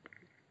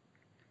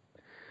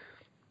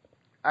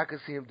 I could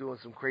see him doing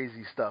some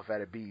crazy stuff at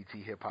a BET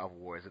Hip Hop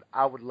Awards, and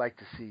I would like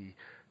to see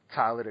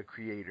Tyler the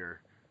Creator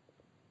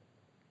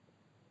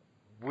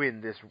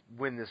win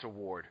this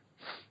award.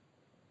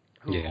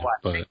 Who Yeah,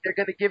 I think they're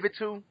gonna give it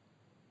to?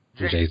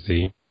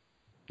 Jay-Z.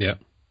 Yep.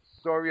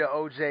 Story of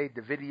OJ.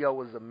 The video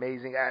was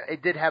amazing.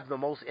 It did have the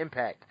most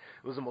impact.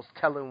 It was the most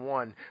telling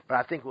one, but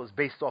I think it was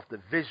based off the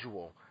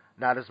visual,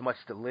 not as much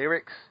the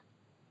lyrics.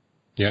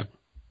 Yep.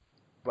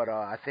 But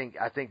I think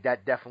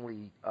that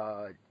definitely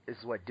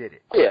is what did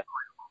it. Yeah.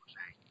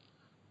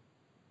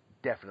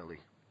 Definitely.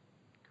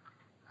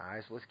 All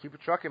right, so let's keep it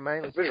trucking,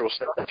 man. Visual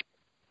stuff.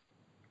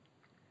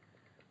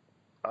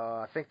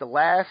 I think the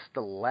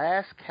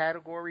last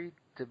category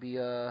to be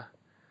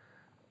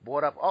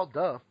brought up. Oh,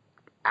 duh.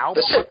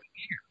 Album of the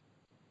year.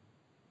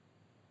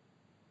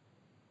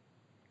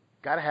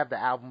 Gotta have the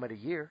album of the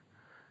year.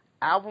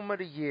 Album of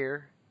the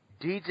year.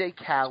 DJ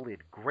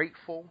Khaled,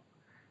 Grateful.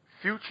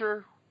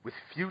 Future with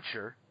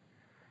Future.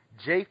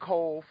 J.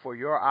 Cole, For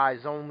Your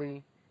Eyes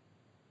Only.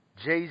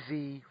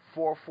 Jay-Z,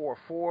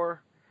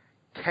 444.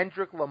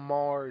 Kendrick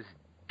Lamar's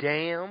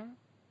Damn.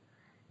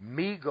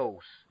 Migos,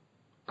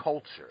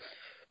 Culture.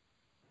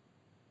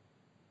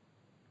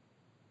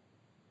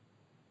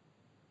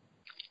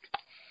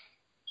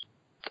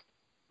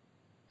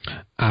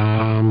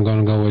 I'm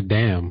gonna go with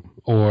Damn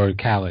or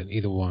Khaled,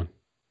 either one.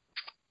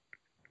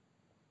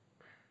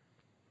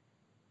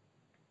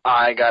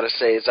 I gotta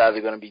say it's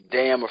either gonna be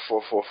Damn or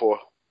 444.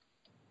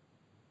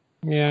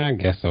 Yeah, I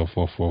guess so.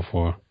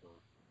 444.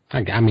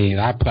 I mean,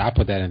 I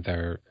put that in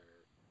third,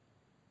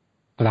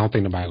 but I don't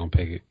think nobody gonna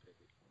pick it.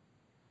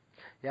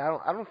 Yeah,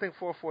 I don't think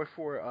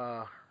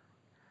 444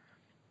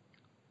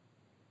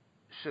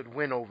 should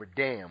win over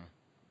Damn.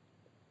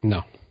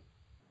 No.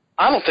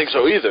 I don't think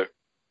so either.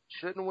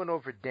 Shouldn't win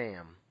over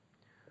Damn.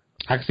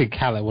 I can see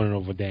Khaled winning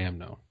over Damn,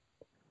 though.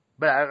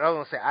 But I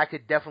was gonna say I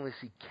could definitely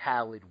see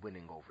Khaled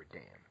winning over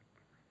Damn.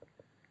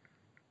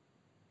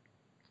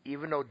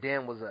 Even though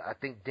I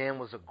think Damn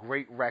was a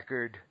great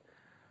record.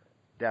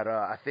 That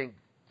I think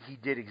he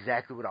did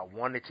exactly what I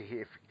wanted to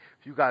hear.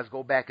 If you guys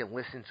go back and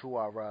listen to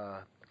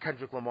our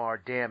Kendrick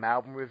Lamar Damn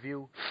album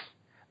review,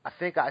 I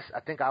said I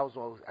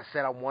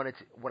wanted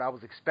to, what I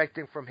was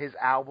expecting from his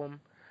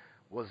album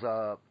was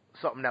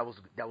something that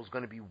was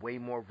going to be way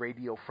more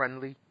radio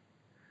friendly.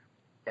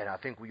 And I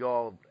think we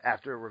all,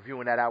 after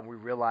reviewing that album, we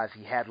realized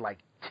he had like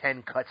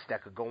 10 cuts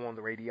that could go on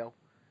the radio.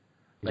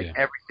 Like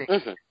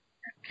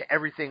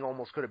everything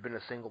almost could have been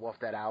a single off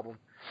that album.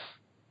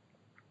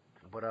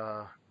 But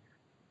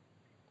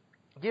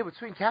yeah,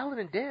 between Khaled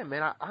and Damn,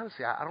 man, I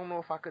honestly don't know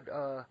if I could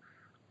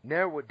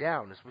narrow it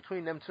down. It's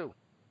between them two.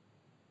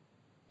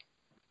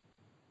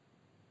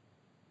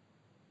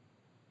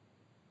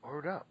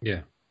 Word up.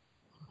 Yeah.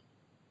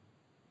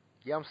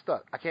 Yeah, I'm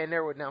stuck. I can't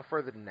narrow it down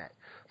further than that.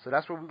 So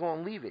that's where we're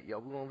going to leave it, yo.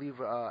 We're going to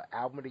leave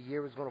album of the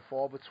year is going to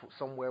fall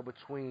somewhere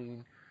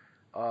between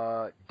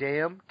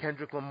Damn,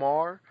 Kendrick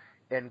Lamar,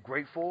 and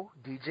Grateful,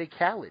 DJ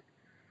Khaled.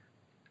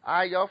 All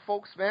right, y'all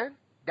folks, man.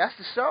 That's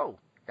the show.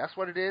 That's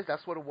what it is.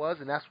 That's what it was,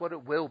 and that's what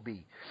it will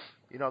be.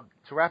 You know,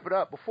 to wrap it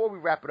up, before we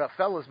wrap it up,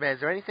 fellas, man, is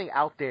there anything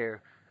out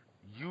there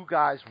you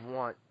guys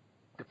want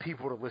the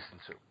people to listen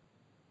to?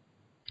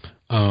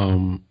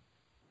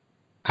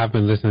 I've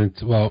been listening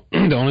to, well,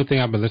 the only thing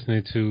I've been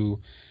listening to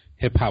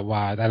hip-hop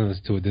wise, I didn't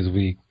listen to it this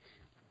week,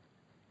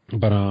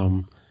 but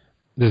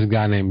this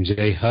guy named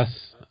Jay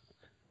Huss,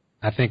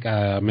 I think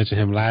I mentioned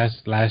him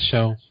last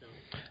show.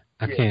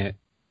 I can't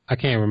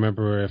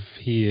remember if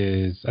he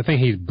is, I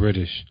think he's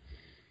British.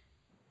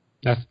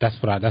 That's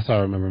what I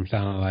remember him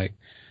sounding like.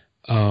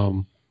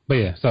 But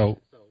yeah, so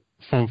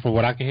from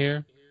what I can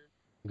hear,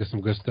 get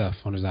some good stuff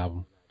on his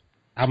album.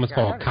 Album's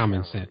called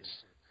Common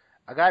Sense.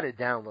 I got it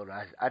downloaded.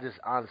 I just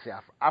honestly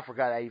I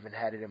forgot I even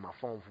had it in my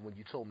phone from when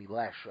you told me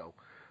last show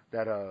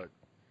that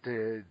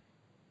to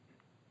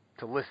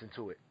listen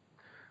to it.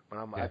 But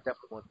I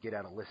definitely want to get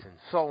out and listen.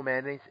 So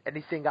man,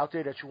 anything out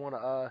there that you want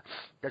to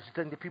that you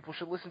think that people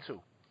should listen to?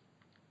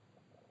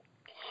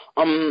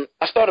 I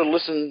started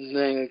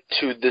listening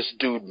to this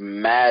dude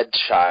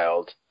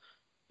Madchild.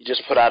 He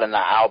just put out an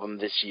album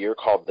this year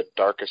called The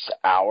Darkest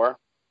Hour.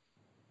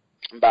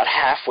 I'm about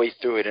halfway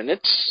through it, and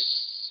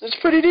it's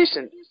pretty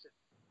decent.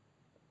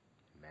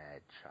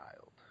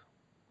 Madchild.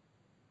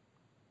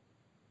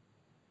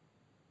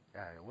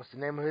 What's the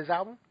name of his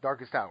album?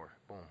 Darkest Hour.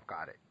 Boom,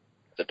 got it.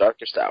 The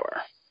Darkest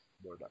Hour.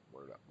 Word up.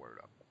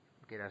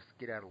 Get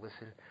out and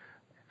listen.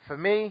 For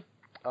me,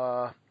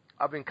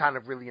 I've been kind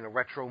of really in a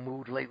retro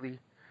mood lately.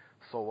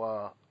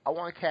 So I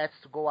want cats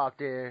to go out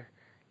there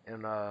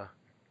and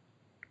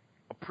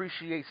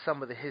appreciate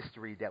some of the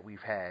history that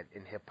we've had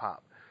in hip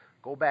hop.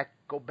 Go back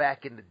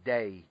in the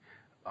day.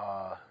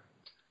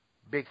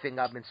 Big thing,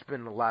 I've been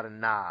spinning a lot of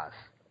Nas.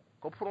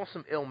 Go put on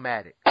some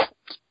Illmatic.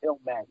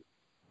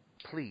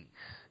 Please.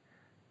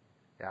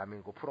 Yeah, I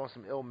mean, go put on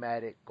some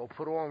Illmatic. Go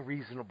put on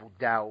Reasonable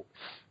Doubt.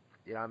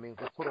 You know what I mean?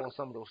 Go put on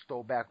some of those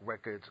throwback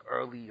records,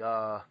 early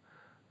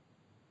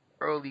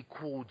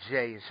Cool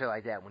J and shit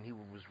like that. When he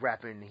was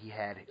rapping, he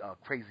had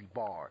crazy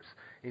bars.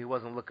 He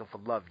wasn't looking for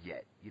love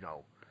yet, you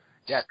know,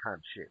 that kind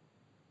of shit.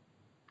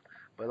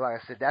 But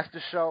like I said, that's the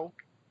show.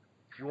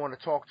 If you want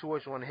to talk to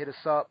us, you want to hit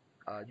us up,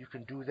 you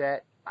can do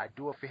that. I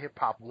do it for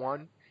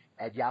hiphop1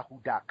 at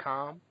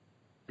yahoo.com.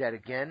 That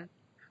again,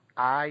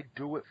 I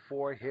do it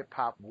for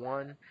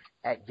hiphop1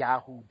 at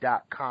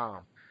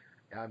yahoo.com.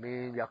 I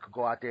mean, y'all could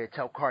go out there and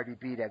tell Cardi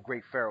B that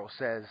Great Pharaoh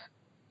says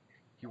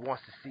he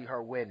wants to see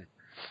her win.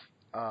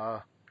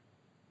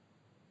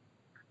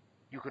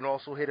 You can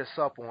also hit us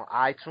up on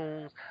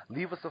iTunes.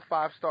 Leave us a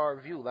 5-star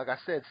review. Like I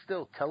said,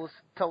 still tell us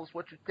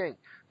what you think.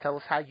 Tell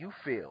us how you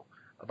feel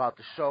about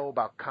the show,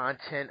 about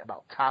content,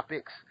 about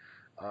topics.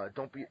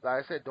 Don't be,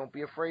 like I said, don't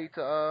be afraid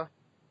to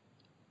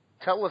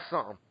tell us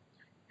something.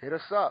 Hit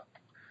us up.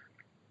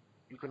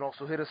 You can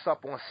also hit us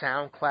up on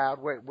SoundCloud.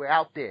 We're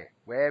out there.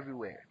 We're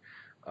everywhere.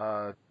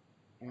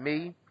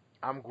 Me,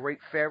 I'm Great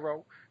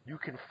Pharaoh. You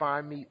can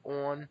find me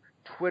on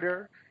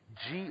Twitter,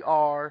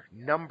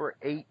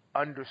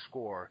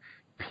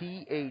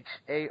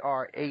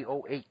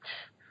 GR8_PHARAOH.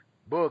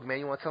 Boog, man,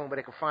 you want to tell them where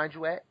they can find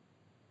you at?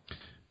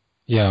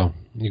 Yo,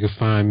 you can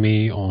find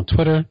me on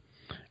Twitter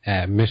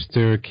at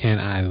Mr. Can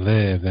I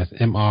Live. That's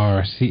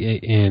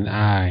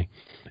MrCanilive.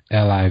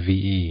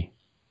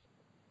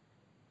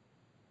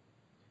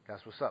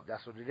 That's what's up.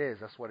 That's what it is.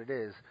 That's what it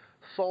is.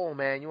 Soul,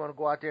 man, you want to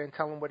go out there and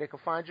tell them where they can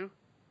find you?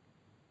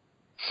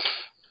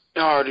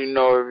 You already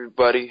know,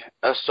 everybody.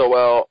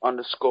 SOL_INVICTUS.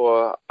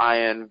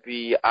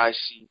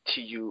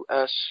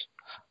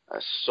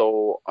 That's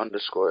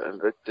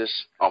Soul_Invictus.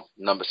 Oh,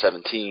 number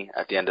 17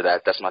 at the end of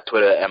that. That's my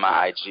Twitter,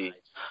 MIIG.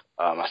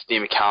 My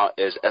Steam account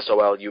is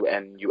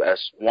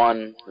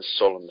SOLUNUS1.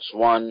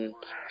 Solumus1.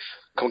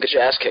 Come get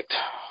your ass kicked.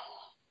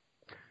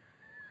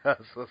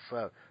 That's what's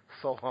up.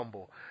 So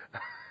humble.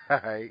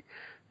 Alright.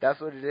 That's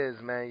what it is,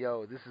 man.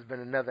 Yo, this has been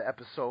another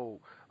episode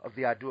of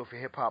the I Do It for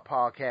Hip Hop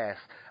podcast.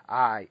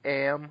 I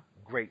am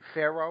Great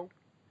Pharaoh,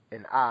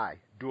 and I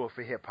do it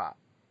for hip hop.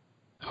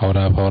 Hold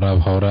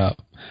up.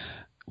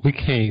 We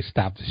can't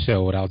stop the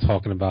show without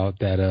talking about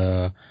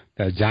that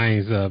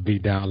Giants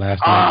beat down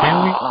last night,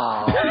 can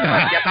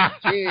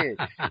we?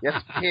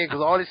 Yes, we can,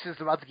 because all this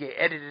shit's about to get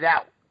edited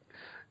out.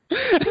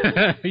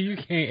 You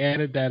can't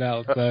edit that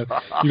out, son.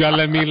 You gotta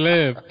let me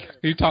live.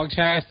 You talk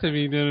trash to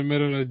me in the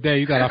middle of the day.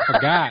 You thought I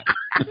forgot.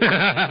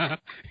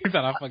 You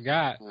thought I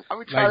forgot. I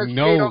be trying to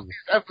stay on these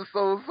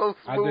episodes so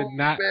smooth,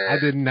 I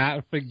did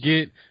not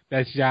forget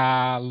that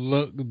y'all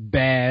look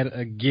bad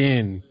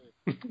again.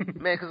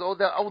 Man, because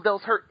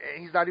Odell's hurt.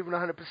 And he's not even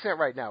 100%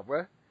 right now,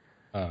 bruh.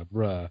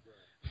 Bruh,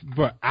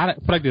 I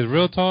feel like this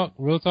real talk.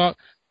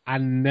 I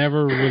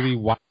never really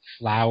watched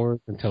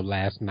Flowers until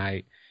last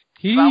night.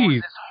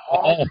 He's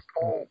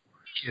awful.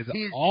 He's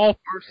the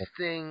worst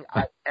thing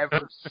I've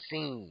ever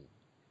seen.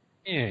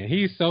 Man,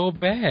 he's so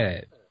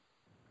bad.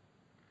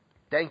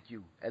 Thank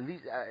you. At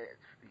least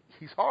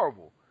he's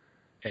horrible.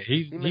 Yeah,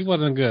 he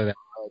wasn't good.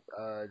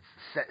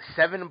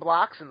 7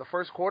 blocks in the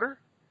first quarter.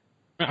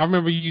 I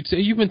remember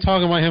you've been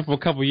talking about him for a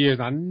couple of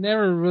years. I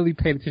never really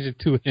paid attention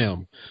to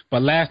him,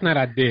 but last night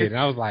I did. And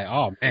I was like,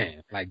 oh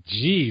man, like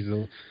geez,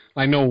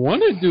 like no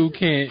wonder dude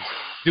can't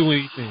do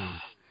anything.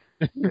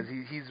 Because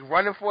he's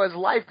running for his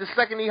life. The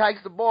second he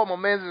hikes the ball, my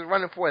man's is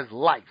running for his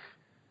life.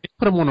 They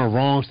put him on the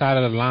wrong side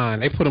of the line.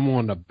 They put him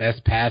on the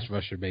best pass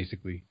rusher,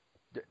 basically.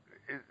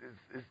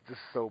 It's just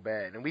so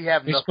bad, and we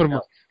have They just put nothing him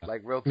else. on.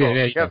 Like real talk, Yeah,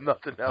 we have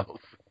nothing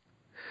else.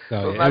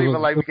 So it's not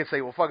even like we can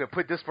say, well, fuck it,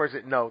 put this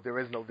person. No, there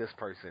is no this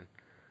person.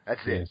 That's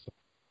it. So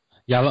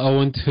y'all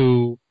are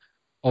 0-2.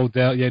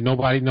 Odell,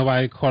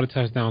 nobody caught a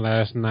touchdown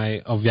last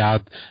night of y'all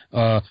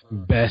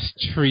best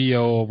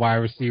trio of wide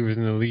receivers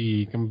in the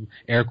league. I'm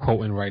air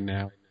quoting right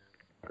now.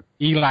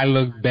 Eli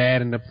looked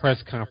bad in the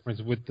press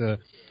conference with the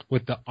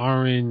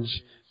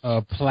orange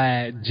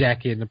plaid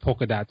jacket and the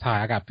polka dot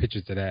tie. I got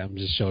pictures of that. I'm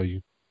just show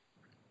you.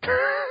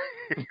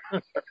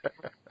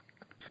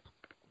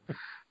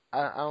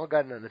 I don't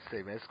got nothing to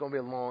say, man. It's gonna be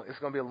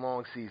a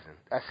long season.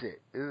 That's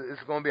it.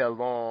 It's gonna be a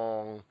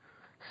long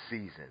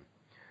season.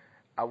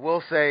 I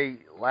will say,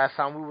 last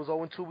time we was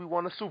 0-2, we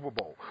won a Super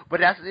Bowl. But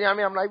that's, I'm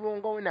not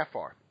even going that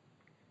far.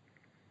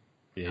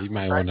 Yeah, you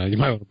might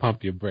want to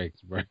pump your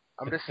brakes, bro.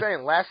 I'm just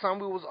saying, last time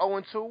we was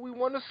 0-2, we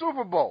won the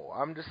Super Bowl.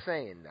 I'm just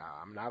saying,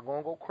 I'm not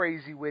gonna go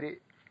crazy with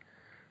it,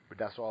 but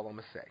that's all I'm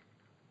gonna say.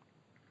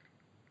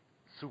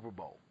 Super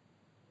Bowl,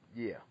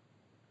 yeah,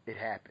 it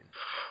happened.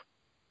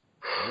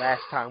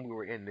 Last time we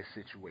were in this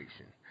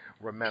situation,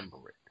 remember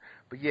it.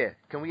 But yeah,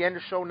 can we end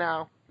the show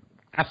now?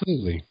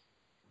 Absolutely.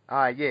 All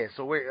right, yeah.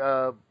 So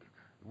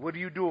what do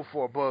you do it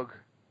for, Bug?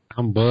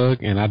 I'm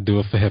Bug, and I do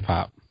it for hip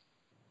hop.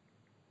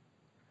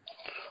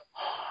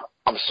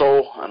 I'm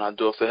Soul, and I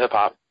do it for hip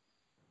hop.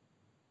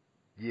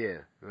 Yeah.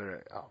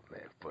 Oh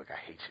man, Bug, I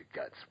hate your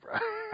guts, bro.